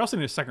 We also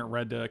need a second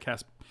red to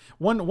cast.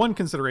 One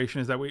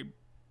consideration is that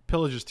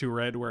pillage is 2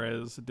 red,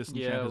 whereas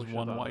disenchant is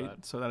 1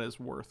 white, so that is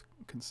worth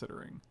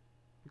considering.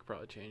 We could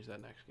probably change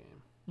that next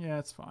game. Yeah,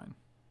 it's fine.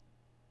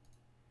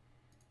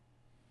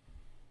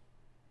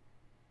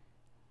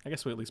 I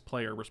guess we at least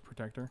play Herbert's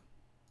Protector.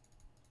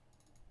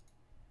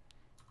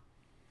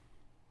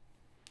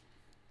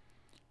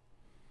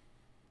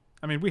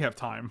 I mean, we have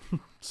time,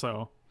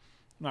 so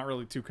not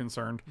really too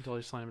concerned. Until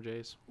they slam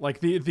Jace. Like,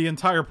 the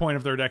entire point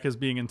of their deck is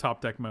being in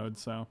top deck mode,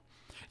 so...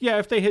 Yeah,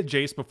 if they hit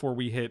Jace before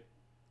we hit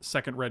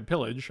second red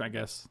pillage, I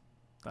guess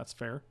that's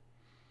fair.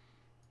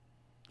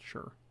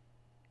 Sure.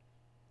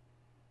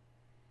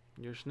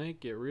 Your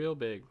snake get real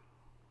big.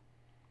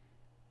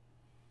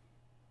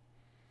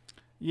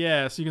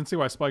 Yeah, so you can see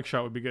why Spike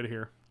Shot would be good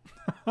here.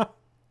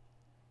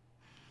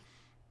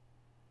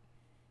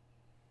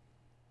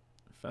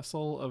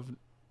 Vessel of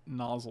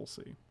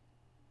Nozzlesea.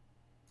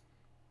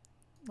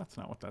 That's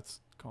not what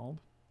that's called.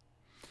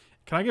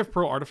 Can I give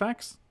pro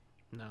artifacts?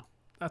 No.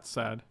 That's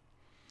sad.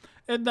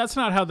 And that's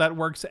not how that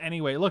works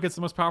anyway. Look, it's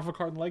the most powerful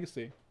card in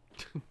Legacy.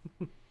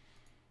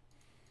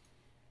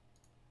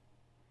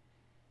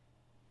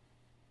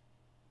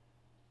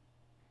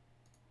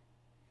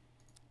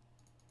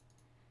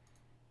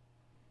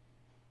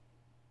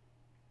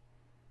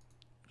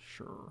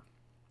 Sure.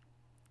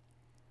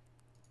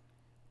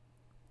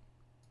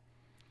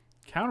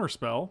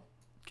 Counterspell.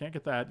 Can't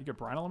get that. You get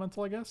Brine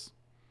Elemental, I guess?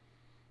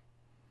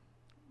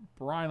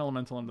 Brine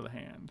Elemental into the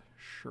hand.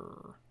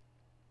 Sure.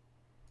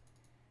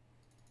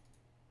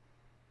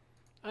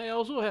 I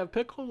also have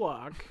Pickle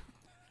Lock.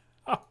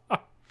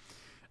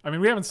 I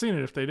mean, we haven't seen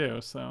it if they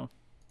do, so...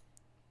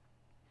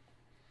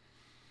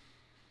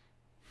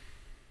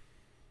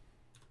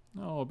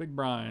 Oh, big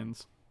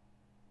brines.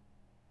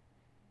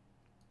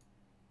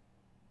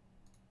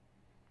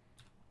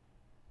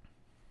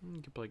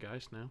 You can play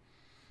Geist now.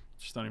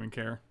 Just don't even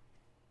care.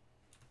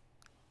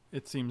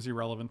 It seems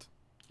irrelevant.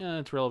 Yeah,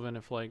 it's relevant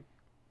if, like,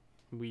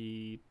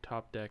 we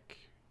top deck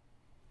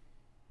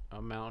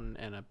a mountain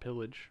and a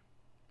pillage.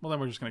 Well, then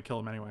we're just going to kill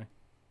them anyway.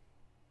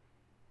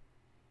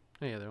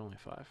 Oh, yeah, they're only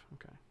 5. Okay.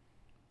 What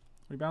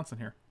are you bouncing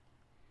here?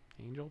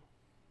 Angel?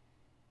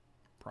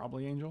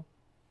 Probably Angel.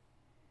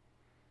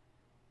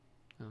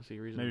 I don't see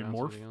a reason Maybe to bounce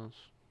Morph? anything else.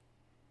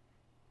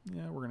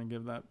 Yeah, we're going to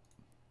give that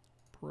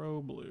Pro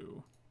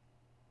Blue.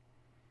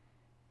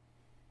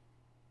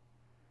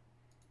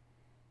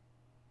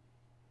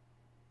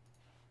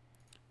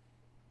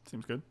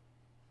 Seems good.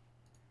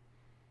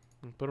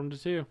 Put them to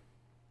 2.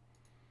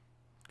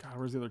 God,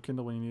 where's the other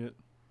Kindle when you need it?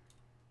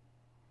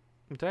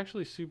 It's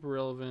actually super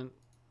relevant.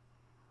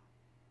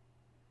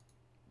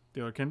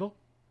 The other Kindle?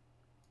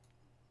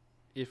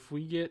 If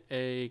we get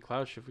a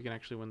cloud shift, we can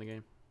actually win the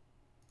game.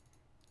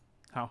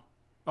 How?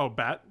 Oh,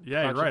 bat?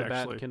 Yeah, Cloud you're right, shift the bat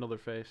actually. and kindle their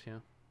face, yeah.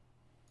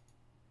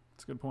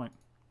 That's a good point.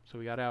 So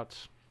we got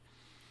outs.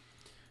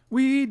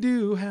 We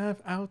do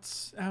have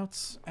outs.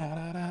 Outs.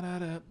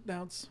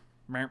 Outs.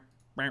 And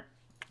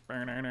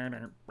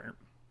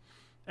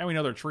we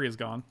know their tree is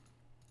gone.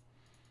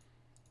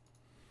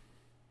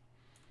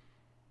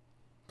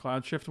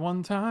 Cloud shift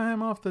one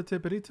time off the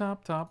tippity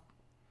top top.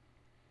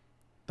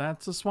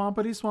 That's a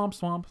swampity swamp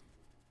swamp.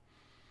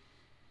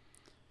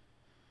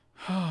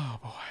 Oh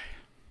boy.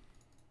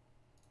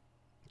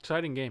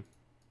 Exciting game.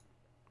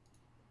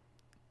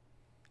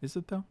 Is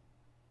it though?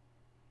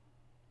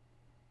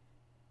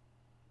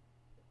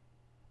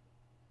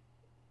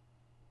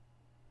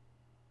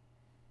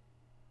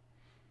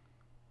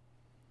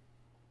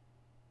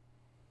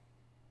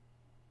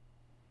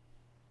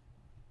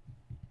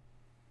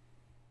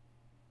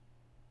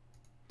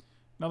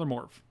 Another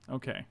morph.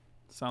 Okay.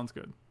 Sounds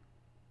good.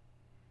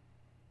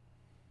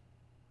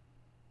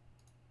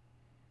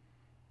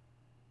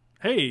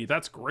 Hey,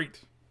 that's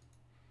great.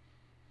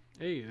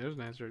 Hey, there's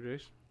an answer,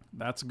 Jace.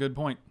 That's a good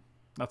point.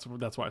 That's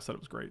why I said it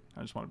was great.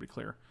 I just want to be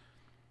clear.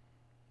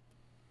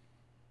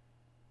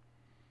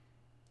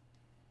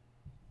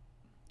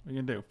 What are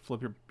you gonna do?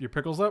 Flip your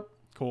pickles up?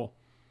 Cool.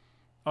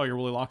 Oh, your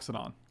Willy locks it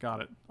on.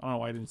 Got it. I don't know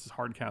why I didn't just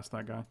hard cast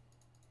that guy.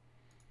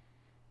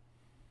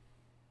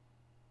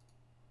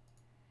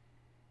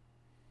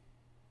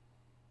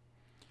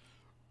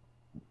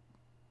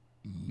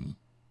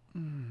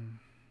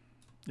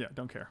 Yeah,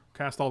 don't care.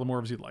 Cast all the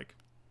morphs you'd like.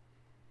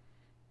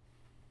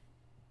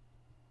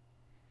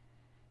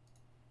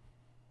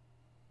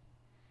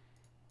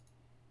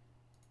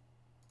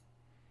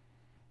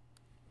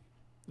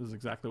 This is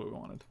exactly what we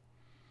wanted.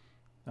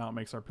 Now it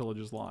makes our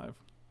pillages live.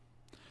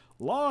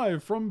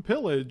 Live from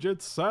Pillage,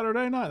 it's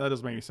Saturday night. That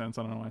doesn't make any sense.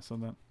 I don't know why I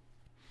said that.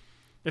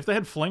 If they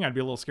had Fling, I'd be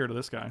a little scared of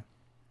this guy.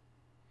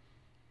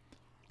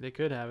 They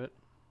could have it.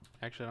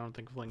 Actually, I don't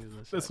think Fling is in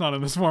this. It's not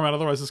in this format,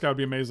 otherwise this guy would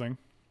be amazing.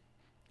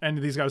 And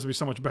these guys would be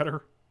so much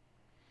better.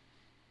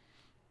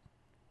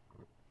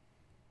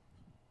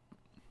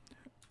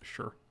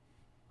 Sure.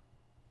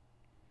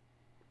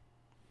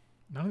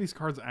 None of these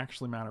cards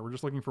actually matter. We're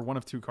just looking for one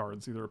of two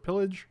cards. Either a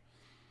Pillage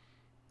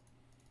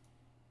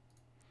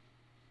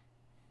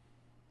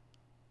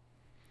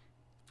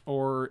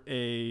or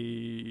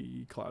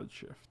a Cloud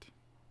Shift.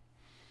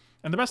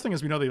 And the best thing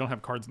is we know they don't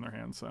have cards in their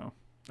hands, so...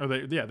 Or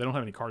they don't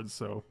have any cards,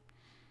 so...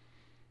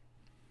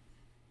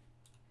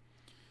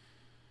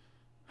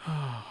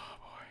 Oh,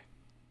 boy.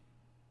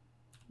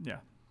 Yeah,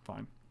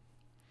 fine.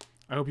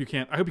 I hope you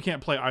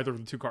can't play either of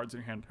the two cards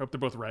in your hand. I hope they're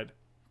both red.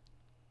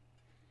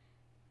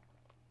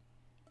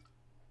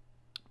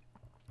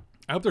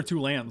 I hope they're two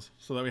lands,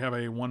 so that we have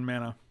a 1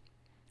 mana,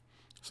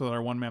 so that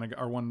our 1 mana,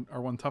 our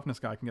one toughness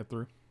guy can get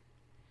through.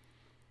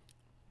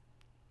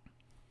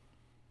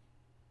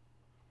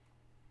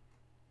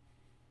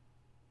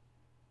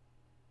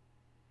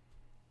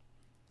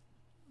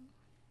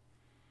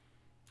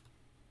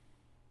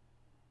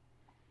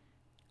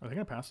 Are they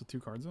gonna pass with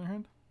two cards in their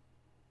hand?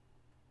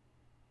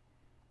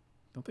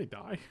 Don't they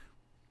die?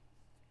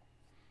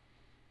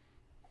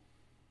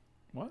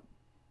 What?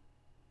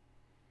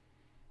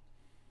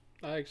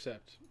 I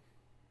accept.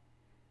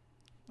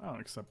 I don't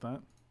accept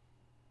that.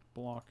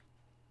 Block.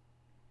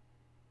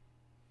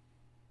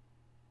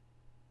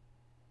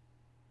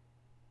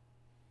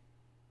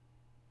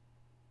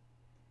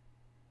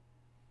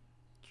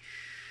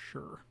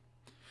 Sure.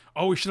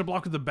 Oh, we should have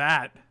blocked with the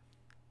bat.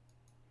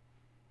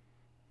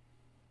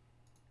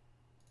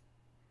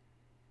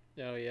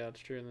 Oh, yeah, that's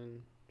true. And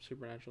then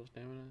supernatural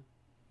stamina.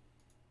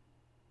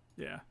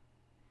 Yeah.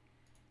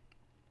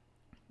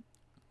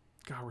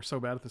 God, we're so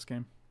bad at this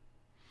game.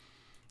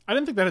 I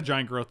didn't think that had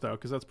giant growth, though,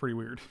 because that's pretty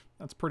weird.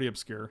 That's pretty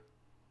obscure.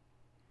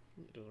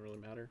 It doesn't really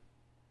matter.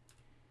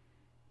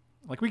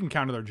 Like, we can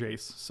counter their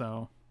Jace,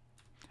 so...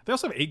 They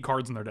also have 8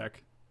 cards in their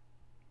deck.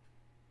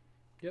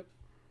 Yep.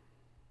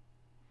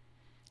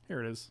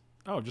 Here it is.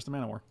 Oh, just a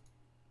Mana War.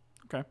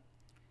 Okay.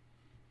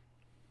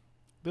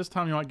 This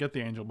time you might get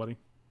the Angel, buddy.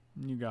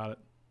 You got it.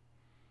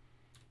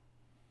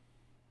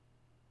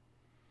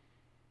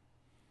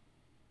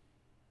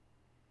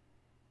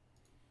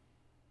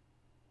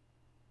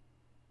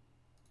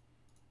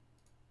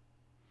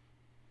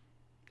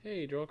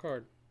 Hey, draw a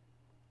card.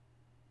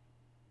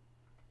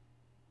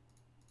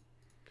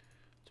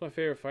 It's my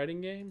favorite fighting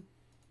game.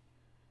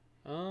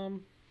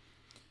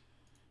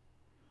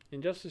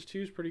 Injustice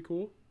 2 is pretty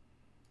cool.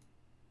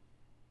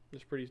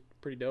 It's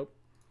pretty dope.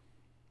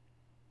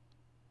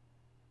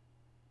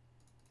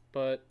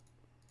 But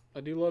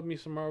I do love me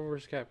some Marvel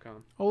vs.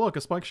 Capcom. Oh, look,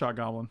 a Spike Shot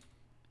Goblin.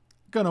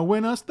 Gonna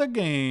win us the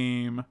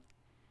game.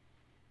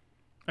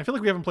 I feel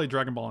like we haven't played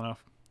Dragon Ball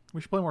enough.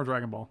 We should play more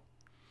Dragon Ball.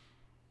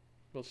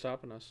 What's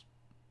stopping us?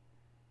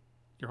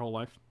 Your whole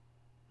life.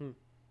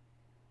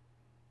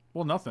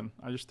 Well, nothing.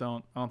 I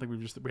don't think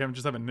we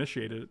haven't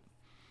initiated it.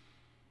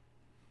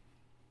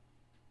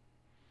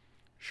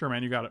 Sure,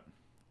 man, you got it.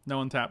 No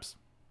one taps.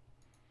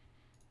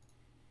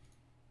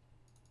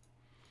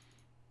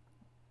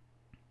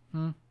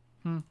 That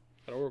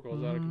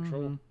Oracle's out of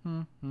control.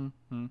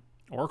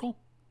 Oracle?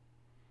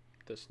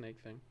 The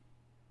snake thing.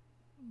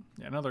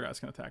 Yeah, another guy's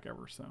going to attack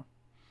ever, so.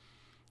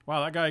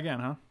 Wow, that guy again,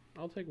 huh?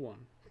 I'll take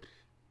one.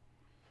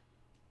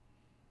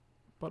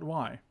 But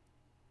why?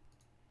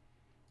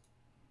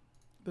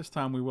 This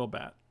time we will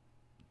bat.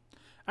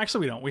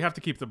 Actually, we don't. We have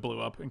to keep the blue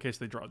up in case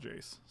they draw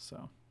Jace,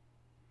 so.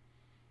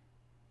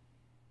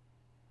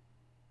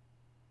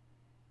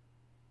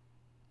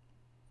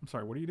 I'm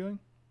sorry, what are you doing?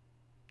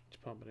 He's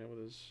pumping it with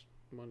his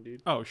one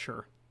dude. Oh,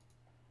 sure.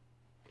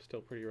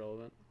 Still pretty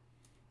relevant.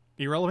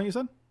 Irrelevant, you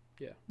said?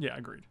 Yeah. Yeah,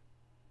 agreed.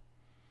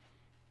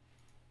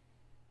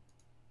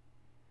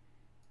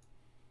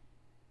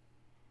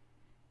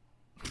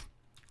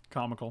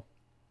 Comical.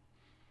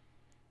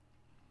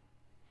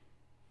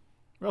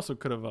 We also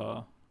could have,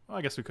 well,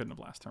 I guess we couldn't have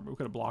last turn, but we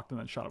could have blocked and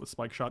then shot it with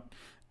Spike Shot.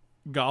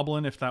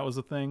 Goblin, if that was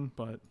a thing,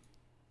 but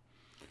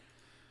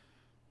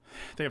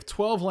they have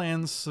 12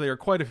 lands, so they are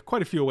quite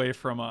a few away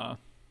from,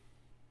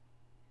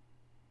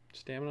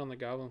 Stamina on the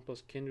Goblin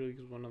plus Kindle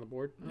equals 1 on the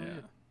board? Oh,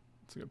 yeah,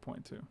 that's a good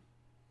point, too.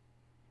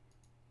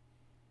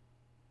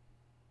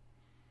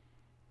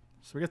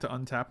 So we get to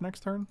untap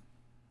next turn?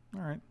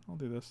 Alright, I'll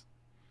do this.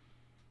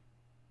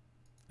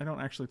 I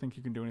don't actually think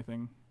you can do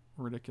anything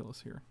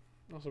ridiculous here.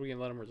 Also, we can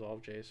let him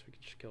resolve Jace. We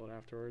can just kill it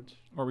afterwards.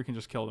 Or we can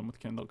just kill them with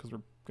Kindle because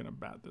we're going to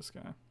bat this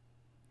guy.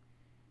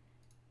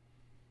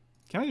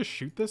 Can I just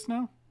shoot this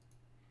now?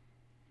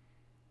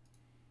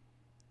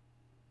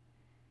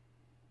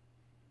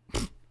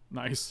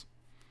 Nice.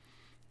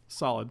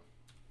 Solid.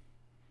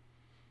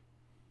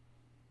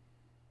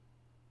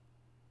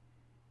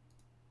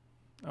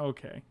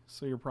 Okay,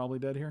 so you're probably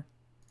dead here?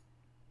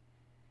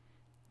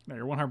 No,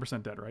 you're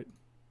 100% dead, right?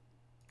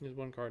 There's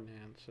one card in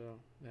hand, so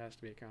it has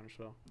to be a counter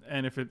spell.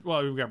 And if it...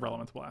 Well, we've got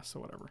Relevant Blast, so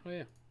whatever. Oh,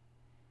 yeah.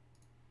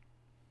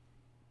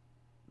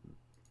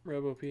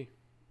 Robo P.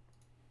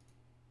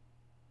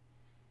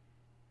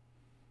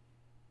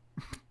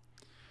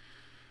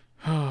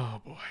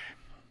 Oh, boy.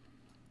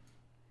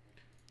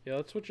 Yeah,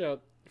 let's switch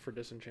out for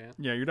Disenchant.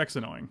 Yeah, your deck's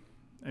annoying,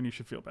 and you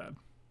should feel bad.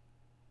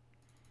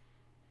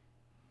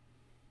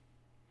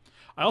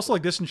 I also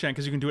like Disenchant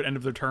because you can do it end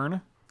of their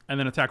turn and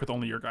then attack with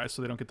only your guys,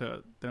 so they don't get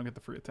the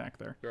free attack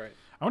there. Right.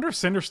 I wonder if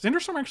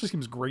Cinderstorm actually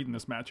seems great in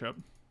this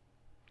matchup.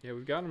 Yeah,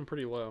 we've got him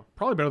pretty low.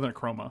 Probably better than a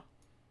Chroma.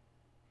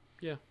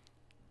 Yeah.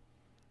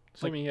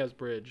 Assuming he has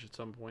Bridge at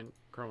some point.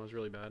 Chroma's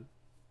really bad.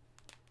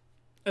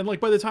 And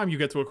like by the time you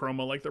get to a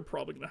Chroma, like they're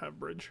probably gonna have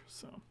Bridge.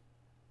 So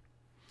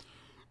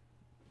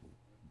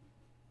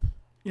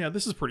yeah,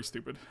 this is pretty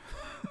stupid.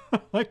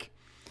 Like,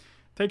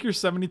 take your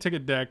 70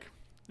 ticket deck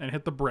and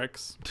hit the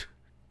bricks.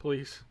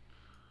 Please.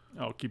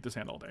 Oh, keep this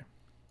hand all day.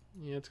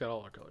 Yeah, it's got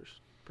all our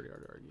colors. Pretty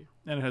hard to argue.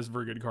 And it has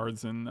very good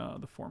cards in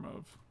the form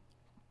of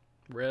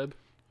Reb.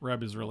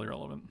 Reb is really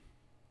relevant.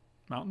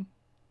 Mountain,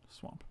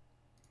 Swamp.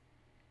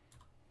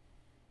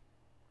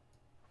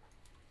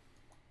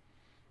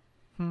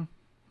 I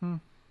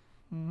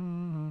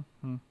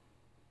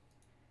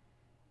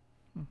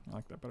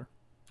like that better.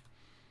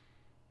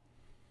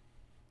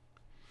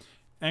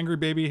 Angry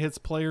Baby hits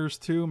players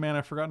too. Man,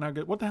 I've forgotten how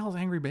good. What the hell is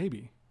Angry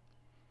Baby?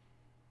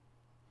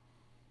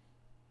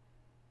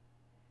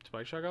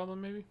 Spike Shot Goblin,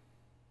 maybe?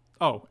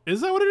 Oh, is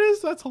that what it is?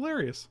 That's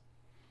hilarious.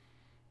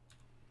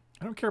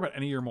 I don't care about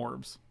any of your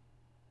Morbs.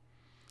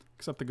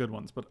 Except the good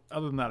ones. But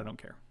other than that, I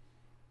don't care.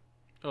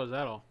 Oh, is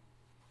that all?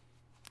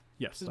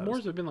 Yes. His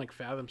Morbs have been like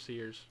Fathom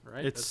Seers,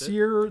 right? It's That's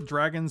Seer,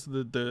 Dragons,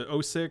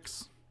 the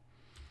 06,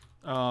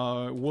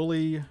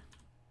 Woolly,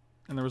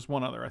 and there was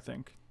one other, I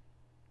think.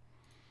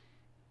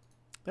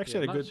 They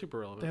actually had a good super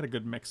relevant. They had a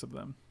good mix of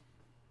them.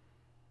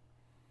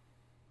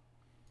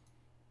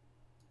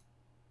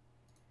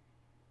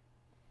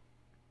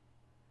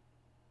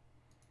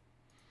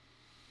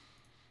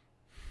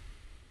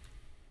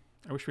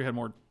 I wish we had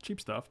more cheap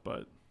stuff,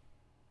 but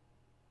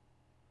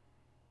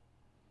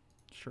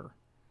sure.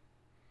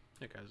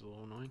 That guy's a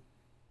little annoying.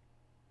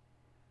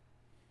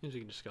 Means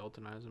you can just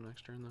skeletonize him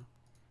next turn, though.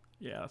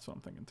 Yeah, that's what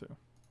I'm thinking too.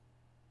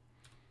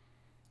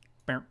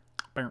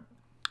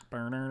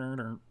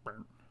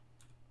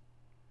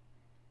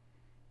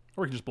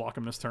 Or we can just block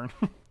him this turn.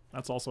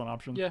 That's also an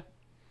option. Yeah.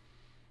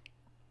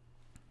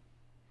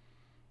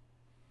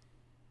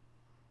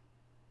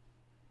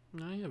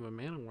 Now you have a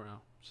Mana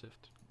Wow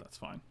Sift. That's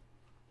fine.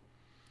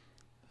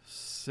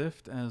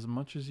 Sift as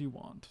much as you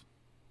want.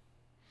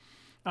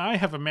 I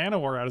have a Mana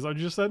War out. Is that what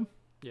you just said?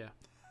 Yeah.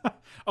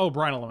 Oh,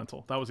 Brine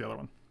Elemental. That was the other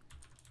one.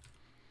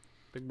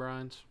 Big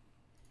Brines.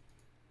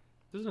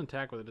 Doesn't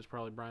attack with it. It's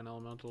probably Brine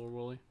Elemental or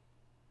Woolly.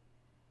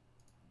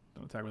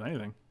 Don't attack with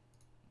anything.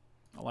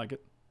 I like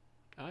it.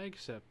 I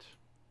accept.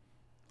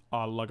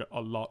 I like it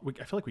a lot.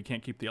 I feel like we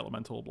can't keep the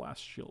Elemental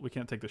Blast shield. We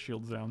can't take the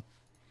shields down.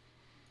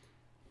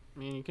 I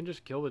mean, you can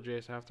just kill the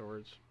Jace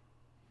afterwards.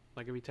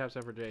 Like, if he taps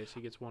out for Jace,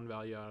 he gets one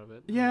value out of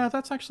it. Yeah,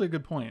 that's actually a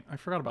good point. I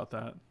forgot about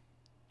that.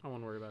 I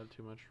won't worry about it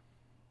too much.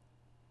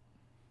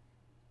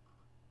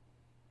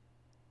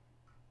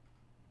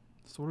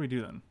 So what do we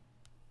do then?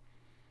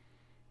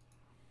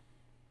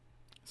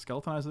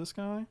 Skeletonize this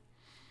guy.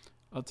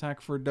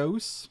 Attack for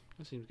dose.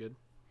 That seems good.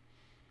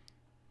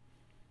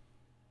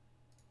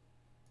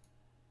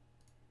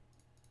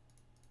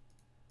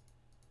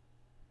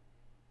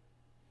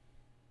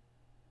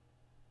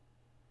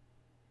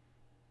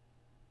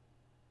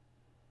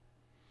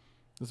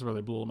 This is where they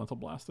blew elemental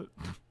blast it.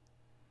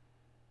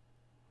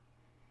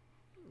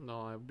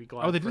 No, I'd be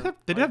glad. Oh, they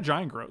did have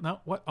giant growth. No,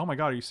 what? Oh my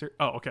god, are you serious?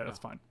 Oh, okay, that's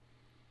fine.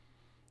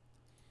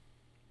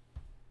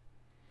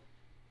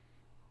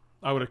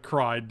 I would have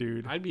cried,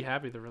 dude. I'd be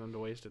happy for them to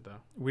waste it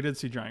though. We did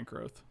see giant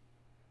growth.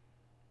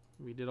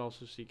 We did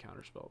also see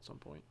counterspell at some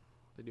point.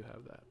 They do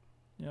have that.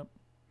 Yep.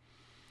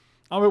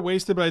 I'm a bit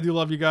wasted, but I do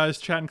love you guys.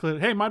 Chat and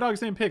clip. Hey, my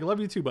dog's named Pig. Love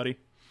you too, buddy.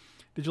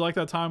 Did you like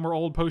that time where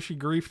old Poshi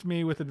griefed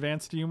me with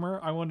advanced humor?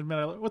 I won't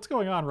admit what's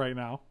going on right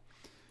now.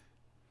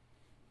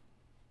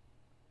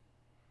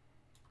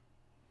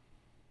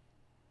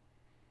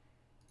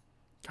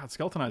 God,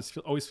 Skeletonized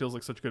always feels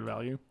like such good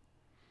value.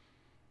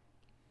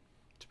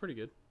 It's pretty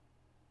good.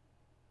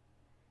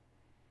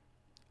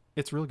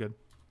 It's really good.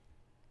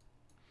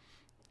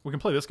 We can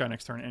play this guy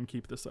next turn and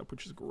keep this up,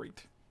 which is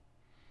great.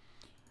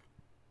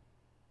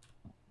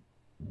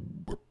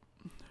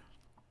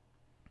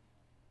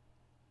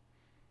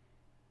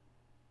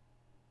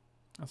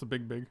 That's a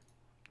big.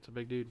 It's a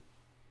big dude.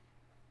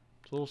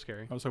 It's a little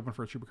scary. I was hoping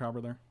for a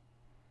Chupacabra there.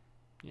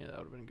 Yeah, that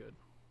would have been good.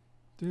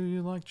 Do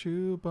you like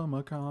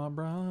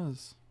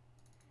Chupamacabras?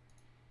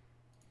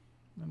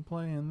 Been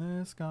playing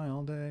this guy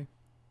all day.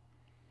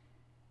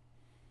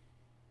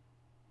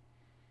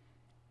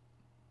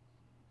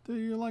 Do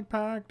you like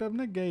Pact of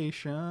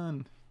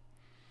Negation?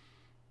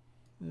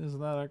 Is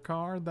that a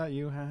card that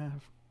you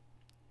have?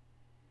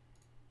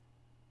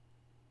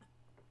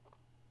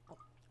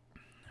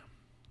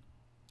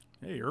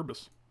 Hey,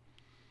 Urbis.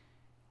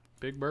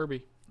 Big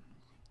Burby.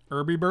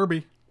 Irby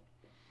Burby.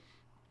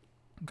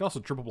 You can also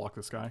triple block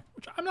this guy,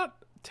 which I'm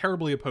not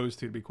terribly opposed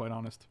to be quite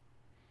honest.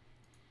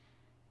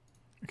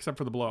 Except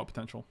for the blowout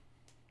potential.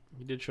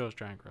 He did show us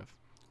giant growth.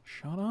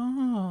 Shut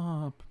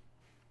up.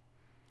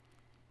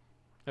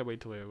 I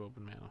wait till we have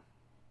open mana.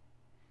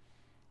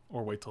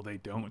 Or wait till they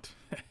don't.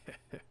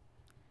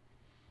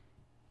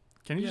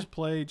 Can you just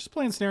play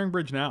Ensnaring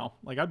Bridge now?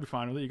 Like, I'd be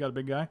fine with it. You got a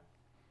big guy.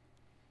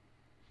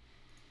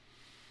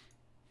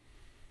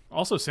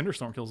 Also,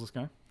 Cinderstorm kills this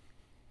guy.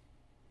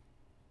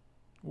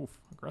 Oof,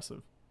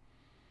 aggressive.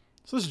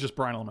 So this is just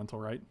Brine Elemental,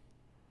 right?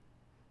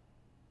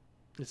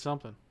 It's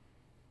something.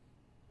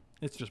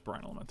 It's just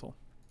Brine Elemental.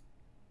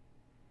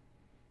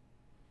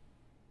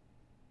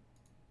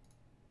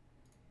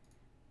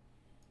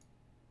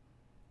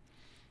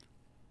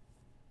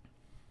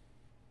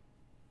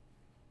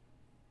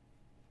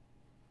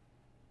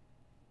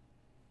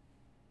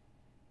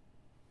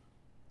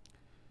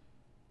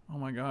 Oh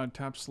my god,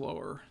 tap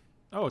slower.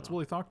 Oh, it's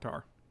Willy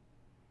Thoktar.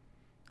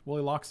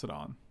 Willy locks it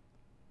on.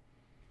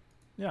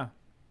 Yeah.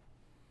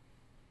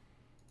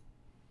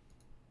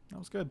 That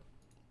was good.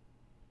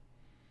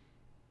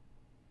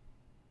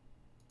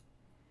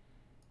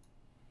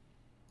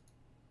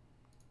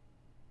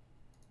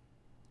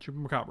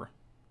 Chupamacabra.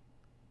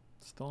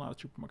 Still not a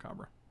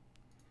Chupamacabra.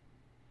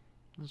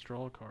 Let's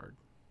draw a card.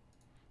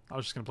 I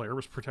was just going to play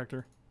Herbis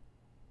Protector.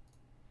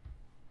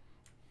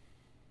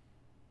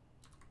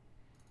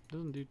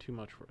 Doesn't do too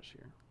much for us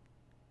here.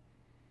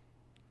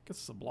 Guess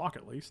it's a block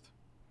at least.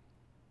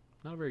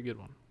 Not a very good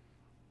one.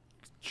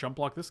 Chump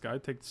block this guy,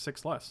 take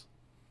 6 less.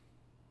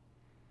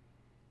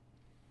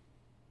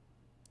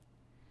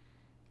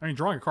 I mean,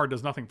 drawing a card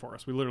does nothing for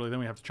us. We literally, then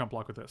we have to chump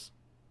block with this.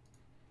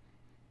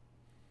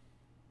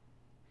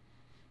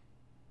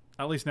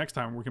 At least next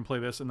time we can play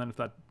this, and then if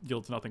that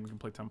yields nothing, we can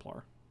play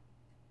Templar.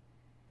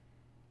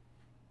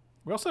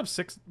 We also have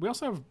 6.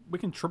 We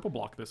can triple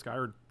block this guy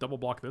or double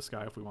block this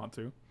guy if we want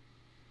to.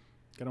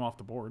 Get him off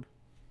the board.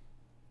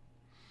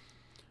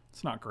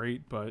 It's not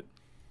great, but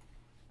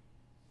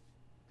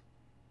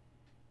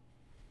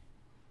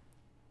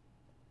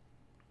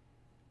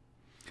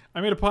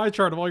I made a pie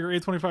chart of all your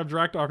 825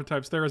 Dract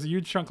archetypes. There is a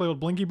huge chunk labeled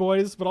Blinky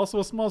Boys, but also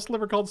a small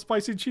sliver called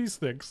Spicy Cheese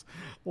Sticks.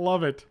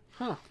 Love it.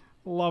 Huh.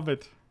 Love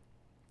it.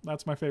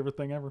 That's my favorite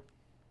thing ever.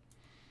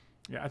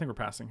 Yeah, I think we're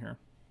passing here.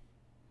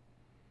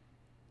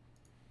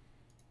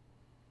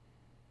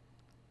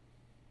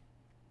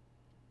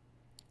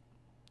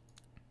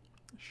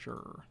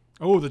 Sure.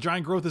 Oh, the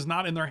giant growth is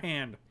not in their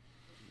hand.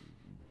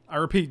 I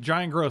repeat,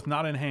 giant growth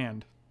not in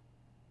hand.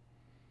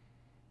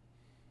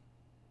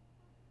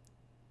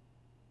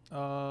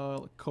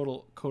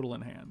 Codal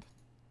in hand.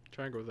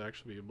 Giant growth would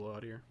actually be a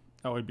blowout here.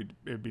 Oh,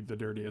 it'd be the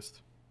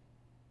dirtiest.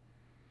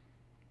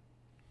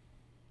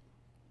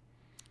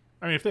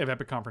 I mean, if they have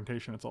Epic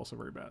Confrontation, it's also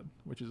very bad,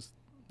 which is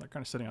they're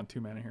kind of sitting on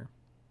 2 mana here.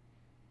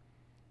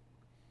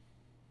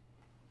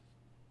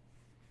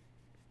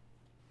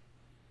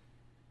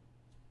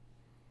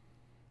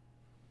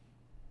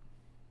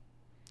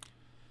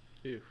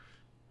 Ew.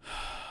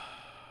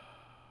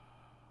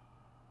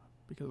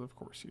 Because of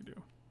course you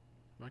do.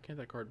 Why can't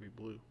that card be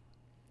blue?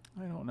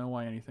 I don't know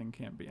why anything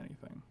can't be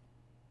anything.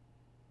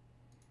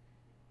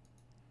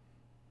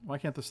 Why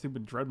can't the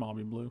stupid Dreadmaw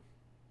be blue?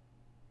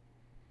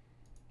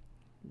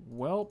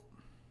 Well.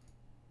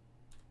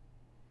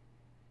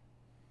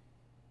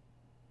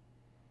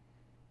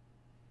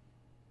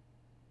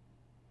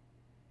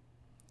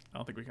 I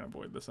don't think we can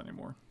avoid this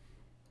anymore.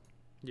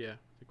 Yeah,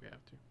 I think we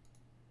have to.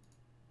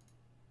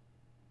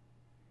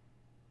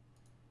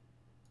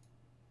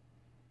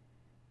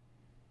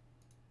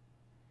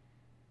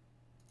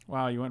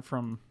 Wow, you went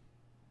from...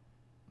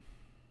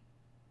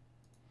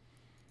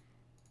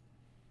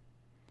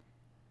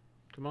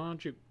 Come on,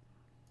 shoot.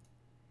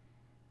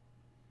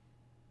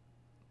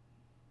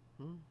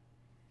 Not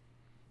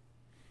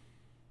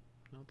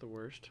the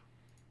worst.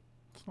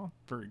 It's not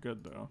very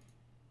good, though.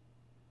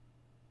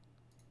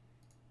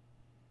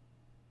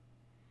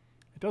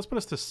 It does put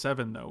us to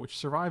 7, though, which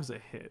survives a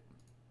hit.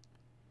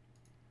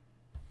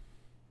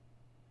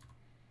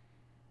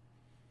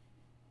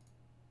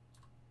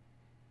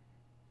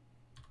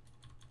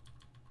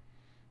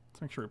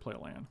 Let's make sure we play a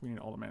land. We need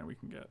all the mana we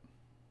can get.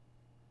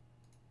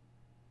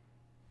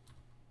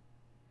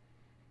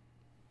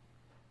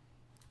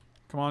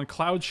 Come on,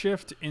 Cloud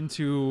Shift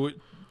into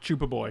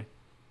Chupa Boy.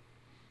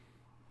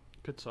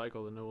 Could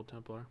cycle the Noble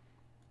Templar.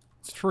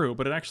 It's true,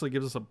 but it actually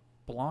gives us a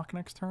block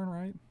next turn,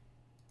 right?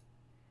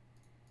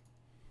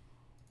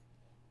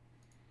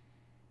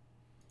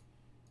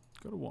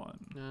 Go to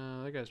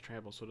 1. That guy's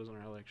trample, so it doesn't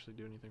really actually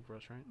do anything for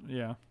us, right?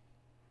 Yeah.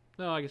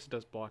 No, I guess it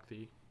does block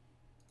the...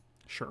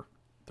 Sure.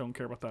 Don't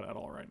care about that at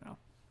all right now.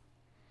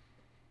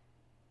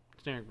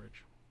 Snaring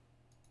Bridge.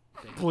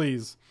 Damn.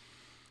 Please.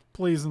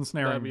 Please,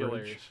 Ensnaring That'd be Bridge.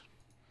 hilarious.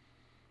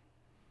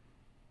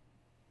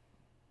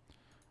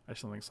 I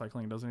just don't think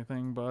cycling does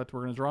anything, but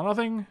we're going to draw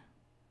nothing. 1,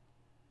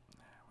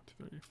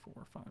 2, 3,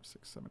 4, 5,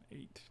 6, 7,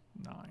 8,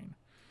 9.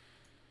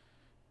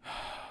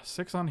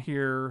 6 on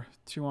here,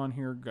 2 on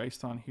here,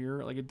 Geist on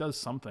here. Like, it does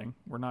something.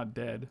 We're not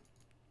dead.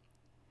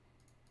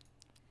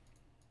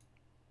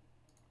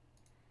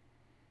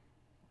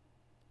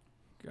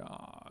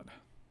 God.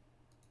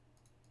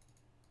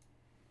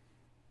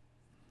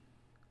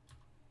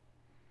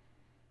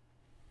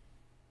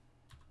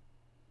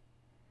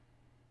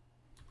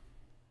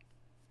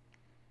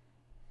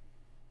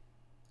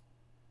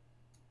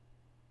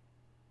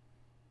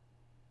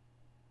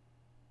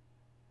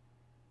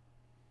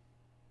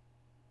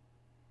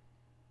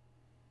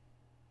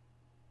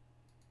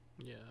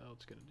 Yeah,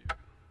 that's gonna do it.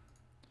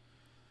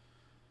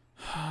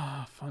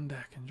 Fun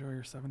deck. Enjoy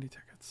your 70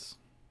 tickets.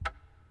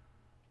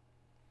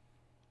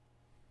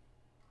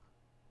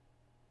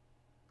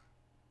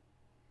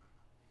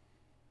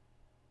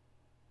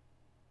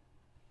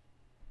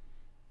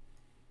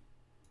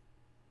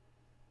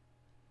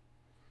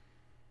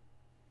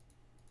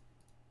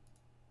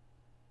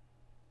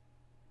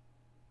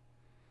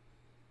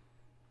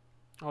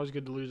 Always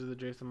good to lose to the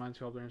Jason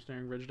Minesculptor and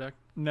Snaring Bridge deck.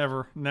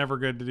 Never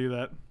good to do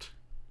that.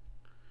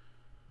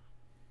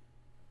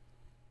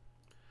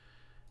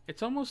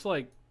 It's almost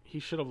like he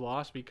should have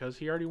lost because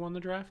he already won the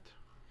draft.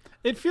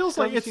 It feels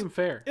like Doesn't seem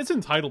fair. It's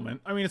entitlement.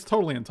 I mean, it's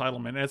totally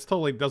entitlement. And it's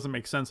totally doesn't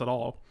make sense at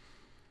all.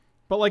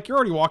 But like, you're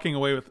already walking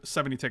away with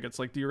 70 tickets.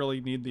 Like, do you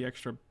really need the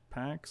extra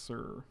packs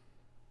or?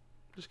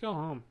 Just go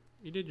home.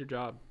 You did your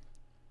job.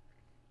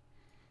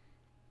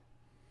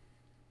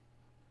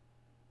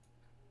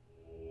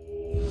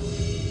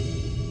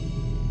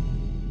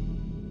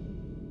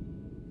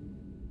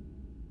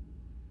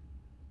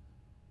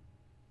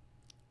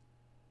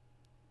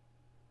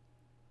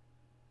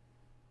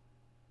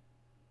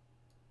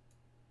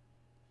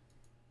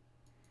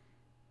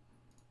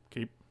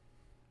 Keep.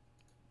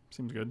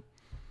 Seems good.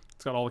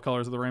 It's got all the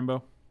colors of the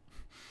rainbow.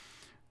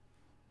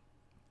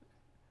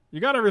 You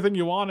got everything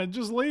you wanted.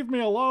 Just leave me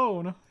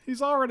alone.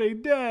 He's already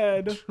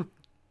dead.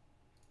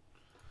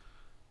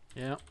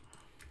 Yeah.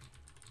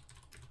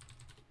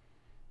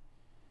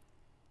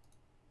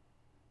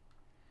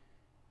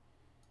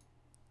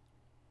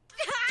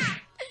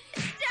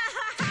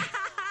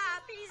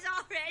 Stop! He's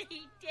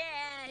already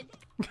dead.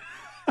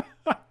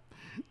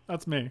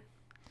 That's me.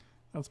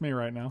 That's me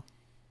right now.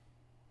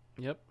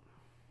 Yep.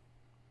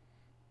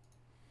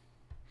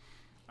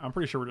 I'm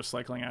pretty sure we're just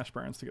cycling Ash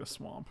Barrens to get a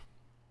swamp.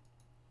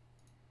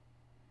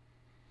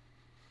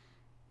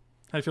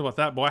 How do you feel about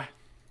that, boy?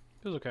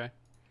 It was okay.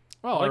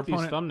 Well, I our like these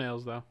opponent,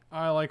 thumbnails, though.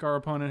 I like our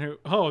opponent who...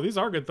 Oh, these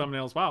are good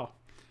thumbnails. Wow.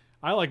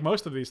 I like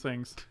most of these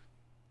things.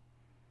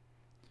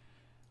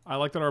 I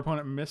like that our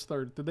opponent missed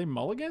their... Did they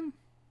mulligan?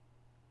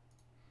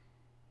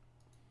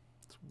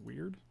 It's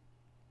weird.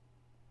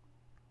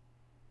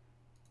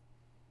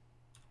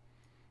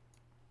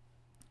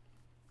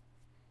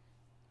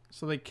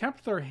 So they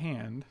kept their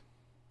hand,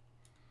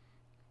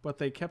 but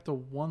they kept a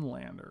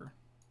one-lander.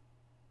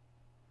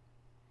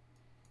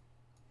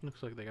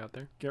 Looks like they got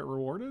there. Get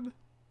rewarded?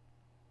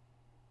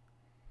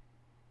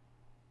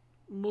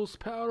 Most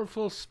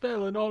powerful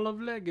spell in all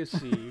of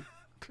Legacy.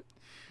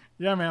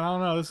 Yeah, man, I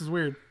don't know. This is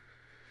weird.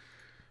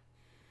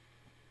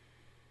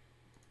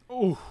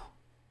 Ooh.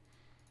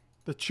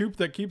 The choop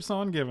that keeps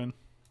on giving.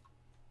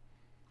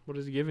 What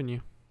is he giving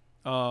you?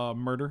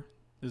 Murder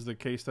is the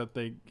case that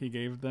he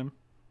gave them.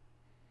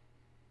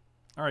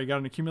 All right, you got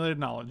an accumulated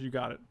knowledge. You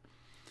got it.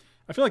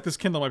 I feel like this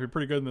Kindle might be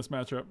pretty good in this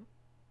matchup.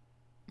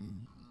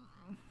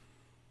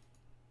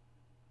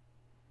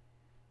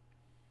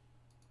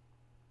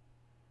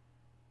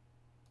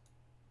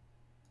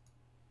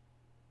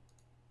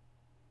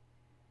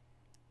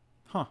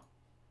 Huh.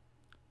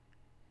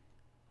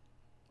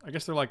 I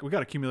guess they're like, we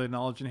got accumulated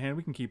knowledge in hand.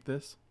 We can keep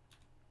this.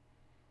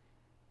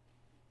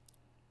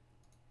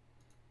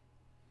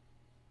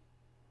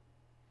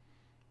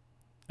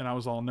 And I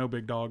was all, no,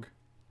 big dog.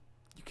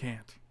 You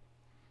can't.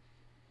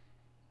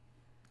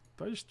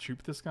 Did I just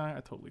choop this guy?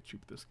 I totally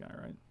chooped this guy,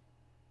 right?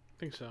 I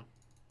think so.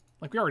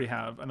 Like, we already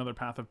have another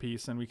Path of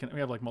Peace, and we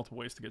have, like, multiple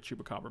ways to get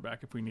Chupacabra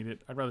back if we need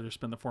it. I'd rather just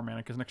spend the 4 mana,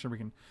 because next turn we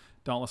can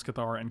Dauntless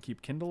Cathara and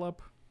keep Kindle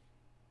up.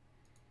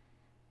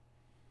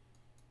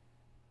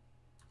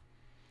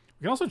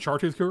 We can also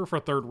Chartooth Cougar for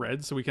a 3rd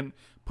red, so we can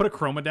put a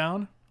Chroma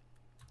down,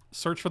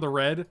 search for the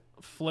red,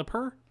 flip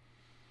her,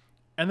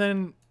 and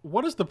then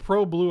what does the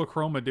Pro Blue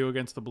Achroma do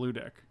against the blue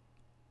deck?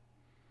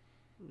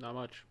 Not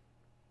much.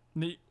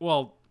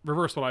 Well,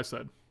 reverse what I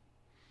said.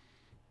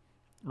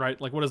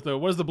 Right? Like, what does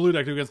the blue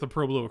deck do against the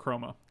Pro Blue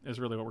Achroma is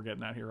really what we're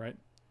getting at here, right?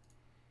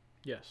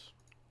 Yes.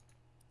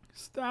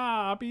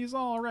 Stop, he's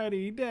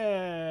already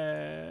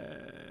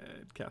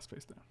dead. Cast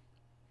face down.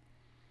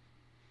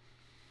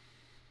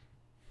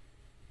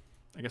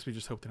 I guess we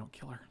just hope they don't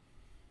kill her.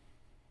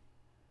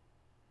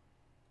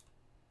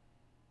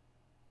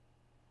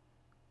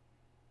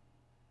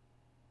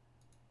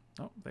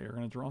 Oh, they are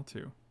going to draw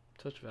 2.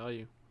 Such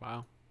value.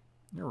 Wow.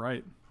 You're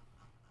right.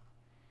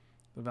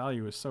 The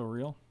value is so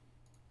real.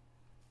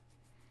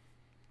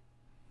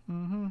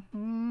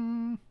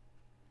 Mm-hmm.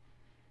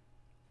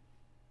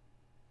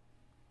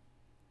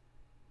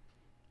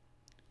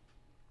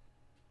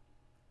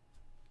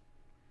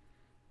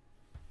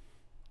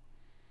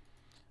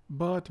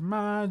 But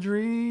my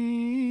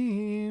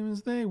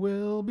dreams, they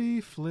will be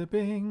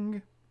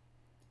flipping.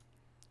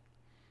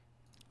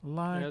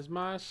 Like As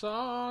my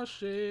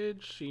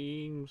sausage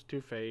seems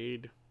to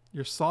fade.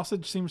 your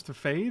sausage seems to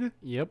fade?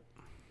 Yep.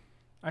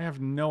 I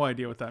have no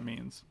idea what that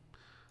means.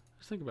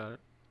 Just think about it.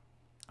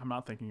 I'm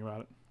not thinking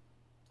about it.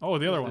 Oh,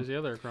 the other one. There's the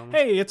other Chroma.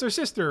 Hey, it's her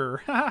sister.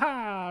 Ha ha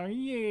ha.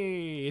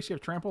 Yay. Does she have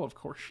trample? Of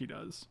course she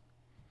does.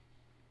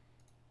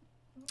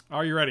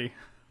 Are you ready?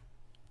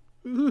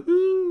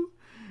 Woohoo.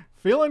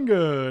 Feeling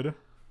good.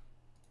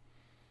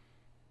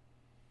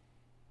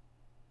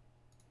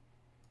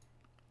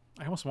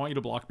 I almost want you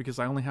to block because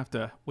I only have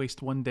to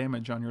waste 1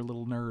 damage on your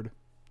little nerd.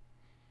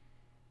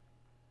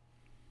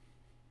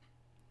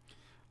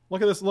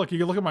 Look at this. Look, you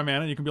can look at my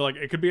mana and you can be like,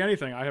 it could be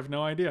anything. I have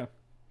no idea.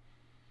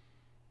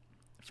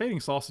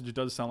 Fading sausage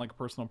does sound like a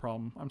personal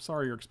problem. I'm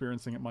sorry you're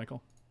experiencing it,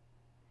 Michael.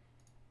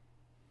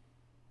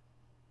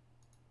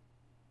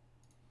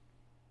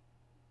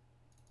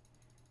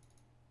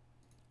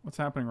 What's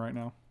happening right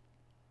now?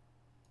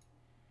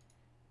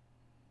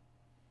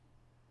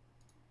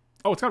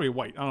 Oh, it's gotta be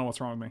white. I don't know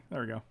what's wrong with me.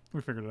 There we go.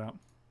 We figured it out.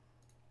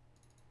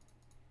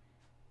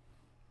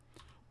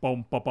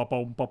 Boom, boom, boom,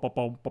 boom, boom,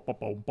 boom, boom,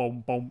 boom,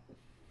 boom, boom.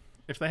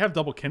 If they have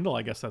double Kindle,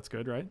 I guess that's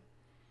good, right?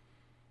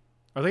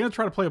 Are they gonna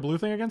try to play a blue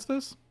thing against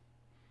this?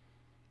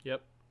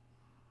 Yep.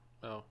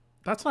 Oh.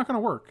 That's not gonna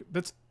work.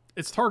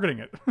 It's targeting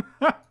it.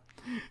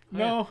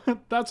 No,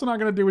 that's not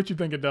gonna do what you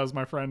think it does,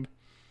 my friend.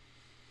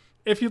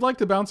 If you'd like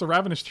to bounce a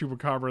Ravenous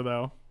Chupacabra,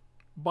 though,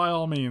 by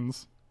all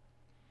means.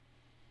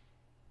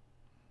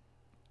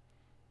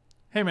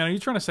 Hey, man, are you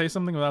trying to say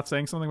something without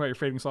saying something about your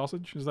fading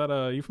sausage? Is that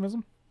a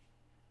euphemism?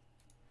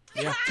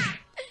 Yeah. Stop!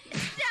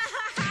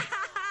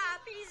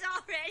 He's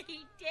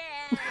already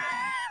dead.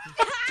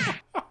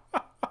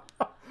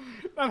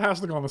 That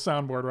has to go on the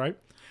soundboard, right?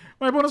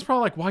 My opponent's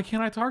probably like, why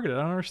can't I target it?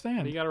 I don't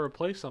understand. You gotta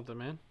replace something,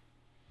 man.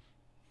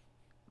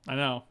 I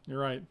know. You're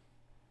right.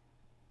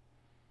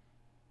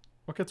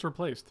 What gets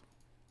replaced?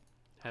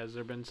 Has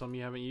there been some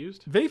you haven't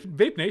used?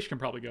 Vape Nation can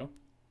probably go.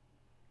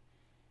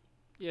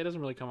 Yeah, it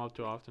doesn't really come up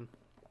too often.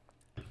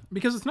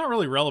 Because it's not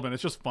really relevant.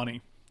 It's just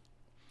funny.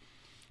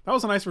 That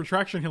was a nice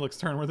retraction helix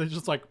turn where they're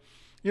just like,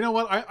 you know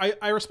what?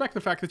 I respect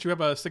the fact that you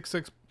have a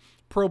 6/6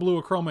 Pro Blue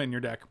Achroma in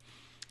your deck.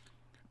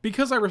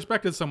 Because I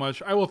respect it so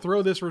much, I will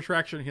throw this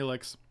retraction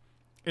helix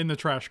in the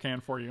trash can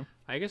for you.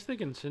 I guess they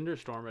can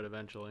Cinderstorm it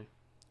eventually.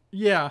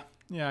 Yeah,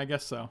 I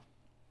guess so.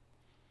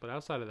 But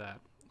outside of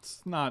that,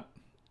 It's not...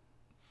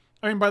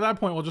 I mean, by that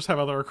point, we'll just have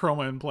other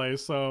Achroma in play,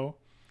 so...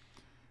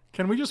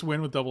 Can we just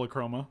win with double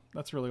Achroma?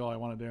 That's really all I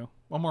want to do.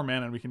 1 more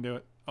mana and we can do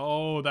it.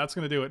 Oh, that's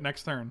going to do it.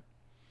 Next turn.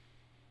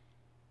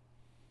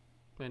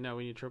 and now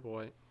we need triple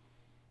white.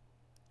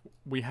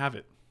 We have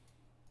it.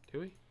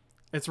 Do we?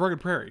 It's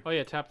Rugged Prairie. Oh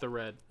yeah, tap the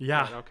red.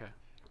 Yeah. Right, okay.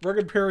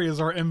 Rugged Prairie is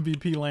our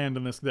MVP land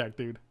in this deck,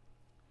 dude.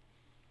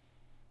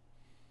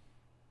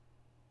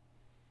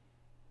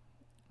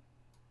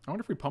 I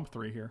wonder if we pump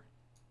 3 here.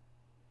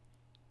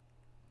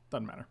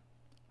 Doesn't matter.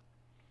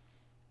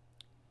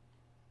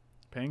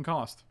 Paying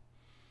cost.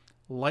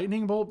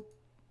 Lightning Bolt,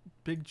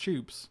 Big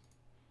Choops.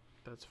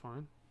 That's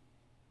fine.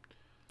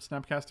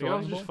 Snapcast to We also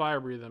Lightning just Bolt. fire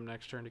breathe them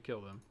next turn to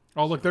kill them.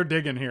 Oh, look, they're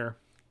digging here.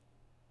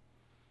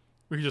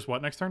 We can just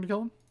what next turn to kill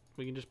them?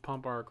 We can just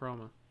pump our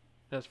Achroma.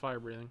 That's fire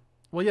breathing.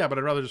 Well, yeah, but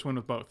I'd rather just win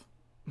with both.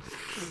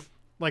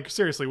 Like,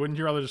 seriously, wouldn't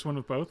you rather just win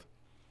with both?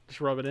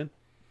 Just rub it in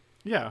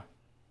Yeah.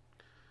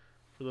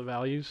 for the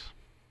values.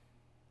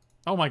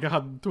 Oh my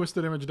god,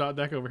 twisted image dot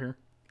deck over here.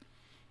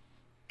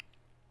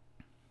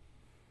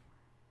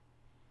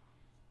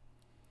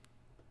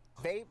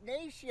 Vape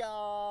Nation.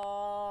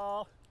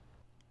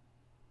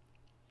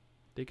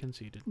 They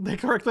conceded. They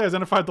correctly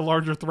identified the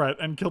larger threat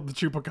and killed the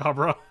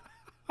Chupacabra.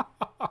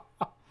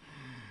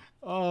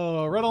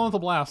 Oh, Red Elemental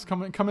Blast,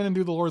 come in and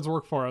do the Lord's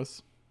work for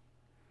us.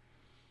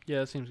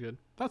 Yeah, that seems good.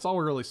 That's all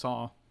we really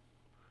saw.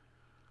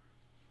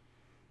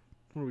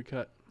 What do we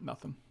cut?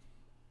 Nothing.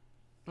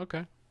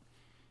 Okay.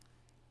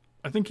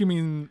 I think you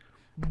mean...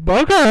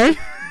 Okay.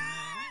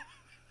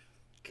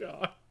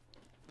 God.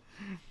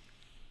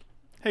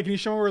 Hey, can you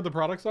show me where the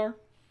products are?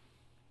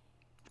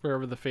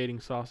 Wherever the fading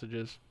sausage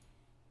is.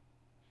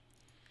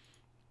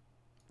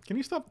 Can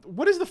you stop?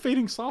 What is the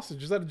fading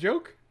sausage? Is that a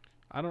joke?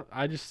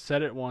 I just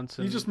said it once.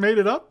 And You just made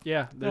it up?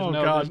 yeah. Oh,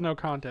 God. There's no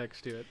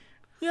context to it.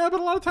 Yeah, but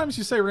a lot of times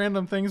you say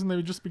random things and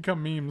they just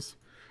become memes.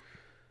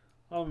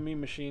 Oh, meme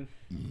machine.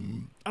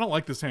 I don't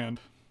like this hand.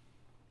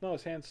 No,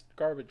 his hand's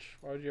garbage.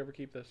 Why would you ever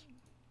keep this?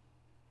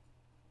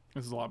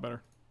 This is a lot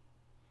better.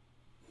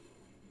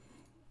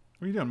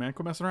 What are you doing, man?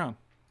 Quit messing around.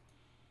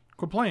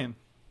 Quit playing.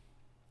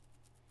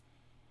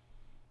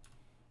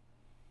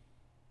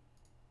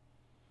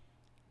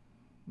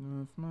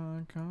 If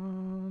my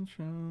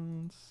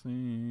conscience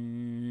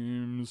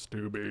seems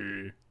to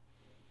be.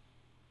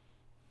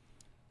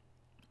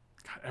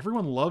 God,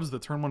 everyone loves the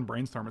turn 1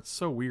 brainstorm. It's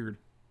so weird.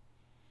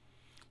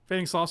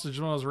 Fading sausage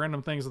is one of those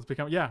random things that's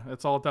become... Yeah,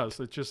 that's all it does.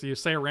 It's just you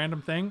say a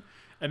random thing,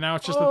 and now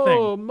it's just a thing.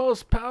 Oh,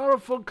 most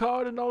powerful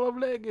card in all of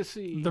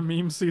Legacy. The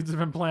meme seeds have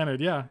been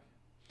planted, yeah.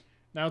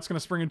 Now it's going to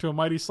spring into a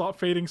mighty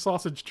fading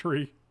sausage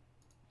tree.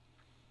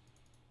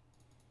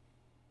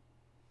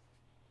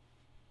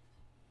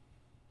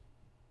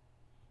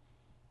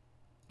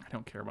 I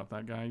don't care about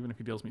that guy, even if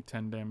he deals me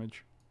 10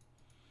 damage.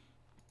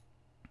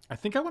 I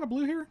think I want a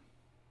blue here.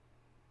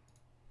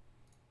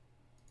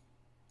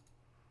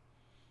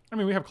 I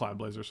mean, we have Cloud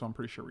Blazer, so I'm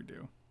pretty sure we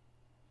do.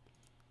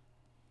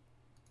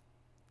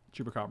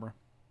 Chupacabra.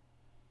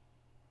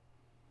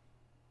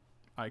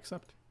 I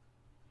accept.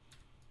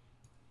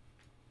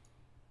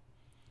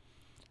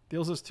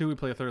 Deals us 2, we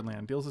play a 3rd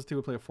land. Deals us 2,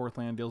 we play a 4th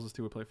land. Deals us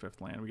 2, we play a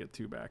 5th land. We get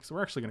 2 back. So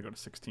we're actually going to go to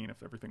 16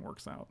 if everything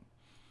works out.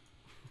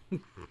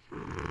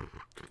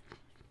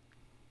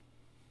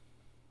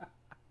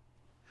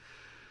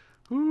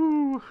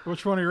 Ooh.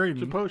 Which one are you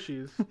reading?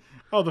 Japoshis.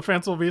 Oh, the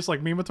fanciful beast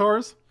like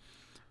Minotaurs?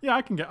 Yeah,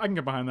 I can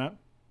get behind that.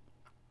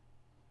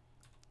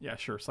 Yeah,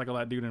 sure. Cycle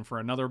that dude in for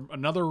another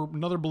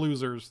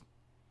Bloozers.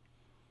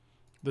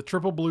 The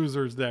triple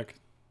Bloozers deck.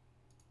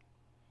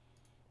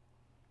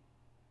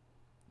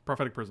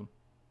 Prophetic Prism.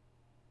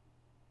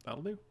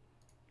 That'll do.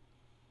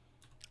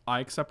 I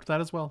accept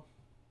that as well.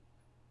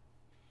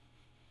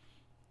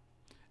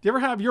 Do you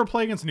ever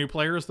play against new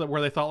players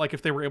where they thought like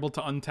if they were able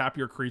to untap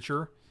your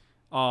creature,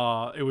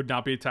 it would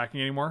not be attacking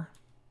anymore?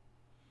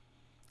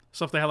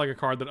 So if they had like a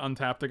card that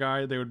untapped a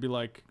guy, they would be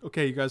like,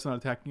 okay, you guys are not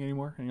attacking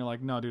anymore? And you're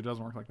like, no, dude, it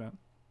doesn't work like that.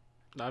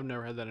 I've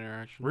never had that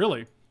interaction.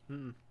 Really?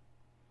 Mm-mm.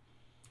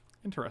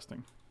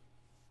 Interesting.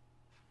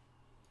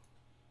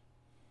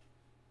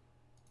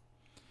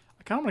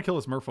 I kind of want to kill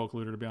this Merfolk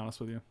Looter, to be honest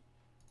with you.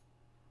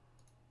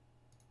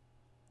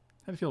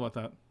 How do you feel about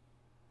that?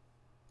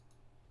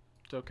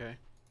 It's okay.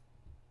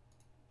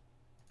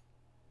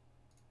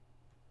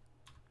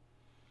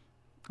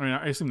 I mean,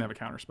 I assume they have a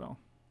counterspell,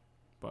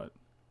 but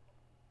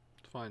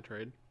It's fine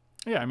trade.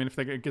 yeah, I mean, if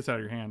it gets out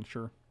of your hand,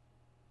 sure.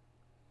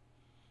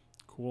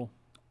 Cool.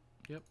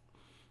 Yep.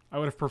 I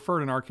would have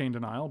preferred an Arcane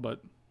Denial,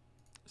 but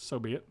so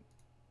be it.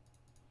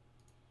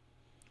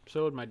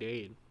 So would my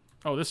Dade.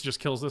 Oh, this just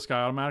kills this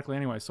guy automatically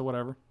anyway, so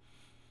whatever.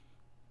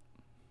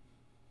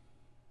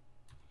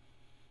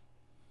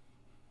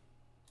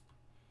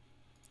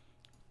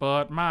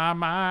 But my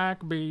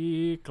Mike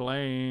B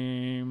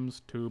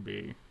claims to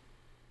be.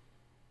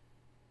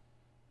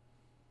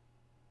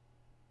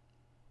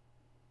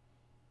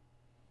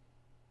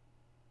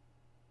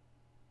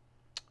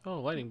 Oh,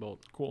 Lightning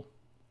Bolt. Cool.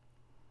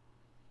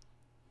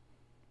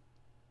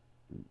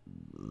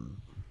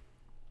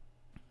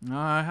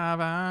 I have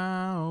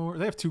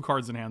They have 2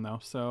 cards in hand, though,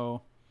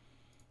 so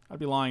I'd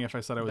be lying if I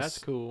said I was That's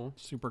cool.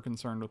 super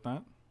concerned with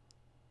that.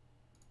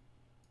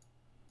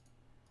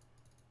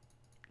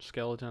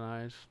 Skeleton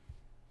Eyes.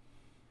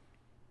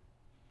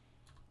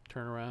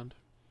 Turn around.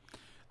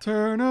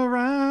 Turn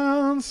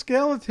around,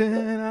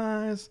 skeleton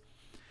eyes.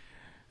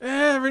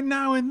 Every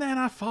now and then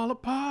I fall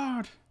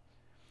apart.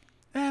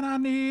 And I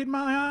need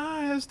my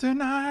eyes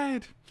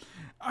tonight.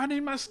 I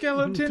need my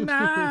skeleton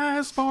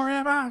eyes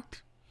forever.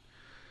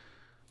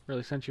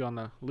 Really sent you on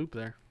the loop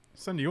there.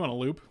 Send you on a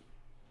loop.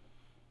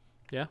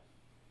 Yeah.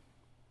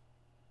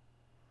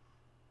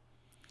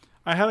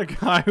 I had a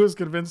guy who was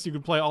convinced you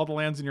could play all the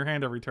lands in your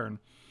hand every turn.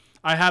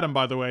 I had him,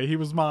 by the way. He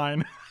was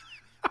mine.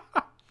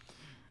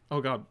 Oh,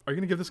 God. Are you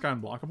going to give this guy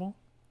unblockable?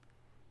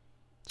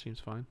 Seems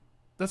fine.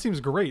 That seems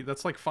great.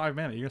 That's like 5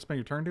 mana. You going to spend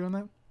your turn doing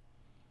that?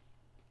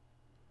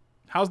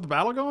 How's the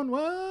battle going?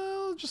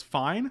 Well, just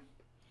fine.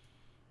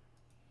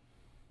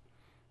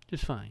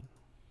 Just fine.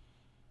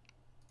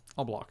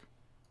 I'll block.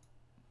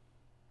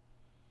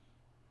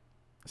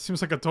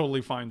 Seems like a totally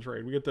fine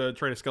trade. We get the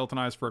trade a Skeleton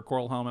Eyes for a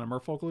Coral Helm and a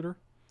Merfolk Looter.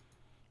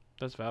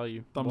 That's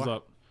value. Thumbs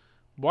up.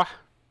 Wah.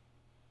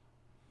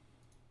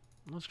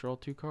 Let's draw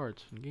 2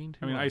 cards and gain 2.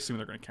 I mean, I assume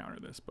they're going to counter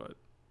this, but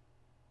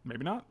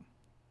maybe not.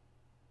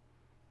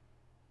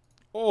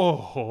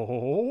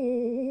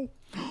 Oh.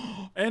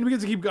 And we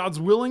get to keep God's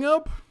Willing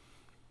up.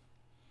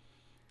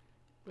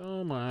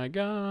 Oh my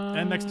god.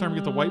 And next turn we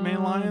get the White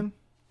Mane Lion.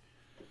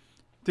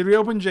 Did we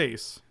open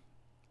Jace?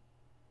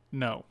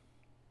 No.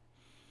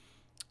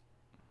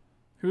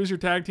 Who's your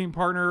tag team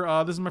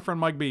partner? This is my friend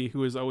Mike B,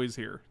 who is always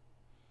here.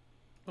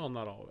 Well,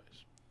 not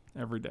always.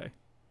 Every day.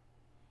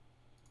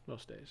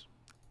 Most days.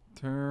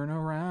 Turn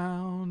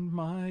around,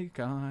 my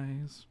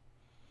guys.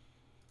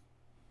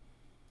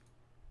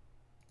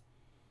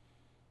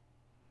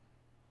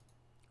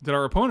 Did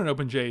our opponent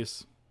open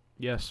Jace?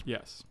 Yes.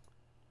 Yes.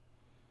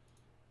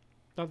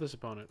 Not this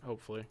opponent,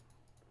 hopefully.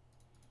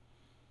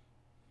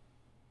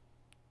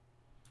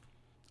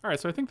 All right,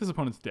 so I think this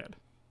opponent's dead.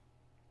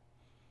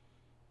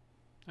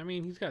 I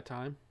mean, he's got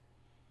time.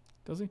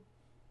 Does he?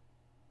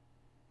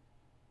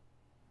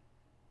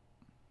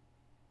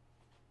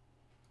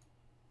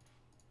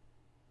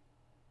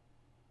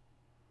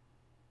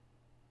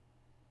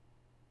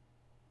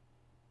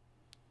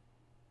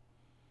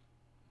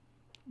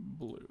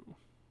 Blue.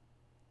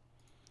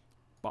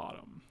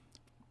 Bottom.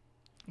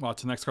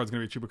 Watch, the next card's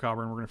going to be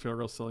Chupacabra, and we're going to feel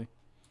real silly.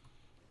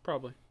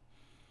 Probably.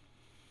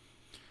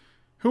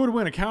 Who would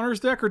win, a counters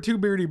deck or 2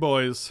 Beardy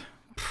Boys?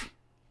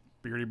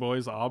 Beardy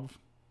Boys, ob.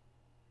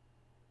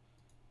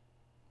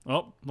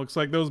 Oh, looks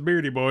like those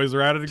Beardy Boys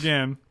are at it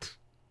again.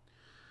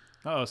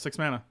 Uh-oh, 6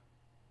 mana.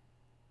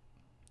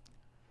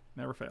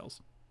 Never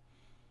fails.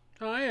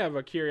 I have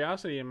a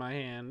curiosity in my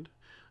hand.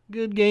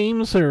 Good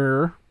game,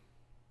 sir.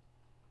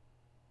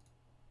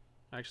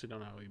 I actually don't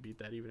know how he beat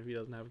that, even if he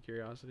doesn't have a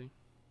curiosity.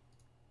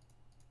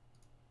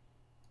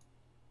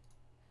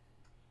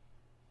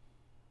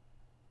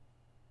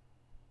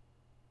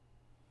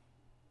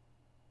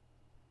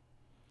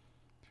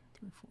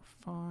 Three, four,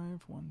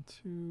 five. 1,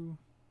 2.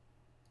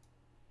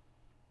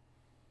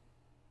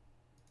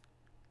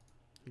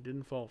 He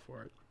didn't fall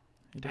for it.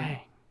 He did. Dang.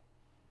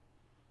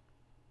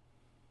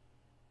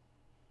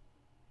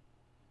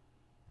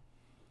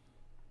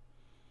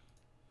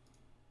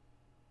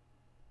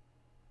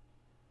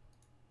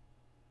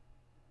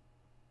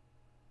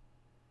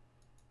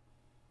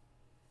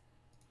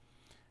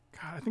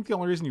 God, I think the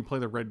only reason you play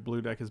the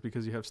red-blue deck is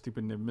because you have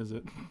stupid Niv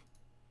Mizzet.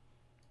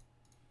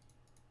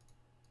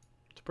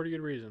 It's a pretty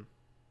good reason.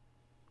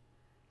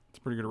 It's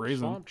a pretty good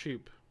reason. Swamp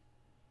Choop.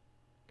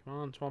 Come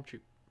on, Swamp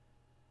Choop.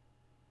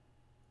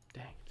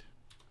 Dang it.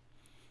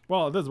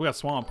 Well, it does. We got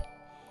Swamp.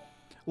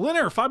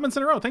 Linner, 5 months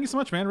in a row. Thank you so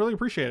much, man. Really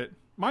appreciate it.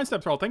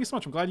 Mindstep Troll, thank you so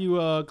much. I'm glad you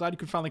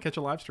could finally catch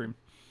a live stream.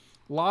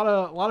 A lot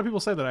of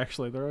people say that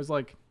actually. They're always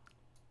like,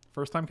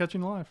 first time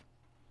catching live.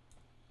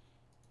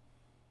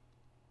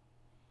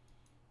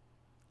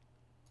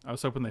 I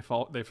was hoping they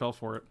fell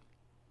for it.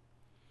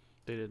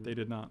 They didn't. They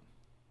did not.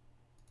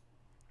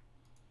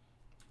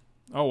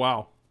 Oh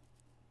wow.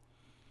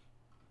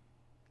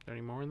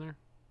 Any more in there?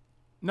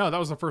 No, that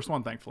was the first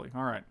one, thankfully.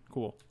 All right,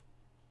 cool.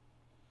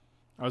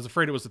 I was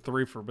afraid it was a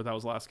 3-for, but that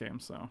was last game,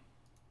 so.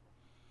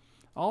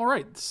 All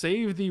right,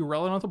 save the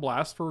Relevant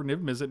Blast for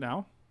Niv Mizzet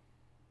now.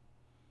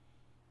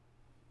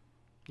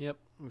 Yep,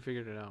 we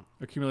figured it out.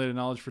 Accumulated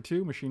knowledge for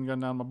 2. Machine gun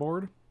down my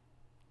board.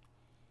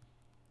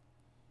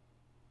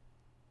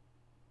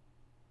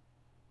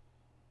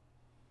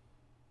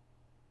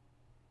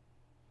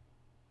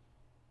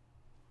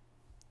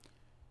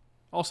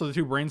 Also, the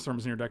 2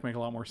 brainstorms in your deck make a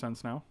lot more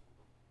sense now.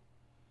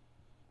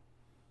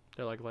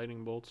 They're like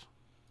lightning bolts.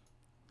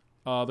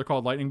 They're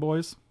called Lightning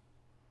Boys.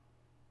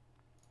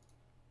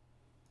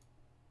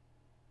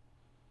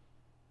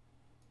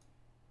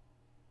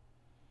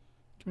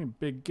 Give me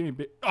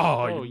big.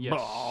 Oh, yes.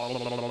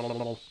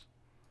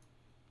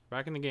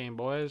 Back in the game,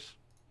 boys.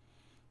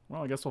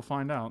 Well, I guess we'll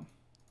find out.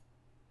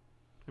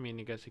 I mean,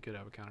 I guess he could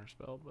have a counter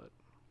spell, but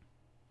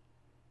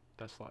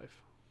that's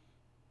life.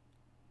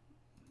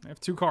 I have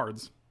 2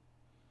 cards.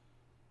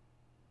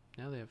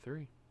 Now they have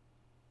 3.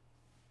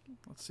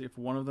 Let's see if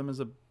one of them is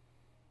a...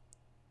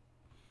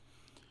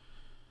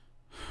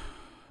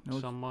 No,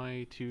 Some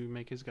way to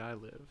make his guy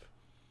live.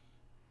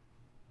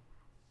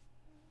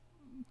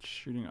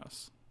 shooting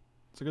us.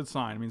 It's a good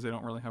sign. It means they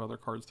don't really have other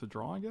cards to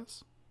draw, I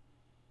guess.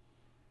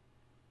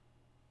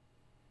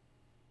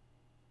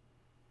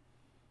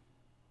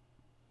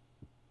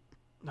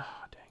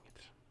 Ah, dang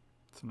it.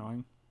 It's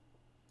annoying.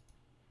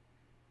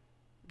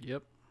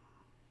 Yep.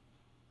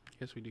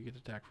 Guess we do get to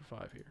attack for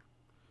 5 here.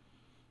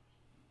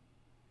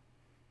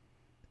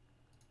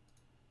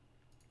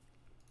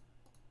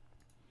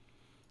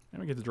 And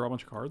we get to draw a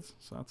bunch of cards,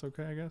 so that's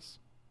okay, I guess.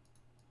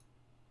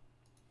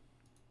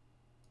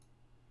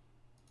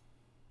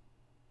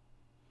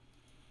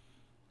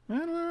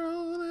 And we're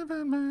all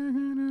living,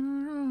 making it a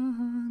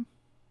run.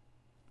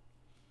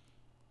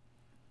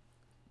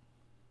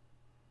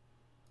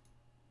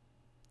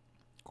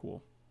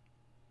 Cool.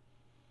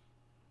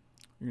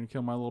 You're going to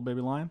kill my little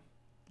baby lion?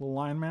 Little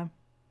lion man?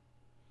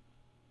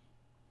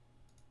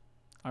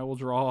 I will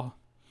draw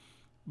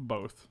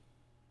both.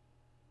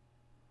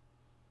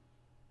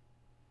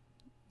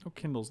 No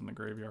Kindles in the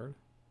graveyard.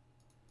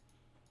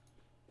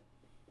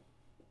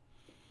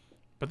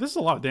 But this is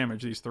a lot of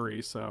damage, these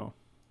three, so...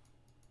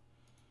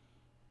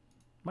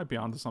 Might be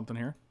onto something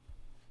here.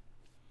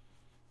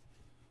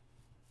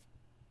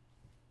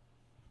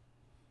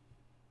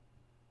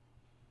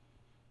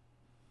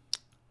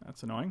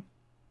 That's annoying.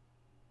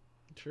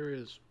 It sure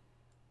is.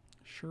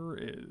 Sure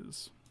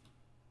is.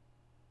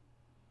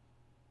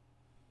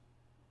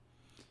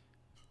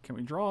 Can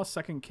we draw a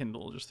second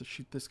Kindle just to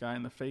shoot this guy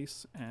in the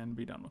face and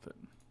be done with it?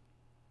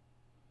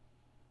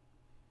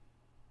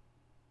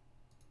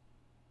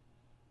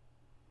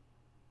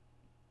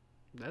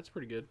 That's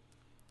pretty good.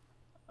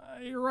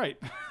 You're right.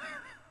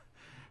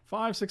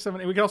 5, 6,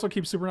 7, 8. We can also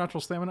keep supernatural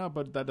stamina,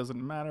 but that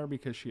doesn't matter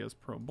because she has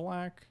pro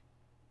black.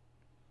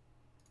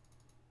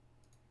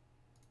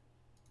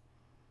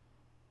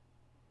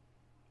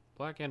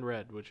 Black and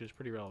red, which is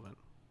pretty relevant.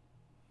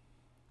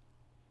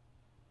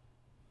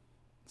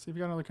 See if you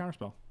got another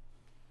counterspell.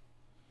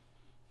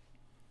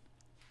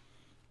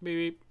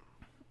 Beep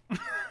beep.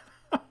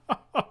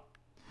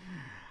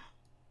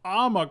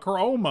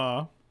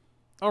 Chroma.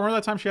 Oh, remember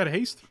that time she had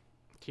haste?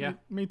 Yeah.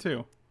 Me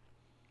too.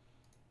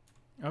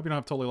 I hope you don't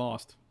have totally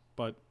lost,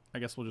 but I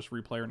guess we'll just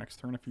replay her next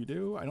turn if you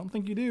do. I don't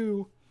think you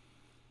do.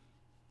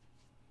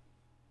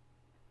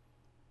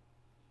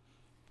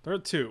 They're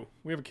at 2.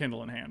 We have a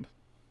Kindle in hand.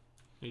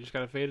 You just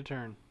gotta fade a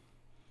turn.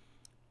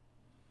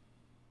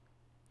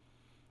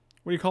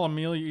 What do you call a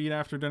meal you eat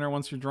after dinner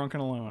once you're drunk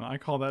and alone? I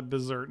call that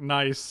dessert.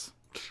 Nice.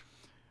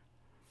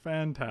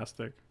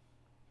 Fantastic.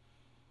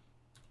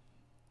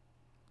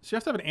 So you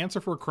have to have an answer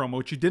for a Chroma,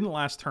 which you didn't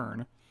last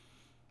turn.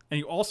 And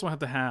you also have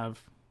to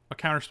have a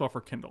counterspell for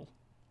Kindle,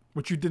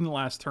 which you didn't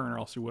last turn or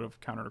else you would have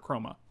countered a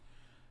Chroma.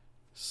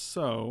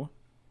 So,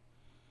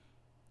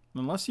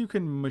 unless you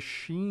can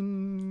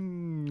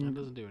machine... That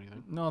doesn't do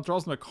anything. No, it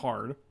draws them a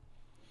card.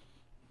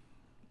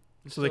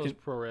 It So they still can...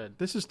 is pro red.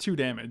 This is 2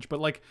 damage, but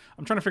like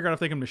I'm trying to figure out if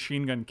they can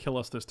machine gun kill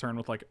us this turn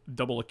with like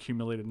double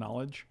accumulated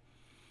knowledge.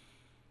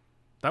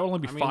 That would only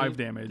be 5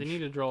 damage. They need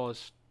to draw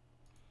us.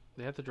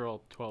 They have to draw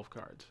 12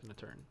 cards in a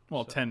turn.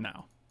 Well, so. 10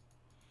 now.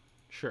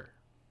 Sure.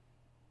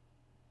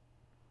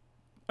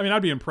 I mean,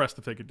 I'd be impressed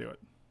if they could do it.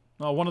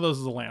 Well, one of those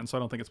is a land, so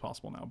I don't think it's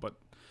possible now. But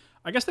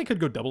I guess they could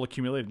go double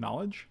accumulated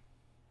knowledge.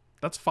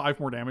 That's 5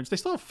 more damage. They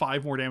still have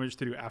 5 more damage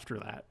to do after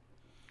that.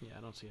 Yeah,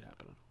 I don't see it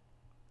happening.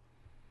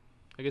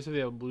 I guess if they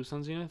have a blue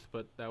sun zenith,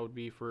 but that would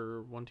be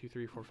for 1, 2,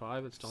 3, 4,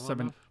 5. It's still not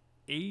 7, enough.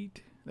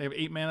 8. They have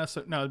 8 mana.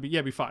 So no, it'd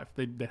be 5.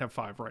 They have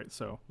 5, right?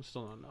 So It's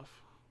still not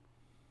enough.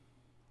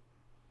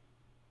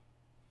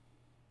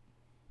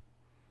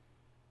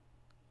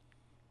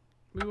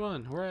 We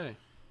won! Hooray!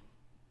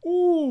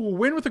 ooh,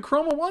 win with the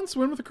Chroma once,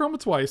 win with the Chroma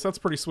twice. That's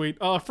pretty sweet.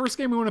 First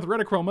game we win with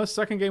red Chroma.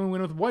 Second game we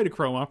win with white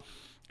Chroma.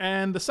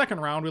 And the second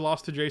round we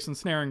lost to Jason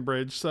Snaring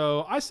Bridge.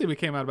 So I say we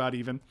came out about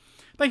even.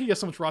 Thank you guys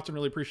so much for watching.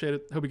 Really appreciate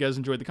it. Hope you guys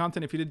enjoyed the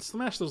content. If you did,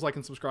 smash those like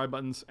and subscribe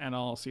buttons, and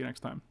I'll see you next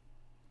time.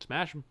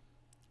 Smash them.